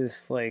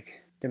nicest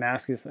like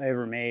Damascus I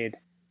ever made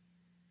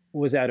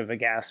was out of a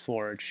gas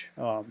forge.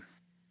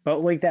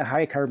 But like that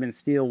high carbon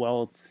steel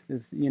welds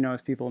is,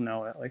 as people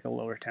know, at like a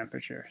lower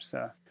temperature.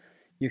 So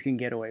you can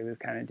get away with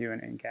kind of doing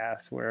it in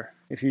gas, where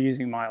if you're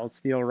using mild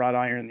steel, wrought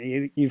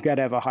iron, you've got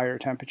to have a higher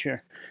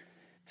temperature.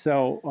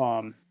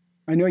 So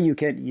I know you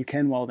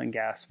can weld in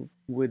gas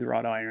with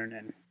wrought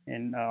iron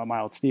and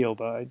mild steel,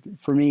 but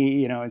for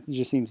me, it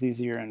just seems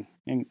easier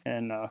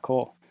in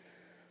coal.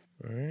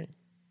 All right.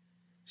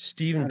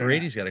 Stephen I don't know.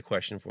 Brady's got a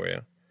question for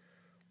you.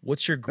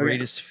 What's your Okay.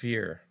 greatest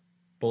fear,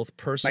 both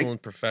personal My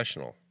and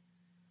professional?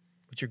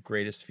 What's your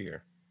greatest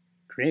fear?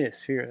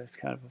 greatest fear. That's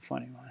kind of a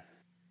funny one.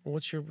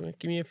 What's your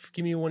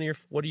give me one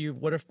of your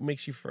what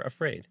makes you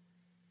afraid?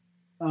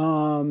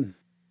 Um,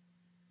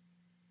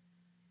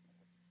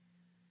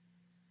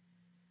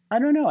 I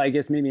don't know. I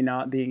guess maybe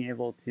not being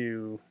able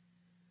to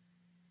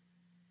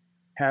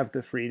have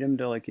the freedom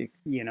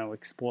to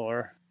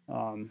explore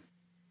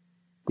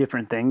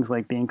different things,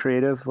 like being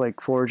creative, like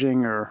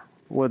forging, or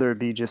whether it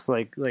be just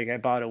like I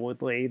bought a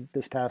wood lathe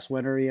this past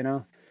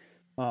winter.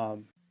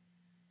 Um,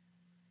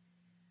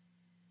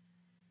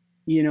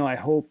 I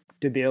hope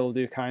to be able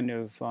to kind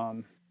of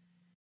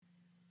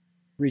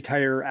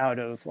retire out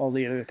of all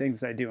the other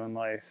things I do in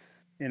life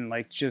and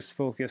like just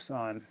focus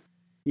on,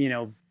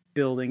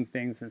 building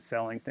things and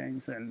selling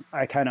things. And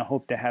I kind of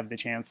hope to have the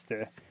chance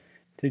to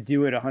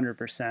do it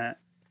 100%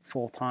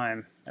 full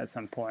time at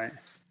some point.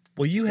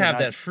 Well, you And have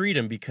that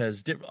freedom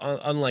because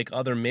unlike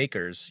other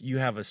makers, you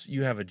have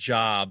a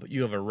job,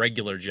 you have a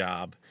regular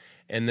job,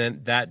 and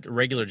then that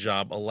regular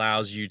job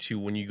allows you to,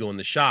 when you go in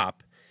the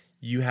shop,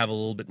 you have a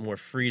little bit more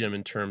freedom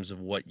in terms of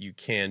what you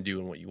can do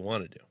and what you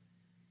want to do.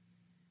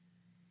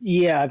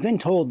 yeah, I've been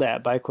told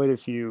that by quite a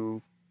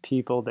few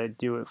people that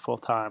do it full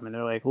time, and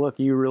they're like, "Look,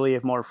 you really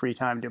have more free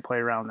time to play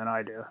around than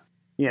I do."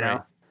 You Right?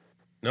 know,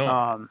 No,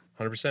 um,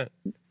 100%.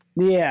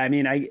 yeah. I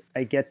mean,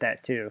 I get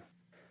that too,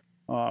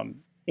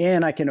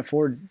 and I can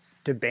afford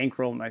to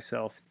bankroll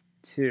myself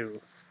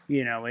too.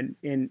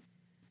 And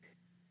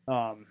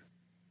um,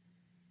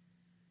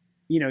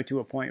 to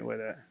a point with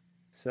it.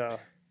 So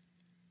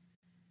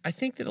I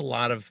think that a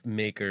lot of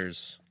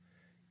makers,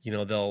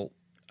 they'll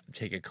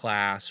take a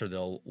class or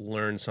they'll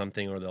learn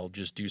something or they'll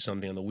just do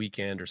something on the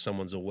weekend or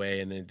someone's away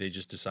and they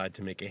just decide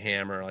to make a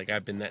hammer. Like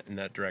I've been in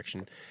that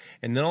direction.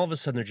 And then all of a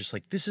sudden they're just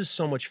like, this is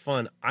so much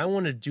fun. I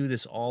want to do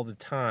this all the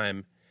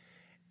time.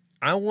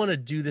 I want to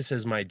do this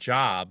as my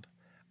job.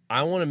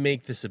 I want to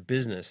make this a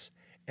business.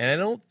 And I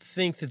don't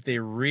think that they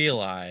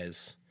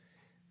realize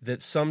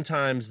that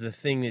sometimes the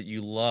thing that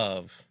you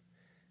love,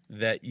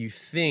 that you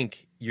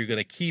think you're going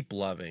to keep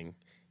loving,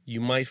 you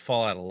might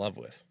fall out of love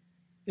with.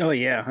 oh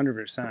yeah,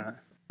 100%.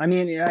 I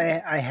mean,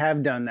 I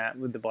have done that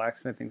with the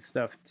blacksmithing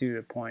stuff to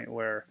the point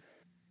where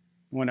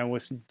when I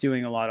was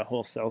doing a lot of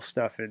wholesale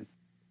stuff and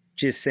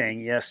just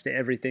saying yes to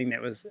everything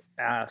that was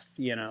asked,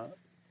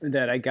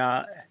 that I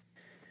got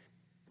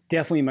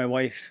definitely my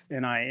wife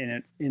and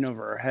I in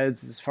over our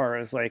heads as far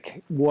as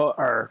like what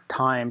our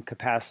time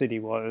capacity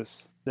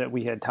was that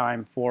we had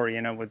time for,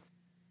 with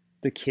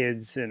the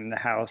kids and the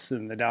house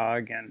and the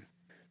dog and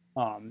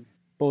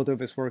both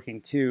of us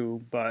working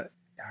too. But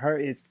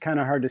it's kind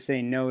of hard to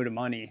say no to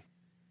money,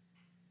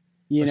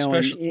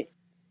 Especially,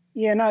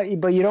 yeah, no,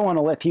 but you don't want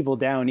to let people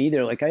down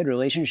either. Like I had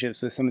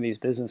relationships with some of these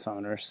business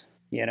owners,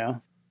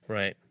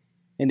 right.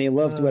 and they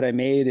loved what I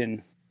made,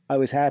 and I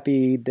was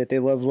happy that they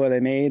loved what I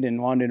made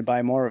and wanted to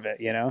buy more of it,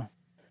 Yeah.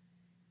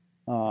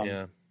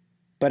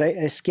 But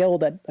I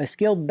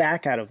scaled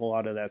back out of a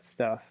lot of that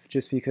stuff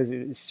just because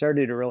it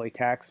started to really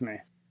tax me.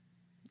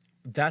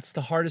 That's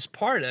the hardest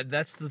part.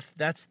 That's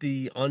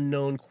the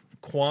unknown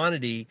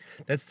quantity.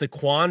 That's the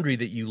quandary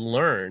that you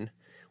learn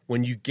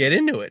when you get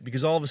into it,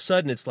 because all of a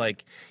sudden it's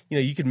like,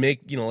 you can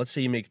make, let's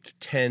say you make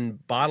 10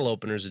 bottle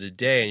openers a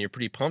day and you're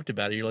pretty pumped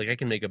about it. You're like, I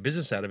can make a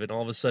business out of it. And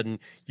all of a sudden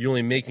you're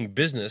only making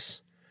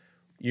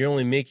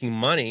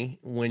money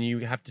when you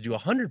have to do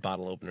 100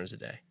 bottle openers a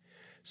day.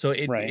 So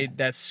Right.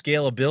 that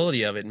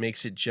scalability of it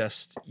makes it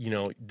just,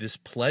 this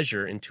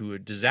pleasure into a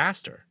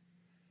disaster.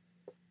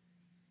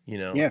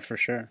 Yeah, for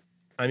sure.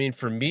 I mean,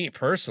 for me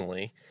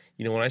personally,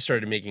 when I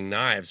started making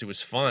knives, it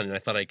was fun and I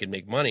thought I could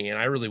make money and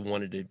I really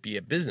wanted it to be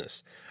a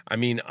business. I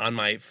mean, on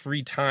my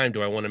free time,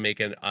 do I want to make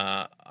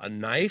a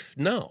knife?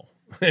 No.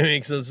 I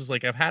mean, so it's just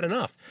like, I've had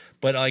enough,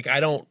 but like,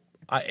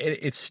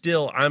 it's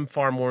still, I'm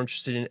far more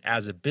interested in it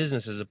as a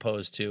business as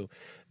opposed to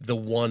the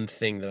one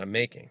thing that I'm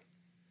making.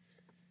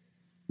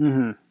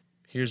 Mm-hmm.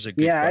 Here's a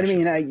good Yeah,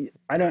 question.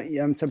 I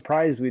mean, I'm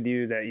surprised with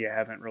you that you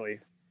haven't really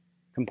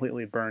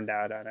completely burned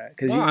out on it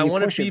because Well, I you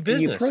want to push be it, you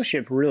business. push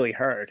it really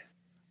hard.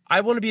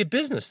 I want to be a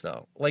business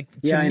though. Like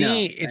to Yeah, I me, know.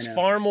 I it's know.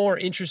 far more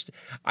interesting.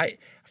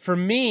 For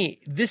me,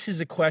 this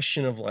is a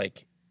question of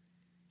like,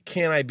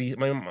 can I be,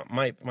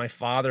 my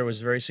father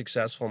was very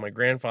successful. My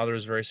grandfather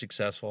was very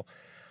successful.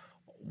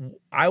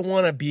 I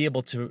want to be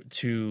able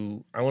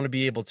to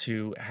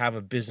have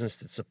a business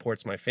that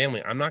supports my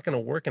family. I'm not going to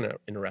work in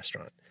a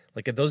restaurant.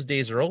 Like those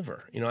days are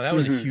over. That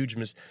was a Mm-hmm.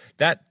 huge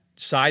that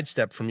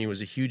sidestep for me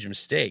was a huge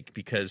mistake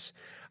because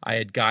I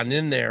had gotten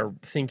in there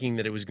thinking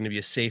that it was going to be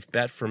a safe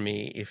bet for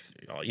me if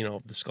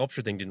the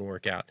sculpture thing didn't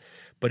work out.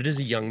 But it is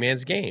a young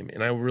man's game,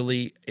 and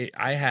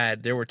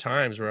there were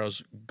times where I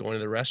was going to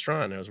the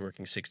restaurant and I was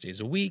working 6 days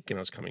a week and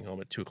I was coming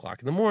home at 2:00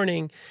 in the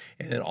morning,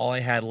 and then all I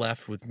had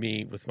left with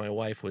my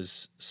wife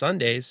was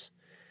Sundays,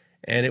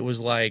 and it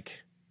was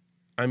like,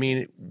 I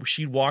mean,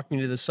 she'd walk me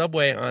to the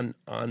subway on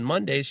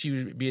Mondays. She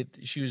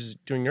was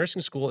doing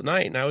nursing school at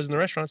night, and I was in the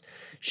restaurants.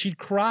 She'd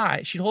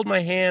cry. She'd hold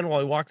my hand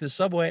while I walked to the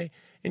subway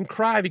and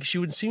cry because she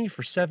wouldn't see me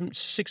for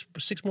six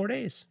more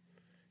days.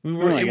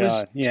 It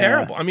was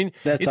terrible. I mean,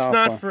 That's it's awful.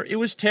 not for, it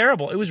was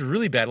terrible. It was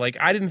really bad. Like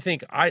I didn't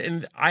think I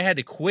had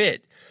to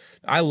quit.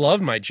 I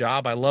love my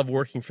job. I love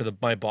working for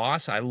my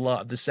boss. I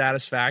love the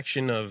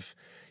satisfaction of,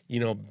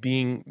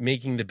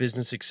 making the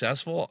business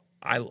successful.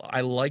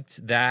 I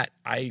liked that.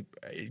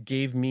 It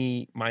gave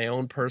me my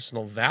own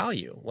personal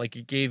value. Like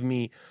it gave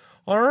me,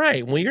 all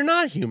right, well, you're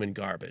not human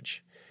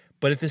garbage.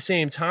 But at the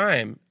same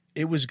time,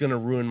 it was going to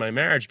ruin my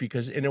marriage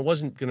and it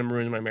wasn't going to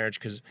ruin my marriage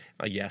because,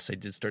 yes, I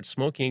did start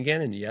smoking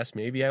again. And yes,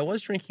 maybe I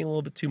was drinking a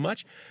little bit too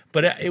much,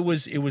 but it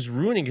was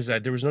ruining because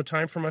there was no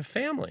time for my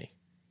family.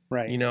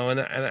 Right. And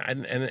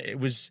it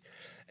was,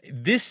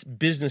 this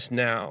business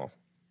now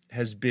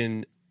has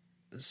been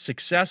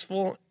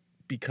successful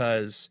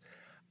because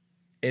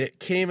it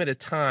came at a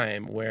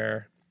time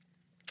where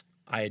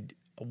I'd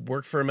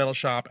worked for a metal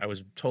shop. I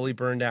was totally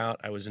burned out.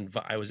 I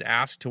was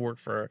asked to work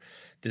for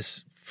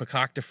this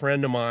fakakta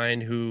friend of mine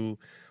who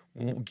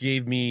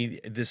gave me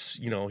this,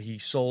 he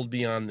sold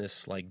me on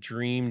this like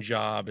dream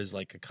job as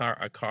like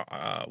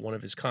one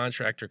of his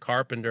contractor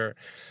carpenter.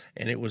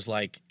 And it was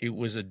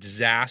a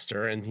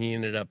disaster. And he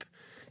ended up,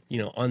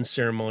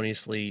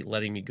 unceremoniously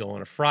letting me go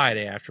on a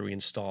Friday after we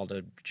installed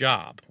a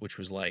job, which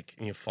was like,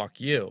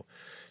 fuck you.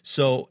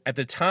 So at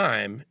the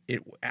time,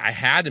 I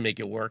had to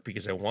make it work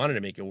because I wanted to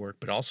make it work,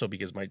 but also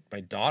because my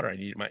daughter,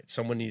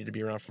 someone needed to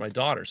be around for my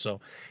daughter. So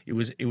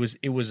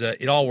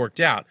it all worked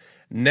out.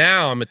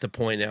 Now I'm at the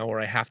point now where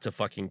I have to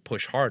fucking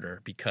push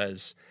harder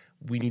because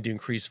we need to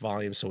increase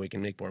volume so we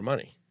can make more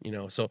money.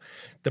 So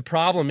the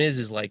problem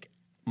is like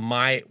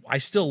I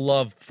still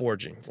love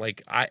forging.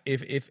 Like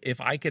if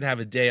I could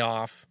have a day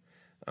off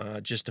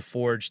just to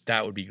forge,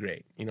 that would be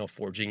great.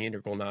 Forging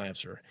integral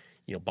knives or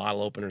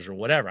bottle openers or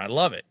whatever. I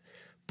love it.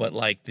 But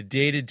like the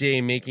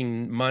day-to-day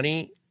making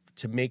money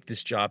to make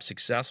this job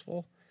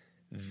successful,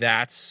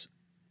 that's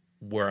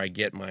where I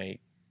get my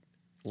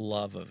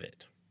love of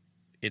it.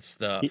 It's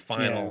the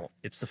final. Yeah.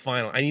 It's the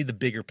final. I need the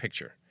bigger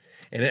picture.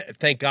 And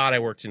thank God I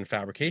worked in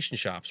fabrication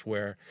shops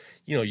where,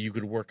 you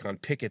could work on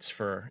pickets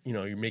for,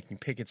 you're making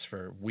pickets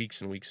for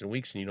weeks and weeks and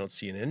weeks and you don't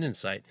see an end in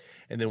sight.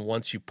 And then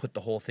once you put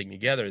the whole thing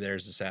together,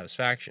 there's the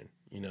satisfaction,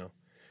 and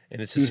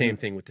it's the same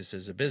thing with this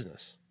as a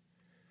business.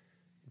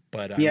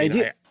 But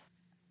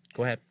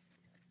go ahead.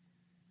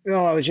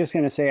 Well, I was just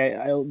going to say,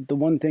 the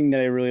one thing that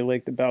I really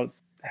liked about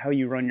how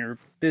you run your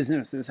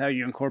business is how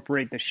you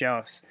incorporate the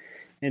chefs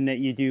and that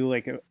you do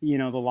like, the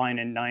line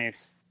of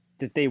knives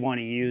that they want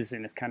to use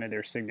and it's kind of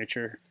their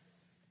signature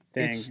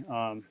thing.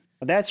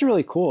 But that's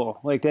really cool.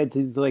 Like that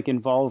to like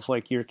involve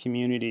like your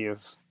community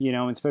of,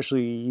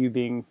 especially you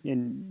being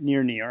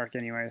near New York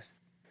anyways.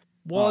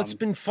 Well, it's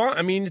been fun.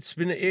 I mean,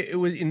 it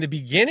was in the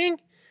beginning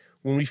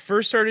when we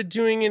first started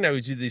doing it, I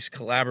would do these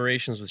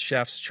collaborations with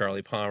chefs,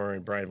 Charlie Palmer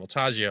and Brian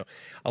Voltaggio.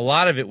 A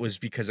lot of it was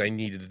because I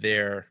needed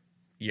their,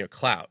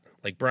 clout.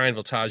 Like Brian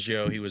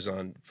Voltaggio, he was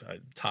on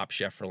Top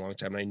Chef for a long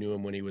time. And I knew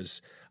him when he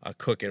was a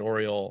cook at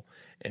Oriole.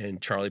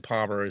 And Charlie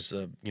Palmer is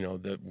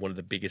one of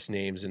the biggest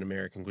names in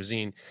American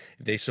cuisine.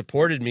 They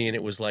supported me, and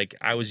it was like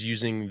I was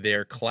using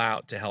their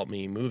clout to help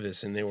me move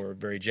this, and they were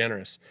very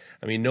generous.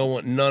 I mean,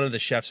 none of the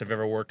chefs I've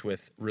ever worked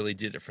with really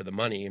did it for the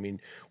money. I mean,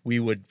 we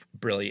would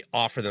really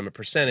offer them a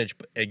percentage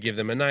and give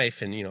them a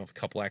knife and a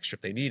couple extra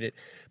if they need it.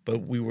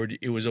 But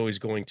it was always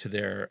going to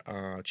their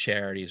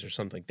charities or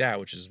something like that,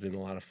 which has been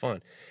a lot of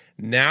fun.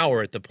 Now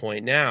we're at the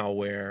point now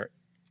where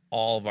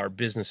all of our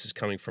business is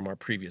coming from our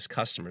previous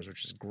customers,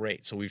 which is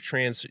great. So we've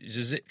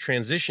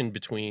transitioned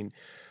between,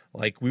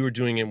 like we were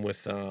doing it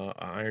with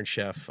Iron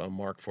Chef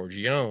Mark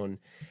Forgione,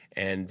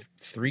 and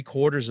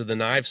 3/4 of the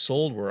knives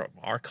sold were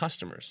our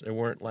customers. They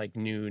weren't like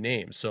new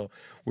names. So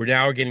we're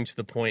getting to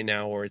the point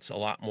now where it's a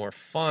lot more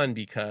fun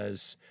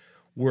because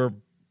we're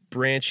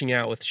branching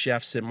out with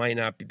chefs that might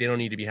not be, they don't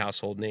need to be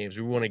household names.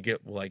 We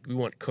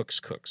want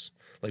cooks.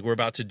 Like we're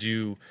about to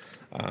do,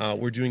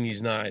 we're doing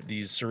these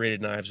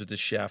serrated knives with this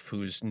chef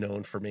who's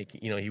known for making,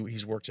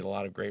 he's worked at a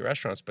lot of great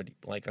restaurants, but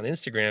like on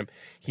Instagram,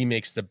 he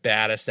makes the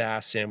baddest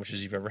ass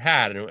sandwiches you've ever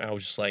had. And I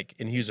was just like,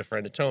 and he was a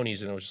friend of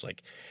Tony's, and I was just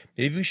like,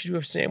 maybe we should do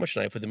a sandwich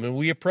knife with him. And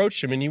we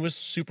approached him, and he was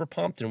super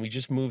pumped, and we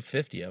just moved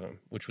 50 of them,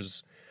 which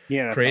was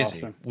crazy.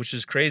 Awesome. Which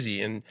is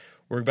crazy. And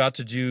we're about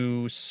to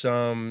do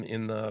some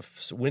in the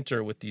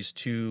winter with these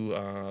two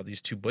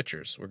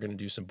butchers. We're going to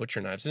do some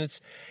butcher knives, and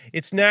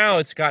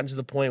it's gotten to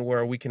the point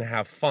where we can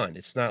have fun.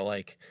 It's not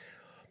like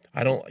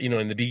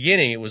in the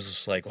beginning it was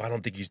just like, well, I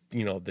don't think he's,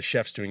 the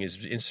chef's doing his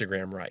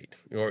Instagram right,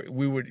 or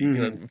we would,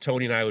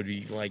 Tony and I would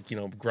be like,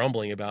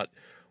 grumbling about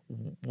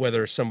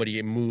whether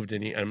somebody moved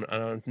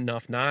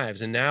enough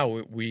knives, and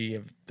now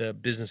the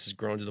business has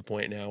grown to the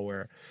point now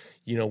where,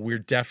 we're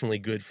definitely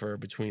good for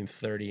between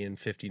 30 and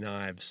 50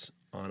 knives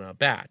on a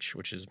batch,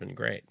 which has been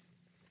great.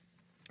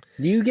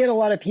 Do you get a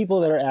lot of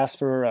people that are asked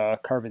for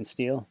carbon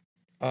steel?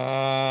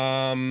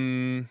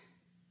 I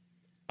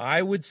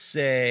would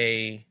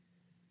say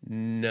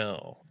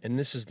No. And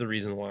this is the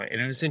reason why.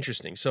 And it was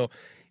interesting. So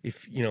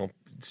if,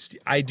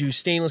 I do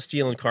stainless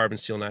steel and carbon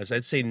steel knives.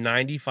 I'd say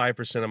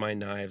 95% of my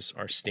knives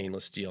are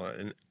stainless steel.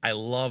 And I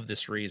love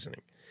this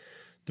reasoning.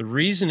 The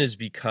reason is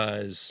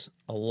because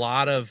a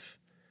lot of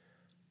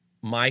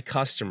my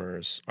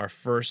customers are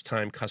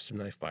first-time custom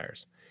knife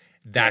buyers.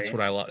 That's what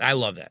I love. I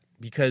love that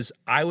because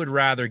I would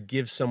rather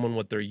give someone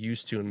what they're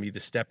used to and be the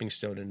stepping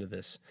stone into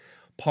this.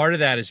 Part of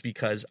that is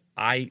because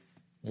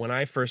when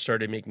I first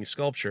started making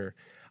sculpture,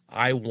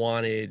 I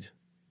was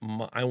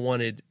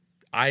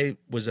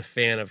a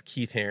fan of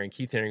Keith Haring.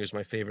 Keith Haring was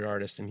my favorite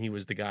artist, and he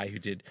was the guy who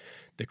did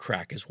the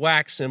crack as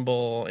wax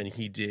symbol, and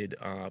he did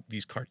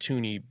these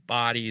cartoony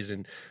bodies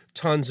and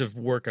tons of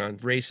work on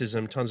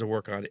racism, tons of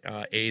work on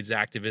AIDS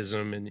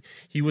activism, and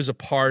he was a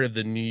part of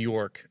the New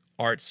York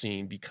art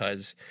scene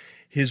because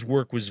his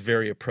work was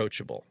very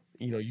approachable.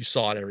 You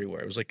saw it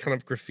everywhere. It was like kind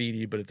of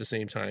graffiti, but at the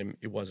same time,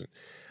 it wasn't.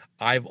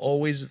 I've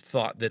always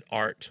thought that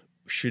art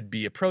should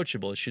be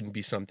approachable. It shouldn't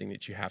be something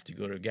that you have to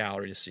go to a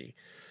gallery to see.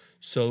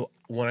 So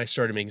when I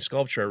started making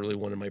sculpture, I really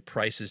wanted my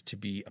prices to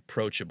be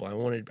approachable. I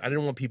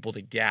didn't want people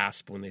to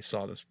gasp when they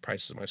saw the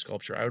prices of my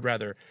sculpture. I would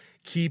rather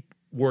keep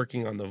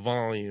working on the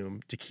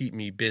volume to keep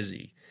me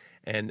busy.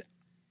 And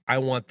I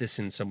want this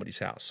in somebody's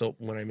house. So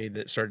when I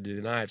started to do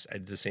the knives, I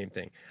did the same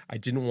thing. I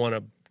didn't want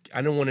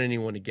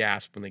anyone to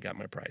gasp when they got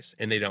my price,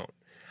 and they don't.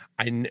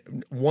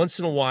 Once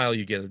in a while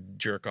you get a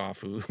jerk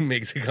off who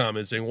makes a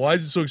comment saying, why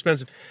is it so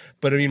expensive?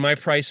 But I mean, my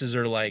prices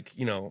are like,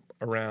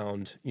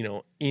 around,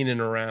 in and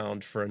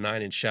around for a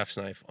 9-inch chef's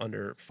knife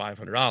under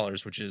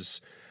 $500, which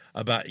is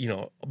about,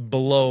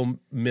 below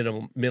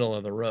middle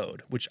of the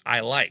road, which I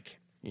like.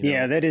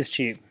 Yeah, that is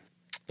cheap.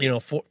 We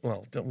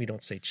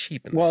don't say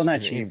cheap.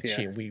 Not cheap.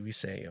 We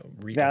say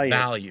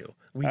value.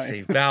 We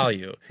say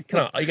value. You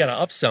got to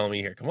upsell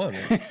me here. Come on,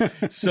 man.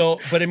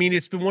 So, but I mean,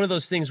 it's been one of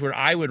those things where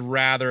I would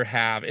rather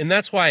have, and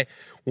that's why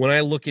when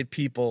I look at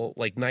people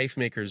like knife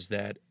makers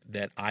that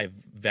I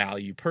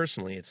value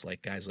personally, it's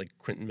like guys like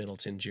Quentin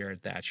Middleton,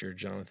 Jared Thatcher,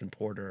 Jonathan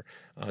Porter,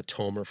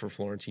 Tomer for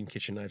Florentine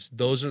Kitchen Knives.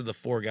 Those are the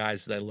 4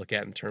 guys that I look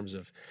at in terms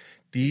of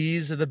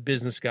these are the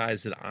business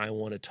guys that I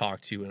want to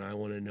talk to and I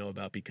want to know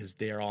about because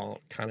they're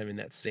all kind of in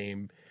that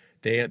same,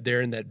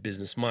 they're in that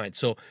business mind.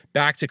 So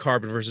back to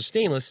carbon versus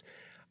stainless.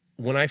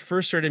 When I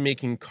first started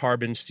making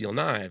carbon steel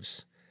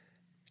knives,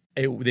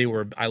 I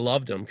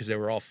loved them because they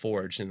were all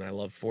forged and I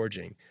love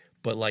forging.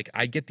 But like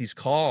I get these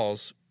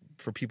calls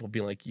for people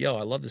being like, yo,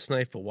 I love this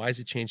knife, but why is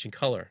it changing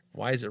color?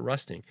 Why is it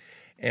rusting?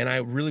 And I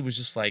really was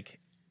just like,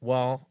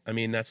 well, I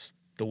mean, that's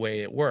the way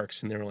it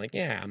works. And they were like,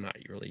 yeah, I'm not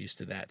really used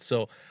to that.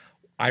 So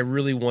I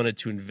really wanted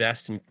to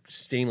invest in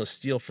stainless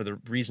steel for the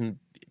reason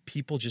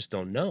people just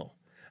don't know.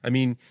 I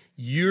mean,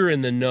 you're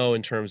in the know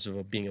in terms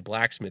of being a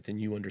blacksmith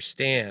and you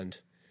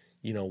understand,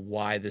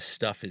 why this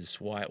stuff is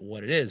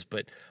what it is.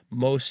 But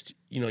most,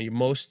 your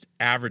most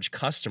average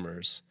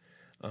customers,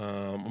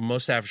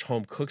 most average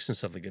home cooks and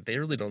stuff like that, they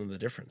really don't know the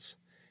difference,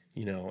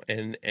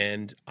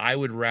 and I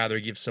would rather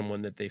give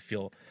someone that they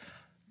feel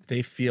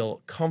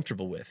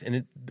comfortable with.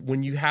 And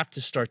when you have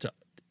to start to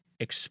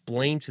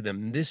explain to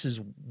them, this is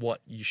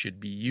what you should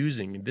be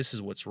using and this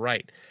is what's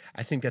right,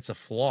 I think that's a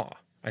flaw.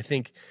 I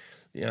think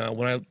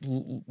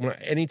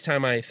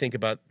anytime I think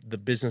about the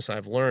business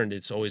I've learned,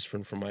 it's always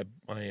from my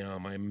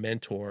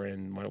mentor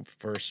and my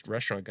first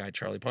restaurant guy,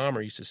 Charlie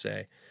Palmer, used to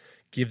say,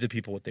 give the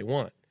people what they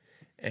want.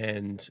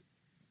 And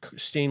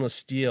stainless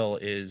steel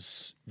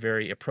is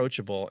very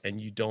approachable and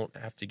you don't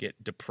have to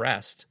get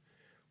depressed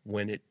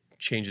when it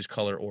changes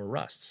color or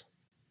rusts.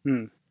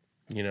 I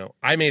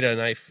made a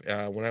knife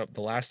the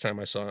last time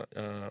I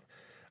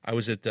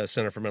was at the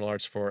Center for Metal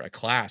Arts for a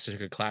class. I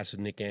took a class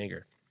with Nick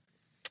Anger.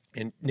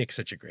 And Nick's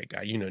such a great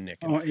guy. You know Nick.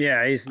 Oh,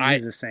 yeah, he's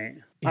a saint.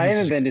 I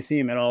haven't been to see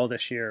him at all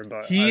this year,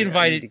 but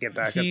I need to get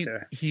back up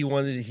there. He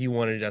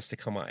wanted us to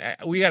come on.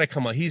 We got to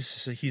come on.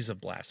 He's a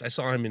blast. I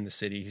saw him in the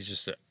city.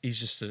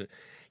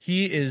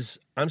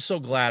 I'm so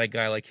glad a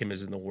guy like him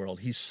is in the world.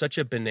 He's such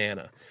a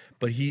banana.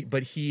 But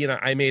he and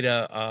I made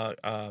a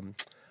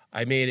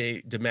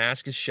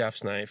Damascus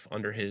chef's knife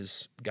under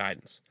his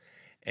guidance,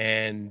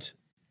 and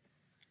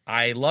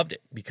I loved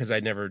it because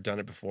I'd never done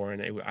it before,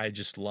 and I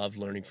just loved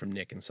learning from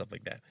Nick and stuff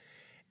like that.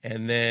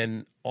 And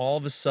then all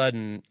of a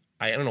sudden,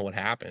 I don't know what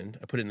happened.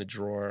 I put it in the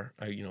drawer,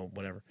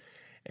 whatever.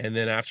 And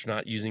then after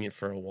not using it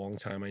for a long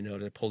time, I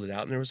pulled it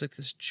out, and there was like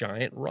this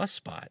giant rust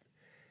spot.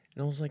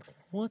 And I was like,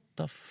 what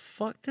the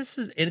fuck?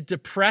 It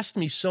depressed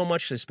me so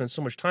much. I spent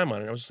so much time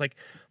on it. I was just like,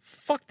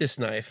 fuck this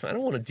knife. I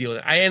don't want to deal with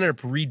it. I ended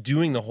up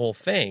redoing the whole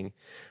thing.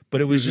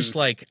 But it was just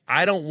like,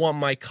 I don't want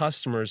my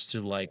customers to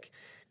like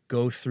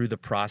go through the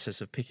process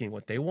of picking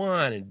what they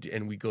want.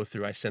 And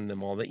I send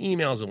them all the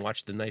emails and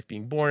watch the knife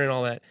being born and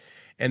all that.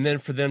 And then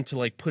for them to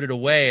like put it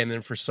away. And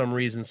then for some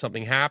reason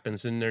something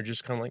happens and they're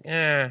just kind of like,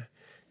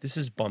 this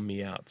has bummed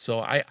me out. So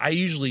I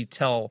usually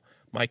tell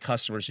my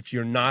customers, if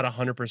you're not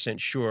 100%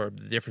 sure of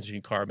the difference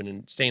between carbon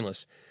and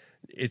stainless,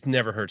 it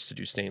never hurts to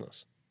do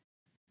stainless.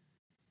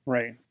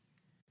 Right.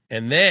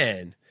 And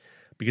then,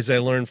 because I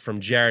learned from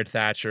Jared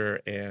Thatcher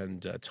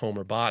and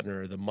Tomer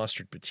Botner, the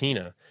mustard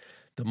patina,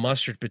 the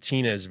mustard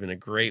patina has been a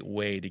great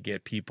way to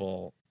get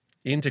people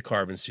into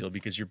carbon steel,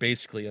 because you're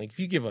basically like, if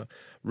you give a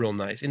real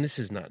nice, and this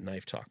is not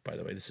knife talk, by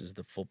the way, this is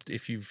the full,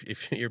 if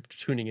you're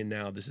tuning in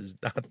now, this is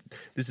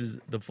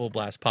the Full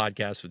Blast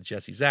podcast with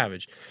Jesse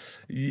Savage.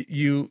 If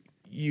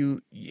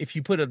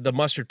you put the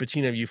mustard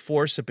patina, you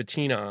force a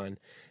patina on,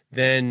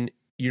 then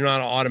you're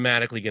not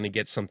automatically going to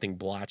get something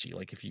blotchy.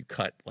 Like if you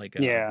cut like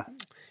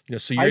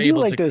so you're I do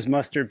able like to those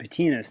mustard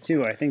patinas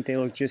too. I think they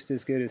look just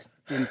as good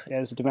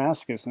as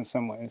Damascus in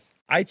some ways.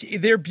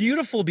 They're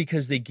beautiful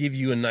because they give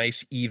you a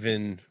nice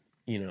even,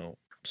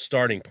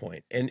 starting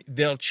point, and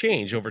they'll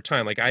change over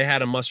time. Like I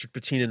had a mustard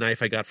patina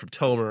knife I got from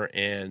Tomer,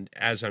 and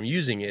as I'm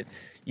using it,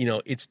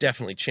 it's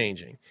definitely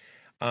changing.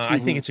 I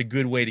think it's a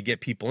good way to get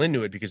people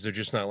into it, because they're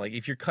just not like,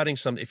 if you're cutting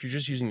something, if you're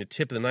just using the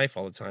tip of the knife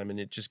all the time and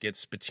it just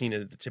gets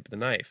patinaed at the tip of the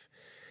knife,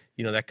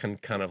 that can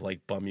kind of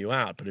like bum you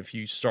out. But if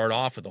you start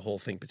off with the whole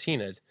thing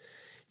patinaed,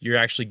 you're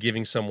actually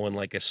giving someone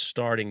like a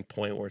starting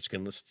point where it's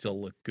going to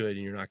still look good,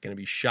 and you're not going to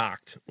be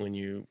shocked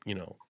when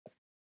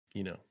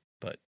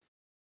but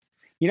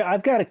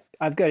I've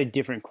got a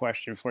different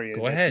question for you.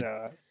 Go ahead.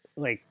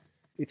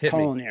 It's Hit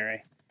culinary.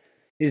 me.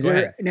 Is Go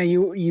there ahead. now?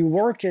 You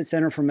worked at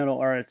Center for Metal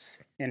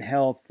Arts and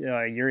helped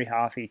Yuri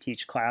Hoffy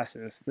teach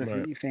classes, the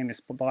Right.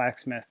 famous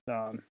blacksmith.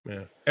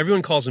 Yeah.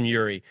 Everyone calls him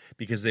Yuri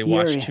because they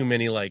watch Yuri. too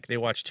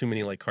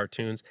many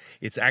cartoons.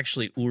 It's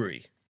actually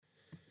Uri.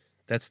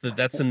 That's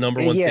the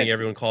number one thing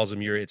everyone calls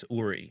him Yuri. It's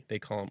Uri. They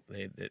call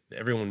him.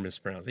 Everyone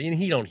mispronounces it. And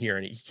he don't hear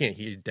any. He can't.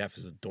 He's deaf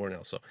as a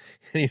doornail, so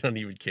he don't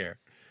even care.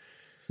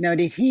 Now,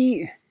 did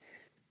he,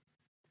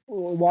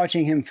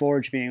 watching him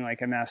forge, being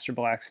like a master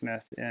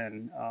blacksmith,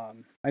 and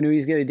I know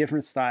he's got a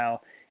different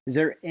style. Is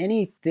there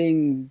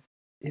anything,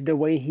 the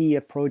way he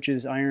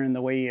approaches iron,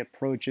 the way he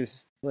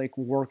approaches like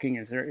working,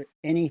 is there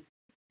any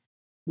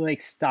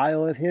like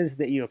style of his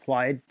that you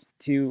applied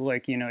to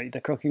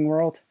the cooking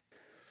world?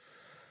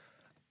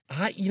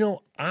 I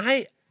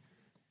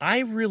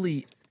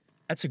really,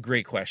 that's a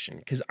great question,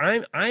 because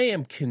I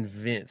am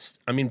convinced.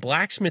 I mean,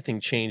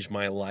 blacksmithing changed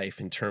my life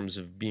in terms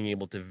of being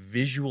able to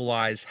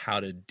visualize how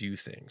to do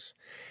things.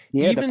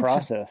 Yeah, the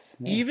process.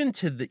 Even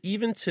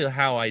to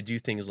how I do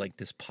things like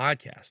this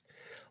podcast.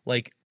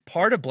 Like,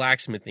 part of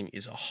blacksmithing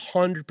is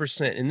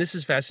 100%, and this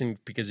is fascinating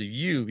because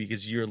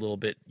you're a little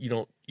bit, you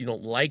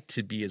don't like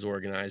to be as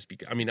organized.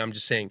 Because, I mean, I'm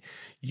just saying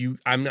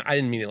I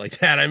didn't mean it like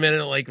that. I meant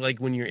it like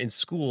when you're in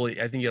school.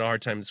 I think you had a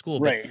hard time in school,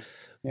 right?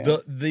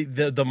 But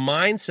yeah. the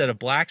mindset of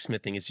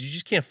blacksmithing is you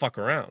just can't fuck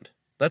around.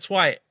 That's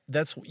why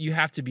you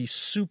have to be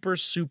super,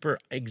 super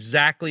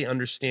exactly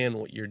understand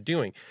what you're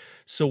doing.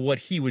 So what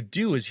he would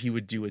do is he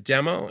would do a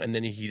demo, and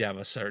then he'd have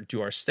us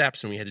do our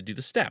steps, and we had to do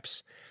the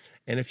steps.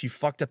 And if you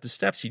fucked up the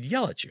steps, he'd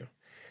yell at you.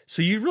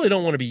 So you really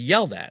don't want to be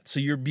yelled at. So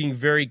you're being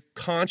very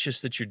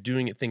conscious that you're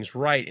doing things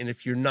right. And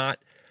if you're not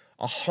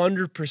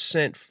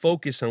 100%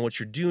 focused on what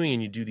you're doing,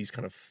 and you do these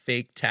kind of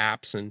fake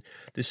taps and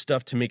this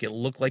stuff to make it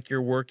look like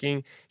you're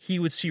working, he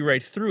would see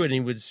right through it, and he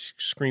would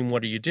scream,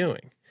 "What are you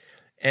doing?"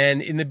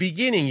 And in the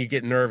beginning, you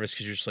get nervous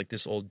because you're just like,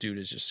 this old dude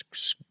is just,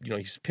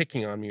 he's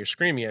picking on me or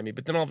screaming at me.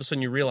 But then all of a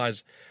sudden you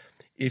realize,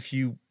 if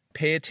you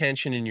pay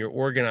attention and you're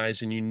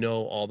organized and you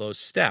know all those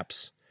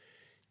steps,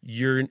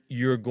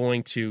 you're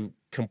going to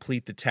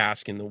complete the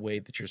task in the way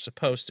that you're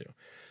supposed to.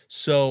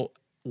 So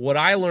what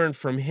I learned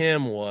from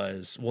him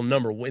was, well,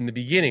 in the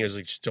beginning, I was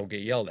like, just don't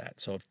get yelled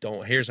at. So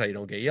here's how you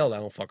don't get yelled at.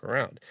 Don't fuck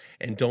around,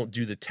 and don't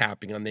do the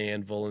tapping on the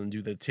anvil and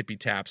do the tippy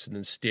taps and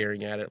then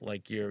staring at it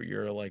like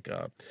you're like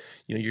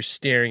you're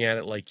staring at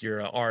it like you're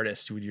an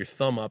artist with your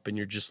thumb up and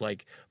you're just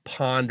like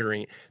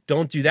pondering.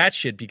 Don't do that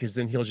shit, because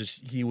then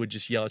he would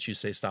just yell at you,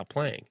 say stop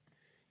playing.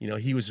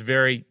 He was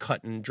very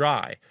cut and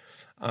dry.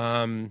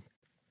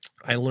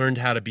 I learned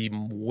how to be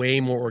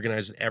way more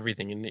organized with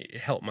everything, and it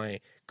helped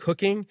my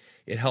cooking.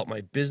 It helped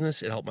my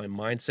business. It helped my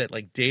mindset.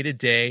 Like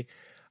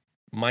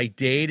my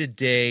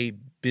day-to-day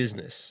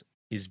business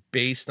is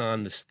based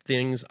on the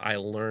things I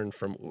learned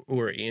from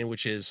Uri,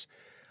 which is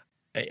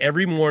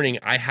every morning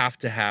I have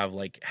to have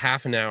like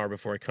half an hour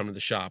before I come to the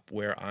shop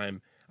where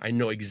I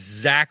know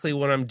exactly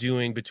what I'm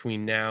doing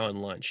between now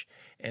and lunch.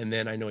 And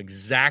then I know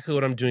exactly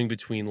what I'm doing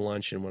between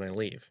lunch and when I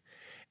leave.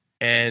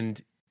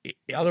 And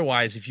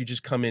otherwise, if you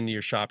just come into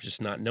your shop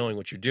just not knowing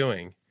what you're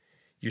doing,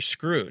 you're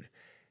screwed.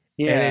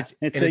 Yeah,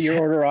 it's your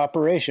order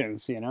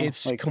operations,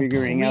 it's like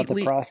figuring out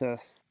the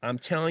process. I'm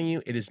telling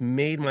you, it has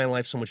made my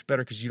life so much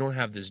better because you don't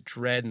have this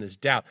dread and this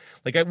doubt.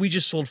 Like we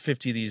just sold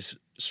 50 of these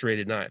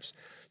serrated knives.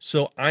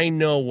 So I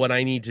know what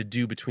I need to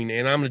do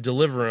and I'm going to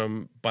deliver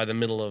them by the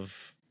middle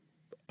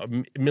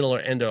or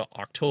end of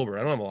October.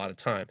 I don't have a lot of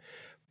time.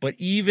 But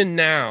even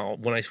now,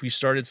 when we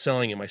started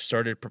selling them, I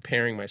started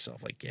preparing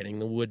myself, like getting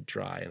the wood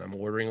dry, and I'm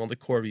ordering all the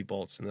Corby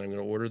bolts, and then I'm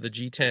going to order the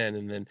G10,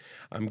 and then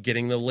I'm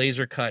getting the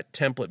laser cut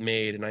template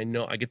made, and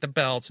I get the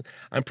belts.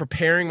 I'm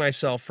preparing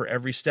myself for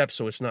every step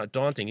so it's not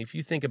daunting. If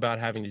you think about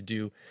having to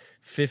do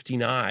 50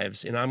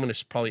 knives, and I'm going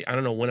to I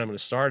don't know when I'm going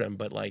to start them,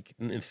 but like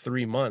in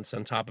 3 months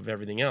on top of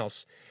everything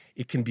else,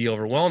 it can be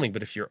overwhelming.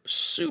 But if you're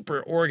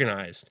super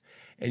organized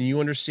and you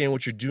understand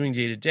what you're doing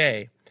day to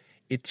day,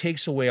 it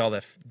takes away all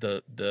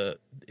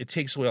it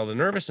takes away all the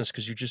nervousness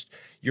because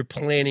you're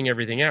planning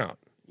everything out,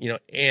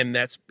 and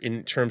that's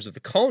in terms of the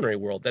culinary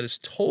world, that has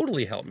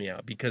totally helped me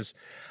out because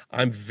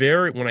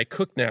when I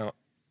cook now,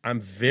 I'm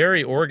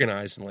very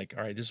organized and like,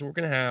 all right, this is what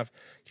we're going to have.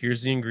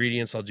 Here's the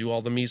ingredients. I'll do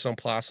all the mise en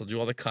place. I'll do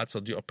all the cuts.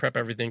 I'll prep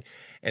everything.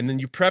 And then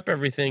you prep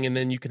everything and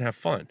then you can have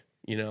fun,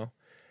 he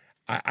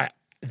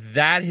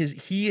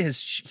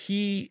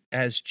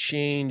has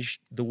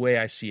changed the way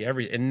I see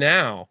everything. And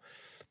now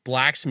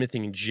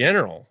blacksmithing in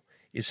general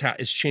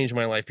has changed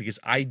my life because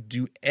I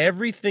do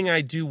everything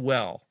I do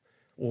well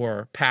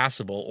or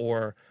passable,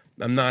 or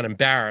I'm not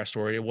embarrassed,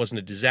 or it wasn't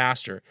a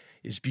disaster,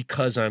 is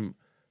because I'm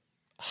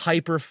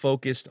hyper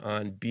focused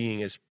on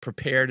being as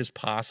prepared as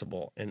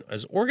possible and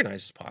as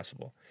organized as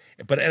possible.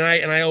 And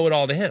I owe it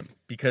all to him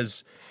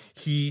because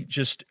he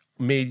just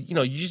made,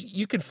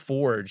 you can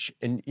forge,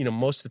 and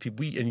most of the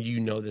people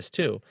and this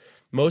too,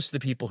 most of the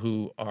people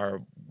who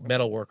are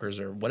metal workers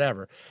or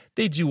whatever,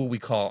 they do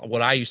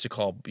what I used to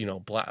call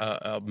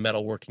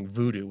metalworking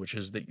voodoo, which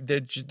is they're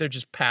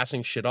just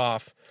passing shit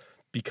off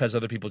because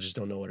other people just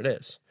don't know what it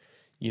is,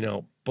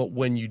 but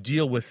when you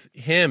deal with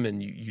him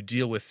and you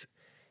deal with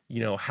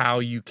how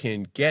you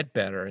can get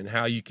better and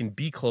how you can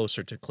be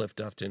closer to Cliff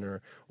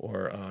Dufton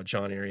or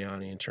John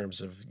Ariani in terms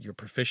of your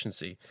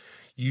proficiency,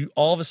 you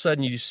all of a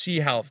sudden you see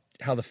how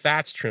the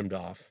fat's trimmed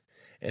off,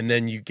 and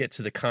then you get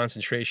to the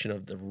concentration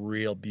of the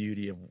real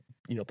beauty of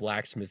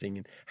blacksmithing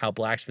and how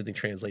blacksmithing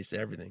translates to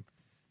everything.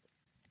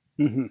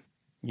 Mm-hmm.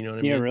 You know what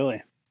I mean? Yeah,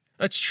 really.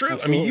 That's true.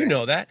 Absolutely. I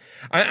mean, that.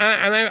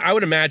 I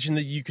would imagine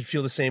that you could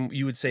feel the same.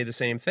 You would say the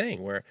same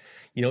thing, where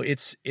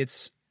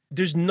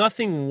there's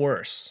nothing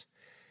worse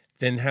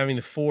than having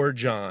the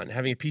forge on,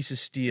 having a piece of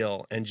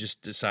steel, and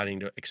just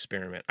deciding to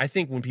experiment. I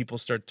think when people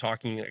start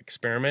talking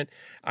experiment,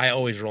 I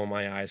always roll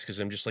my eyes because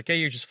I'm just like, hey,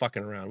 you're just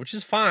fucking around, which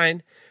is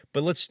fine,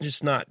 but let's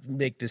just not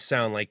make this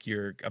sound like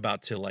you're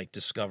about to like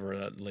discover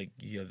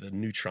the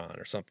neutron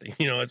or something.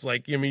 It's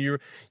like,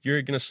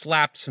 you're gonna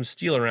slap some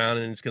steel around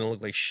and it's gonna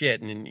look like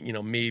shit, and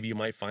maybe you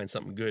might find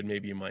something good,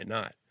 maybe you might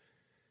not.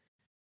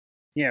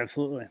 Yeah,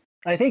 absolutely.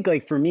 I think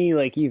like for me,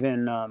 like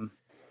even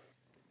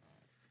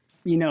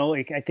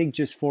I think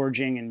just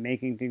forging and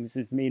making things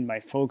has made my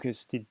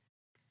focus to,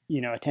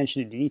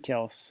 attention to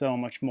detail so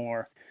much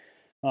more,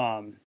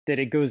 that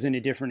it goes into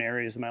different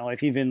areas of my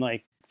life, even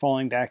like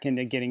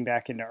getting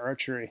back into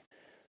archery,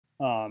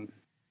 and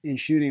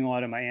shooting a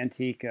lot of my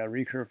antique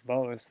recurve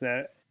bows.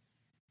 That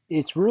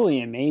it's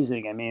really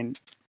amazing. I mean,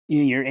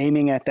 you're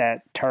aiming at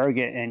that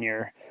target and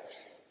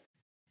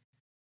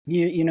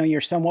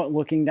you're somewhat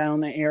looking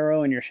down the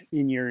arrow, and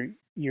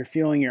you're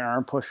feeling your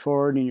arm push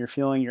forward and you're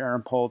feeling your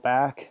arm pull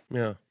back.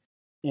 Yeah.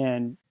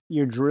 And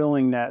you're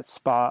drilling that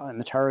spot on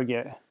the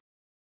target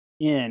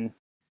in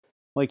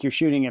like you're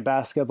shooting a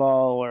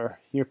basketball, or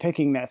you're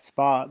picking that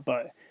spot.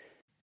 But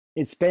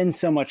it's been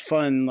so much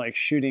fun like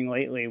shooting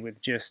lately with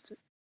just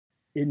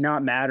it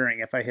not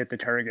mattering if I hit the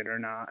target or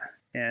not.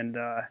 And,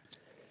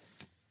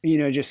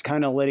 just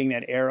kind of letting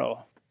that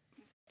arrow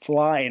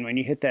fly. And when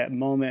you hit that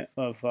moment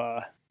of,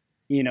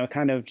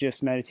 kind of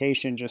just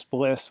meditation, just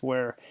bliss,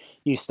 where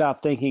you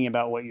stop thinking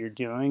about what you're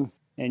doing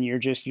and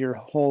your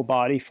whole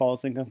body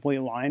falls in complete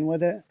line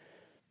with it.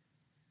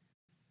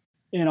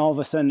 And all of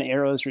a sudden the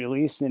arrow is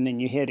released and then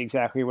you hit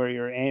exactly where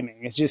you're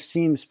aiming. It just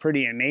seems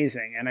pretty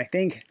amazing. And I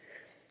think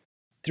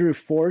through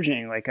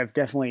forging, like I've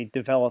definitely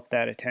developed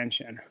that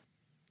attention.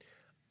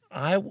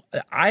 I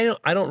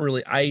don't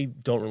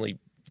really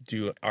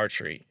do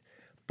archery,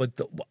 but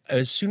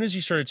as soon as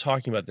you started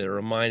talking about that, it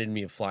reminded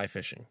me of fly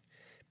fishing.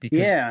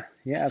 Because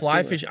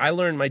fly fishing, I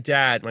learned my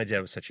dad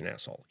was such an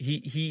asshole.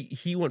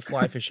 He went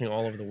fly fishing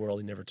all over the world.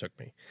 He never took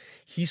me.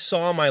 He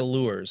saw my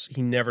lures.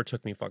 He never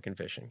took me fucking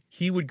fishing.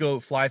 He would go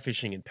fly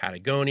fishing in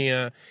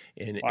Patagonia,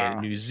 in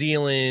New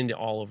Zealand,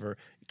 all over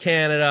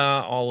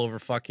Canada, all over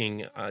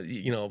fucking,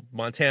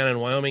 Montana and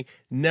Wyoming.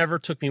 Never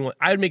took me one.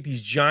 I would make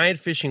these giant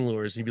fishing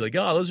lures and he'd be like,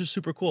 oh, those are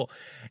super cool.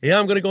 Yeah,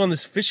 I'm going to go on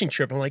this fishing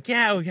trip. I'm like,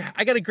 yeah,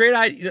 I got a great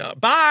idea.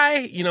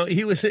 Bye.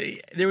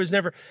 There was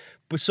never.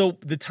 But so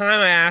the time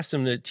I asked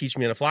him to teach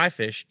me how to fly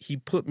fish, he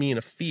put me in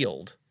a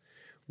field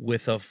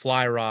with a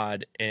fly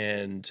rod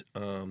and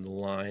the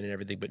line and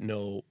everything, but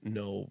no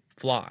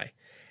fly.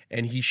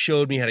 And he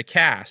showed me how to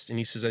cast. And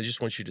he says, I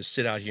just want you to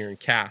sit out here and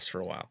cast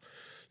for a while.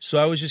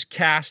 So I was just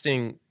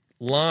casting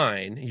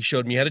line. He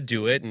showed me how to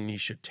do it, and he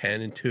showed 10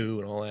 and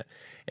 2 and all that,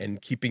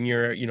 and keeping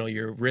your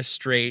wrist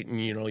straight,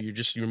 and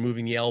you're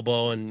moving the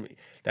elbow, and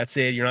that's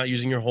it. You're not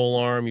using your whole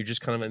arm. You're just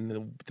kind of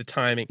in the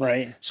timing.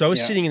 Right. So I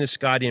was sitting in this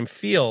goddamn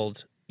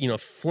field,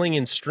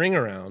 flinging string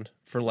around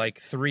for like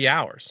 3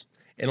 hours,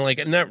 and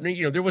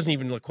there wasn't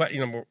even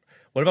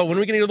what about when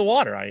are we going to go to the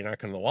water? You're not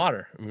going to the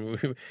water. I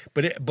mean,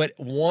 but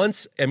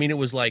once, it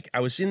was like I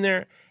was in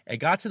there. I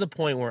got to the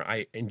point where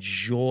I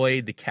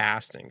enjoyed the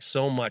casting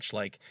so much.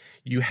 Like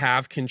you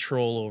have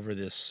control over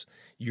this.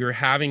 You're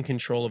having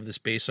control of this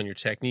based on your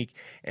technique,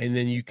 and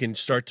then you can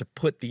start to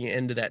put the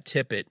end of that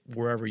tippet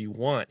wherever you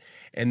want.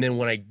 And then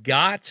when I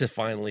got to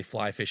finally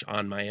fly fish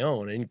on my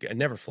own, and I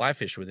never fly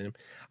fish with him,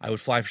 I would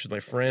fly fish with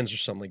my friends or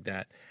something like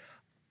that.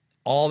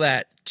 all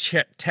that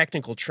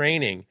technical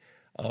training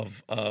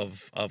of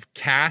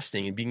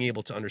casting and being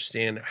able to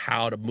understand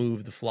how to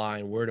move the fly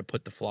and where to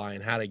put the fly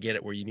and how to get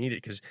it where you need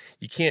it, because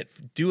you can't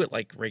do it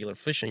like regular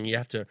fishing. You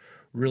have to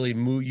really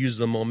use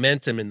the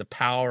momentum and the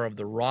power of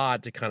the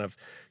rod to kind of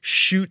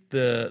shoot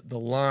the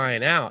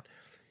line out.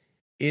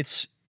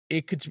 It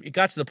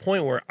got to the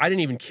point where I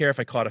didn't even care if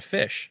I caught a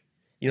fish.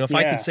 You know, if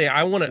I could say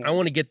I want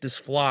to get this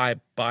fly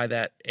by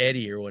that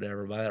eddy or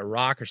whatever, by that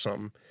rock or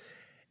something,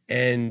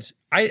 and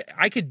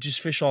I could just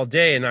fish all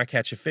day and not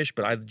catch a fish,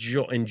 but I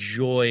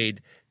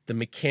enjoyed the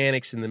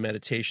mechanics and the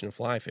meditation of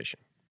fly fishing.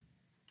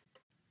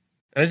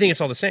 And I think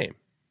it's all the same.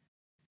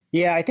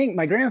 Yeah, I think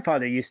my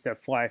grandfather used to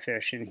fly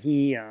fish, and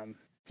he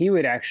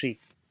would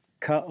actually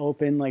cut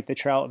open like the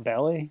trout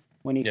belly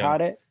when he caught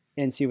it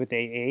and see what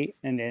they ate,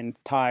 and then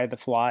tie the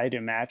fly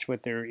to match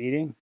what they were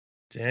eating.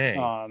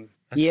 Dang.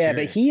 Yeah, serious.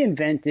 But he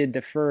invented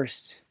the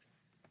first,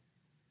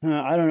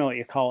 I don't know what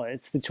you call it.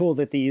 It's the tool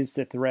that they use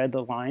to thread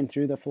the line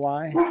through the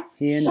fly.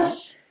 He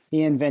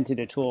invented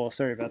a tool.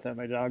 Sorry about that,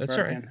 my dog. That's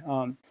barking.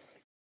 All right.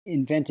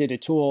 Invented a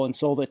tool and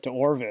sold it to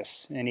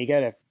Orvis, and he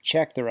got a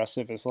check the rest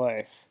of his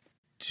life.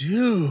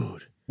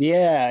 Dude.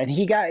 Yeah, and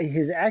he got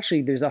his,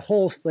 actually, there's a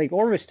whole, like,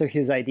 Orvis took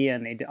his idea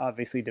and they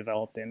obviously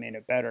developed it and made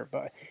it better,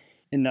 but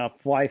in the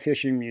Fly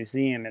Fishing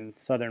Museum in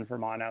Southern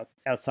Vermont,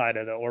 outside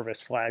of the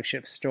Orvis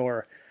flagship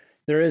store,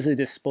 there is a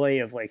display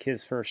of like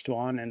his first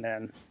one and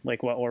then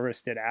like what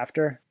Orvis did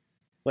after,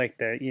 like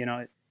the, you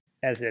know,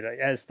 as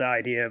the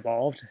idea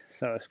evolved.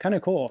 So it's kind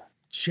of cool.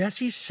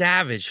 Jesse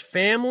Savage,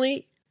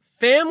 family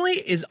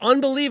is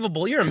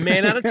unbelievable. You're a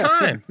man out of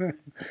time.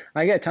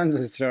 I got tons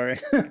of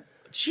stories.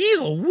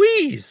 Jeez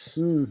Louise.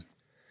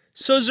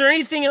 So is there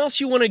anything else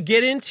you want to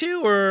get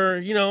into, or,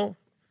 you know,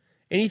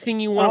 anything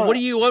you want?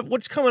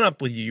 What's coming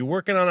up with you? You're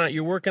working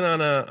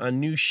on a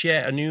new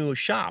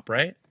shop,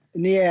 right?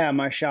 Yeah,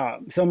 my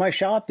shop. So my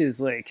shop is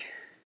like,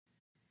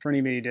 for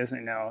anybody who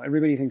doesn't know,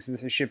 everybody thinks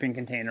it's a shipping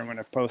container when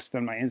I post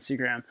on my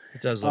Instagram.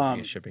 It does look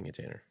like a shipping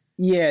container.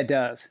 Yeah, it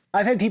does.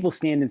 I've had people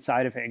stand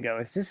inside of it and go,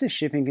 "Is this a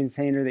shipping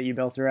container that you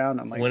built around?"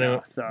 I'm like,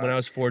 no. When I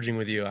was forging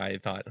with you, I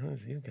thought, oh,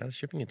 you got a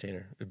shipping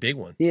container, a big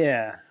one.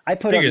 Yeah,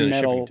 It's put up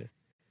metal.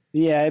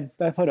 Yeah,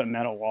 I put up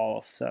metal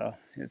walls, so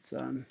it's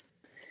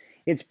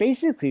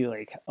basically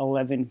like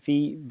 11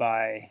 feet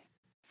by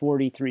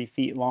 43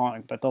 feet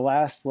long, but the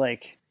last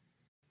like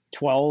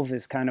 12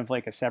 is kind of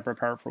like a separate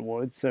part for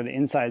wood. So the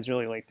inside's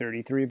really like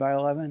 33 by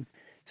 11.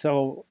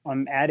 So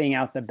I'm adding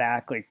out the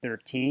back like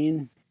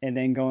 13 and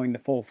then going the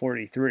full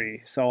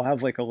 43. So I'll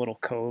have like a little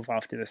cove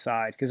off to the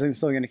side because I'm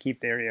still going to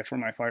keep the area for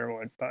my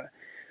firewood. But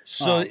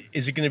so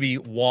is it going to be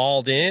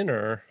walled in,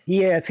 or?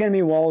 Yeah, it's going to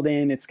be walled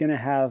in. It's going to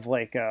have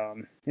like,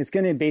 it's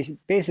going to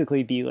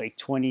basically be like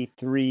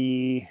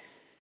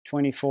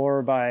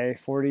 24 by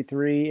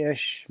 43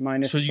 ish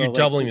minus. So you're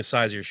doubling the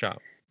size of your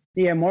shop.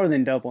 Yeah, more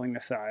than doubling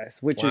the size,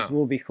 which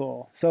will be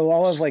cool. So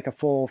I'll have like a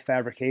full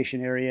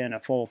fabrication area and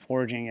a full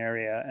forging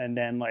area, and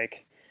then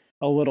like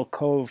a little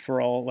cove for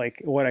all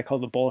like what I call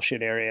the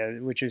bullshit area,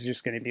 which is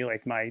just going to be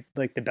like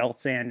the belt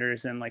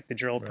sanders and like the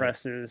drill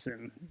presses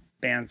and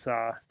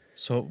bandsaw.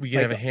 So we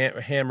can have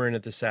a hammer in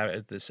at the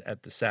Savage.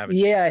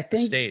 Yeah, I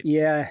think. Estate.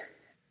 Yeah,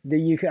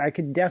 I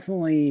could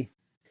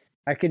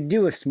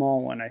do a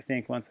small one, I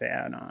think, once I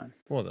add on.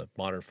 Well, the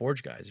Modern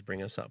Forge guys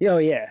bring us up. Oh,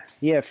 yeah.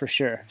 Yeah, for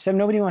sure. So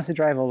nobody wants to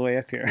drive all the way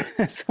up here.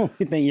 That's the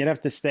only thing. You'd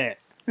have to stay.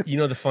 You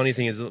know, the funny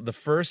thing is, the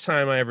first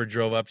time I ever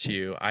drove up to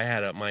you, I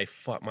had I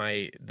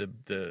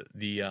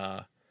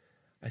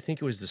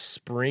think it was the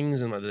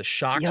springs and the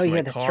shocks in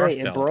my car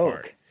fell it broke.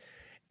 apart.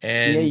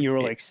 And yeah, you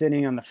were like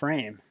sitting on the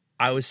frame.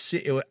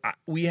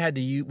 We had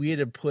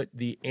to put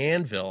the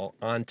anvil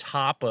on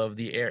top of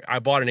the air. I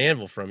bought an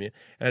anvil from you,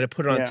 and I had to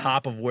put it on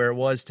top of where it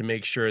was to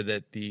make sure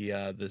that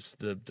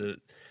the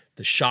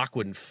shock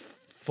wouldn't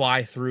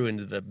fly through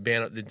into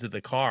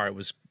the car. It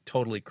was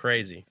totally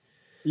crazy.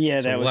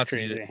 Yeah, that was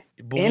crazy.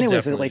 And it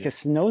was like a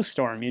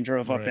snowstorm you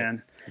drove up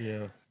in.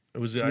 Yeah, it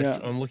was.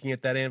 I'm looking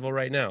at that anvil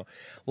right now.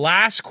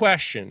 Last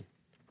question.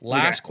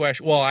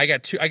 Question. Well, I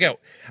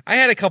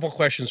had a couple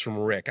questions from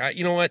Rick.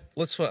 You know what?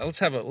 Let's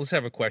have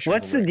a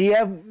question. Do you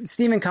have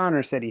Stephen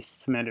Connor said he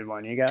submitted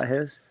one. You got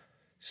his?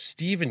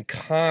 Stephen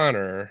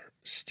Connor.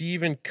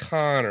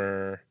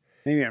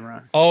 Maybe I'm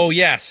wrong. Oh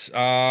yes.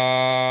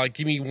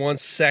 Give me 1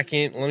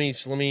 second. Let me.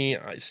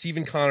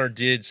 Stephen Connor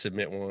did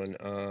submit one.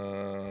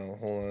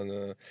 Hold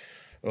on.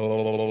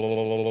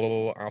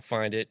 I'll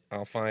find it.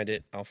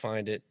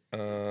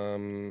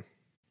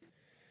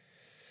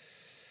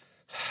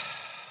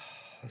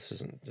 This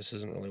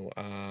isn't really.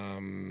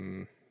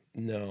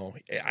 No,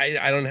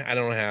 I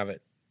don't have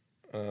it.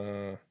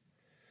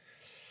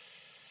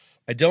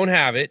 I don't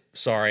have it.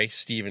 Sorry,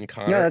 Stephen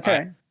Connor. No, that's all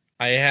right.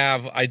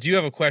 I do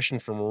have a question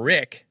from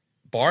Rick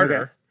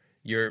Barter,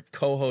 your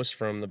co-host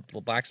from the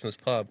Blacksmith's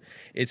Pub.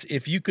 It's,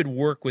 if you could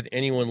work with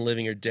anyone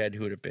living or dead,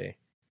 who would it be? I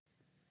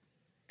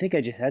think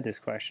I just had this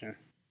question.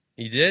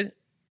 You did?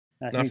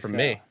 Not from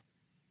me.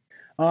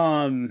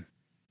 No.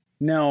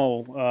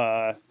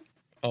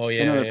 Oh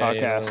yeah, another yeah,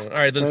 podcast. All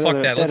right, then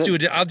fuck that.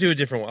 I'll do a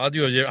different one. I'll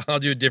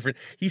do a different.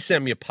 He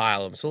sent me a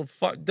pile of them, so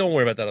don't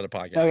worry about that other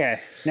podcast. Okay,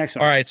 next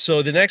one. All right,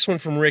 so the next one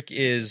from Rick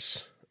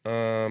is,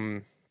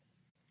 what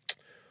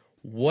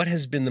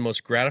has been the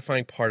most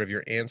gratifying part of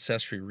your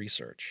ancestry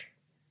research?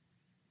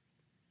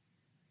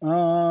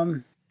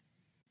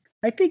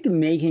 I think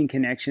making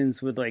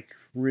connections with like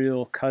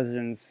real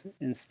cousins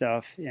and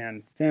stuff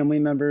and family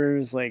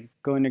members, like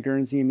going to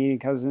Guernsey and meeting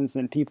cousins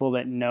and people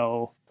that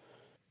know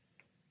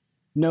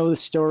the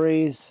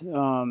stories,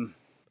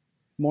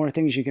 more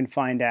things you can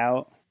find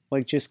out,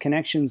 like just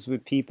connections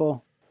with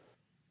people.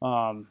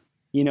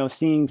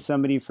 Seeing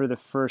somebody for the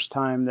first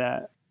time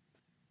that,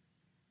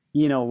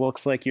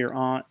 looks like your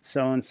aunt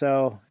so and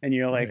so, and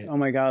you're like, Right. oh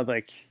my God,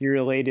 like you're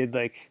related.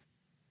 Like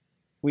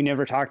we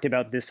never talked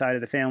about this side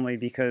of the family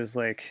because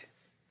like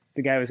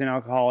the guy was an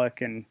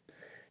alcoholic and,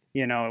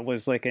 it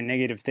was like a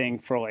negative thing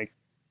for like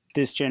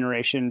this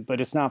generation,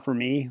 but it's not for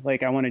me.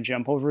 Like I want to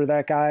jump over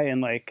that guy and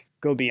like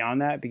go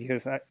beyond that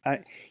because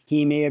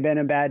he may have been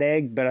a bad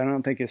egg, but I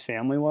don't think his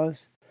family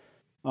was.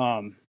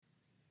 So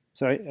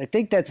I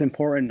think that's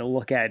important to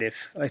look at.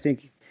 If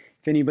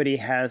anybody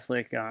has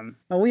like,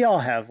 we all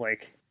have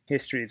like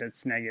history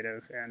that's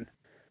negative, and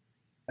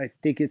I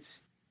think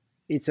it's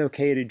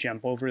okay to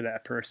jump over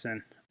that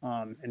person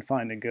and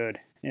find the good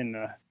in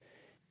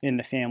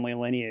the family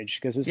lineage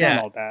because it's not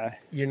all bad.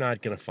 You're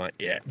not gonna find.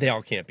 Yeah, they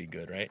all can't be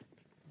good, right?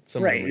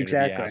 Some Right, of them are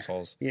exactly. Gonna be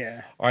assholes.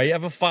 Yeah. All right, you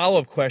have a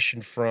follow-up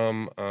question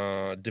from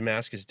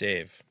Damascus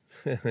Dave.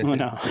 Oh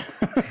no.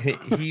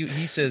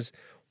 he says,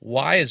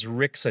 "Why is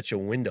Rick such a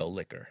window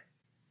licker?"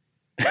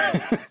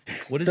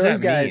 What does Those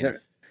that guys mean?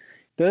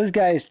 those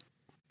guys,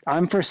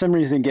 I'm for some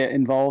reason get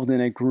involved in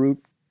a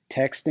group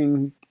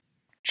texting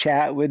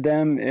chat with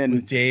them, and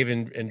With Dave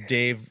and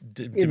Dave,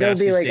 they'll Damascus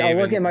be like, Dave I'll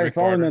look and at my Rick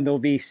phone Barter. and there'll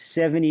be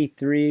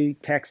 73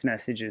 text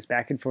messages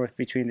back and forth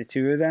between the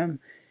two of them.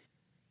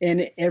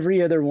 And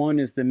every other one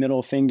is the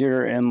middle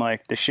finger and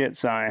like the shit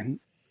sign.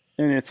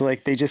 And it's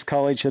like they just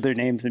call each other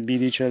names and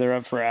beat each other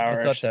up for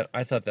hours.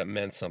 I thought that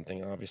meant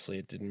something. Obviously,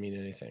 it didn't mean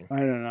anything.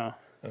 I don't know.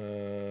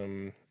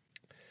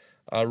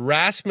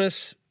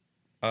 Rasmus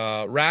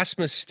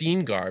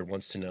Steengard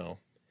wants to know,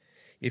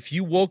 if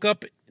you woke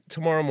up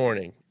tomorrow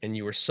morning and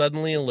you were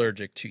suddenly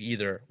allergic to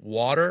either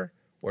water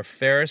or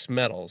ferrous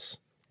metals,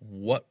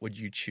 what would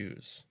you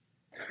choose?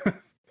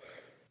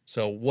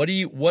 So what do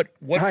you what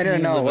I can don't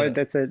you know. live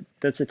without?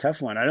 That's a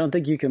tough one. I don't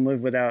think you can live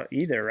without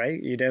either, right?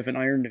 You'd have an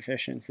iron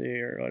deficiency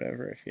or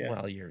whatever if you.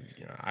 Well,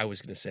 I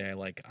was gonna say I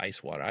like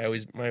ice water.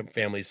 My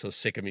family's so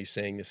sick of me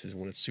saying this is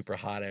when it's super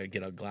hot. I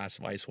get a glass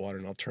of ice water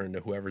and I'll turn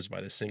to whoever's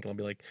by the sink and I'll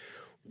be like,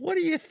 "What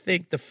do you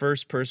think the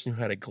first person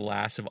who had a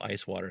glass of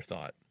ice water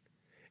thought?"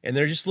 And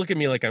they're just looking at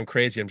me like I'm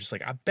crazy. I'm just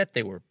like, I bet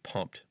they were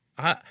pumped.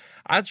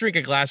 I'll drink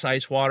a glass of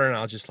ice water and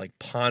I'll just like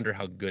ponder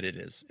how good it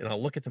is, and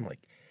I'll look at them like,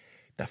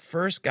 the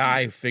first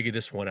guy who figured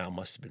this one out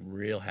must have been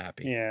real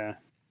happy. Yeah.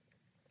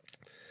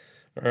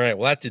 All right.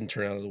 Well, that didn't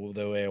turn out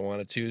the way I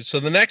wanted to. So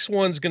the next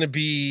one's going to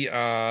be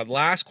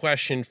last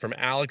question from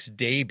Alex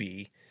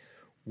Daby.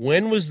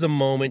 When was the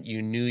moment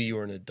you knew you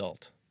were an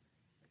adult?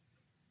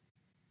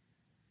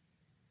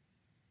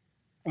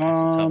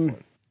 That's a tough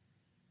one.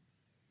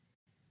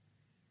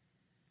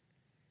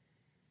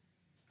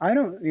 I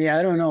don't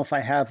know if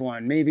I have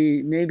one.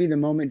 Maybe the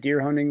moment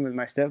deer hunting with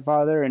my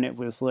stepfather, and it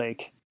was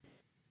like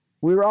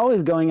we were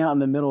always going out in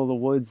the middle of the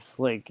woods,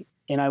 like,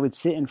 and I would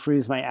sit and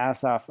freeze my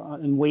ass off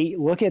and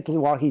look at the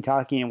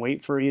walkie-talkie and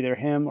wait for either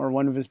him or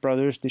one of his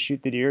brothers to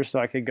shoot the deer so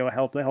I could go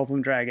help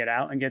him drag it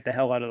out and get the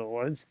hell out of the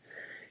woods.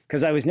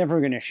 Because I was never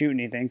going to shoot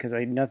anything because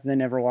nothing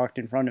ever walked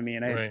in front of me,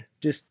 and I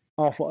just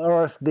awful.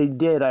 Or if they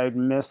did, I would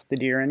miss the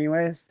deer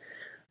anyways.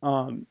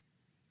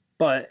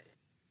 But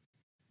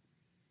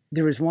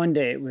there was one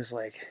day it was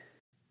like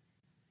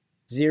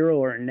 0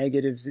 or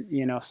negatives,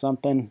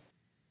 something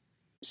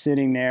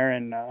sitting there,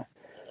 and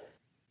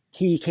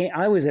he came.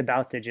 I was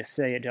about to just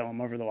say it to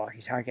him over the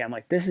walkie-talkie. I'm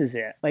like, this is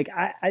it. Like,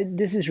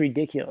 this is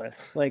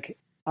ridiculous. Like,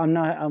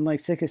 I'm like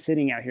sick of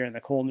sitting out here in the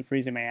cold and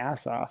freezing my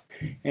ass off.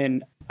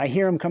 And I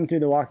hear him come through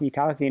the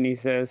walkie-talkie and he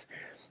says,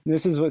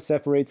 "This is what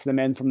separates the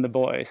men from the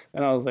boys."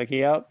 And I was like,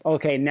 yep.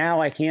 Okay,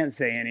 now I can't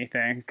say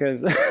anything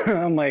because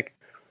I'm like,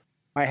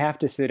 I have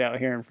to sit out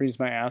here and freeze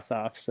my ass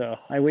off. So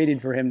I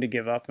waited for him to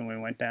give up and we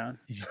went down.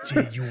 You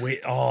did. You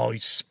wait. Oh,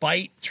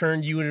 spite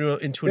turned you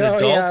into an Oh,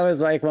 adult? yeah, I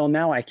was like, well,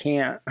 now I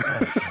can't.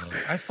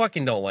 I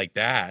fucking don't like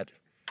that.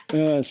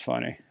 It's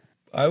funny.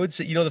 I would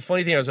say, the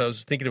funny thing I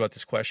was thinking about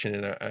this question,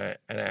 and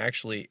I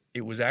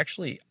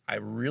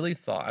really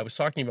thought, I was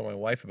talking about my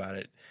wife about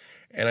it,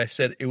 and I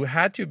said it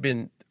had to have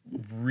been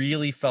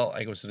really felt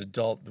like I was an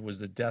adult. It was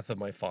the death of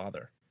my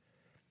father,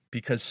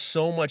 because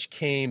so much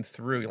came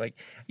through. Like,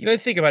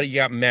 think about it. You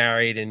got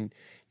married, and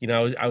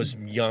I was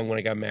young when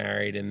I got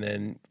married, and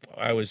then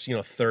I was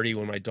 30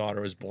 when my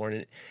daughter was born.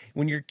 And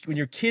when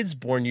your kid's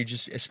born, you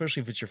just,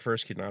 especially if it's your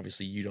first kid, and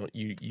obviously you got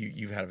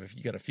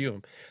a few of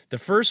them. The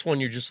first one,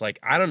 you're just like,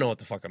 I don't know what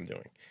the fuck I'm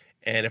doing,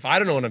 and if I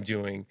don't know what I'm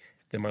doing,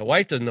 then my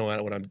wife doesn't know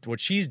what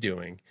she's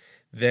doing.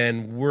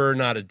 then we're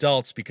not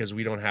adults because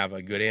we don't have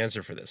a good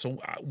answer for this. So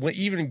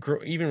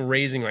even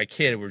raising my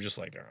kid, we're just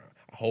like,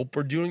 I hope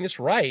we're doing this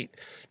right.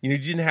 You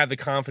didn't have the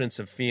confidence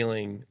of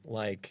feeling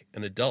like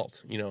an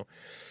adult.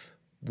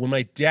 When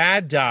my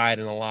dad died,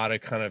 and a lot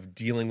of kind of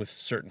dealing with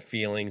certain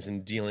feelings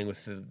and dealing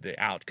with the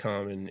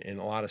outcome and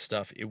a lot of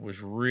stuff, it was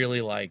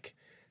really like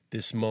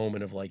this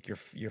moment of like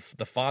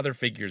the father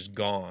figure's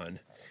gone,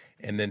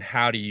 and then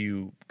how do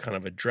you kind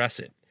of address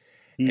it?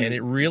 And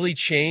it really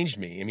changed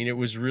me. I mean, it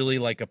was really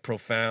like a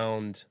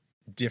profound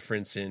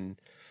difference in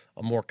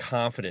a more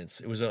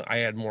confidence. It was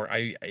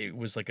it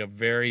was like a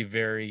very,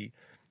 very,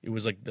 it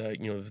was like the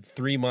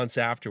 3 months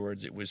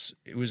afterwards, it was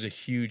a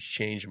huge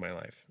change in my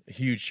life, a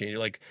huge change.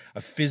 Like I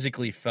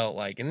physically felt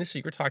like, and this,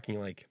 you're talking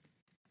like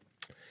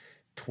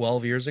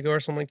 12 years ago or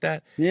something like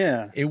that.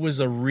 Yeah. It was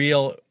a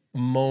real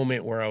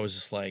moment where I was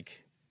just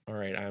like, all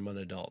right, I'm an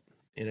adult.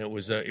 And it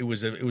was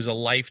a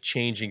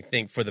life-changing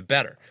thing for the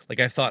better. Like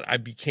I thought I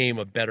became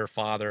a better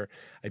father,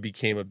 I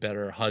became a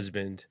better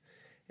husband,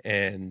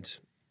 and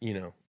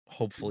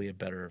hopefully a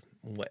better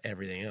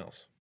everything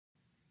else.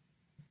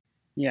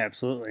 Yeah,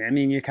 absolutely. I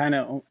mean, you kind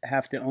of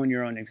have to own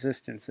your own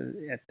existence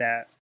at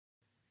that,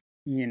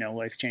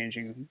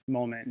 life-changing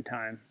moment in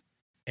time.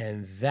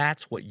 And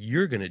that's what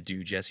you're going to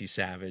do, Jesse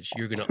Savage.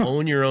 You're going to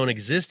own your own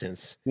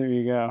existence. There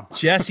you go.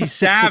 Jesse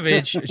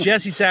Savage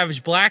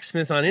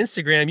Blacksmith on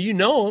Instagram. You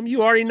know him.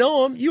 You already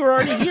know him. You are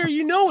already here.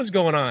 You know what's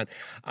going on.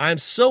 I'm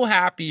so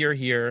happy you're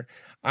here.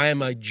 I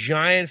am a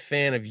giant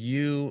fan of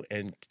you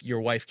and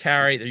your wife,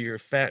 Carrie. You're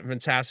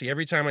fantastic.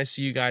 Every time I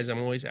see you guys, I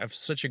have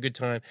such a good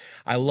time.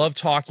 I love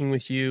talking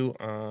with you,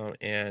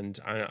 and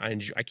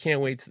I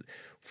can't wait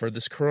for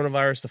this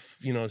coronavirus to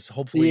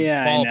hopefully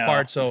fall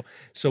apart so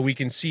we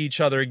can see each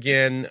other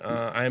again.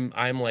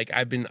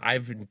 I've been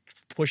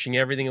pushing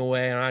everything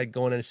away. I'm not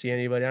going to see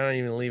anybody. I'm not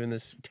even leaving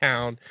this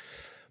town.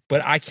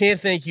 But I can't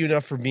thank you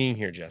enough for being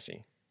here,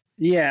 Jesse.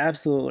 Yeah,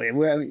 absolutely.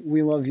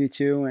 We love you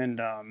too,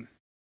 and I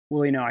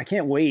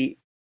can't wait.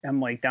 I'm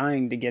like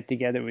dying to get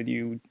together with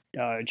you,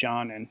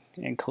 John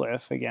and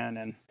Cliff again,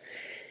 and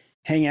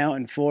hang out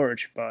and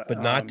forge. But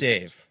not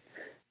Dave.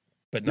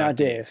 But not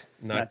Dave.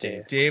 Not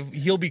Dave. Dave,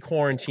 he'll be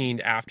quarantined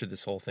after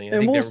this whole thing. I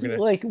think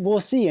we'll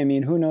see. I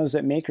mean, who knows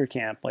at Maker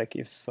Camp? Like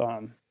if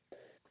I'm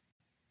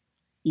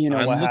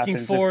looking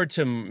forward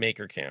to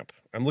Maker Camp.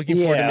 I'm looking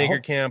forward to Maker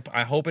Camp.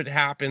 I hope it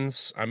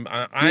happens. I'm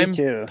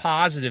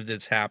positive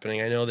that's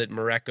happening. I know that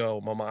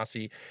Mareko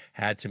Mamasi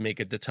had to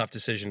make the tough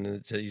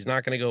decision. He's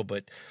not going to go,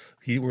 but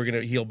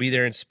he'll be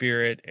there in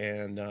spirit,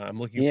 and I'm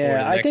looking forward to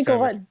the next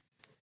time. I think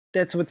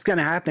that's what's going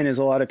to happen is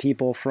a lot of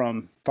people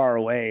from far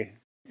away.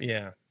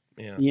 Yeah.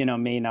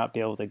 May not be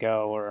able to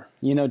go, or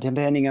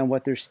depending on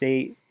what their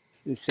state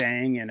is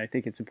saying, and I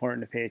think it's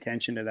important to pay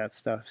attention to that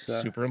stuff. So.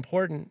 Super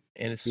important,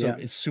 and it's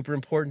super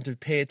important to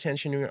pay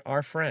attention to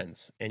our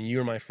friends. And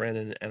you're my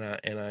friend, and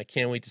I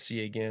can't wait to see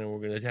you again. And we're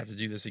going to have to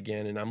do this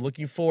again. And I'm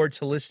looking forward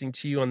to listening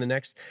to you on the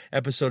next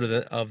episode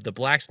of the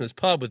Blacksmith's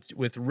Pub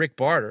with Rick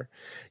Barter.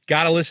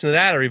 Got to listen to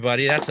that,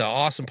 everybody. That's an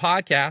awesome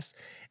podcast.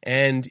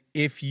 And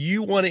if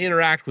you want to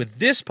interact with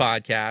this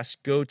podcast,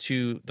 go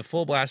to the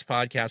Full Blast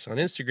Podcast on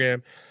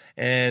Instagram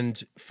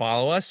and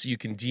follow us. You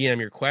can DM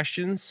your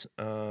questions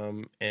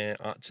to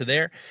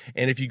there.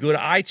 And if you go to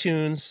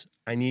iTunes,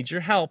 I need your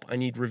help. I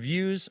need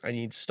reviews. I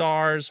need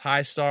stars,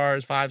 high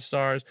stars, 5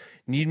 stars.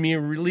 Leave me a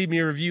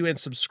review and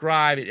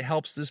subscribe. It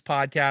helps this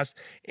podcast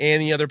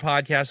and the other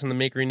podcasts on the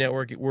Makery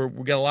Network. We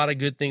got a lot of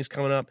good things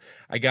coming up.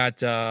 I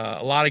got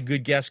a lot of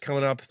good guests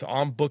coming up.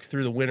 I'm booked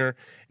through the winter,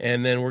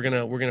 and then we're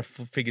gonna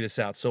figure this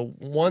out. So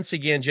once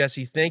again,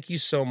 Jesse, thank you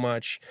so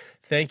much.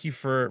 Thank you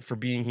for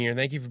being here.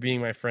 Thank you for being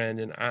my friend,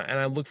 and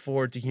I look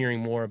forward to hearing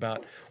more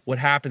about what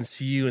happens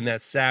to you and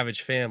that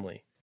Savage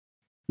family.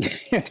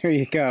 There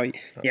you go.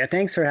 Yeah,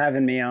 thanks for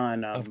having me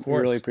on. Of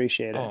course, really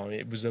appreciate it. Oh,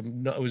 it was a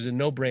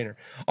no-brainer.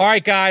 All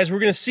right, guys, we're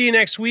gonna see you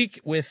next week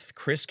with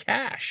Chris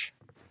Cash.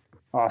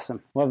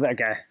 Awesome, love that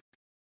guy.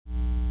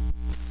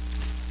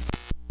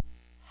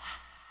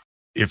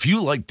 If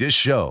you like this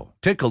show,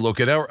 take a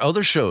look at our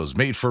other shows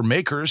made for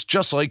makers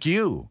just like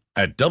you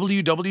at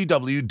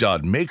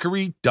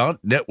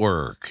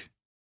www.makery.network.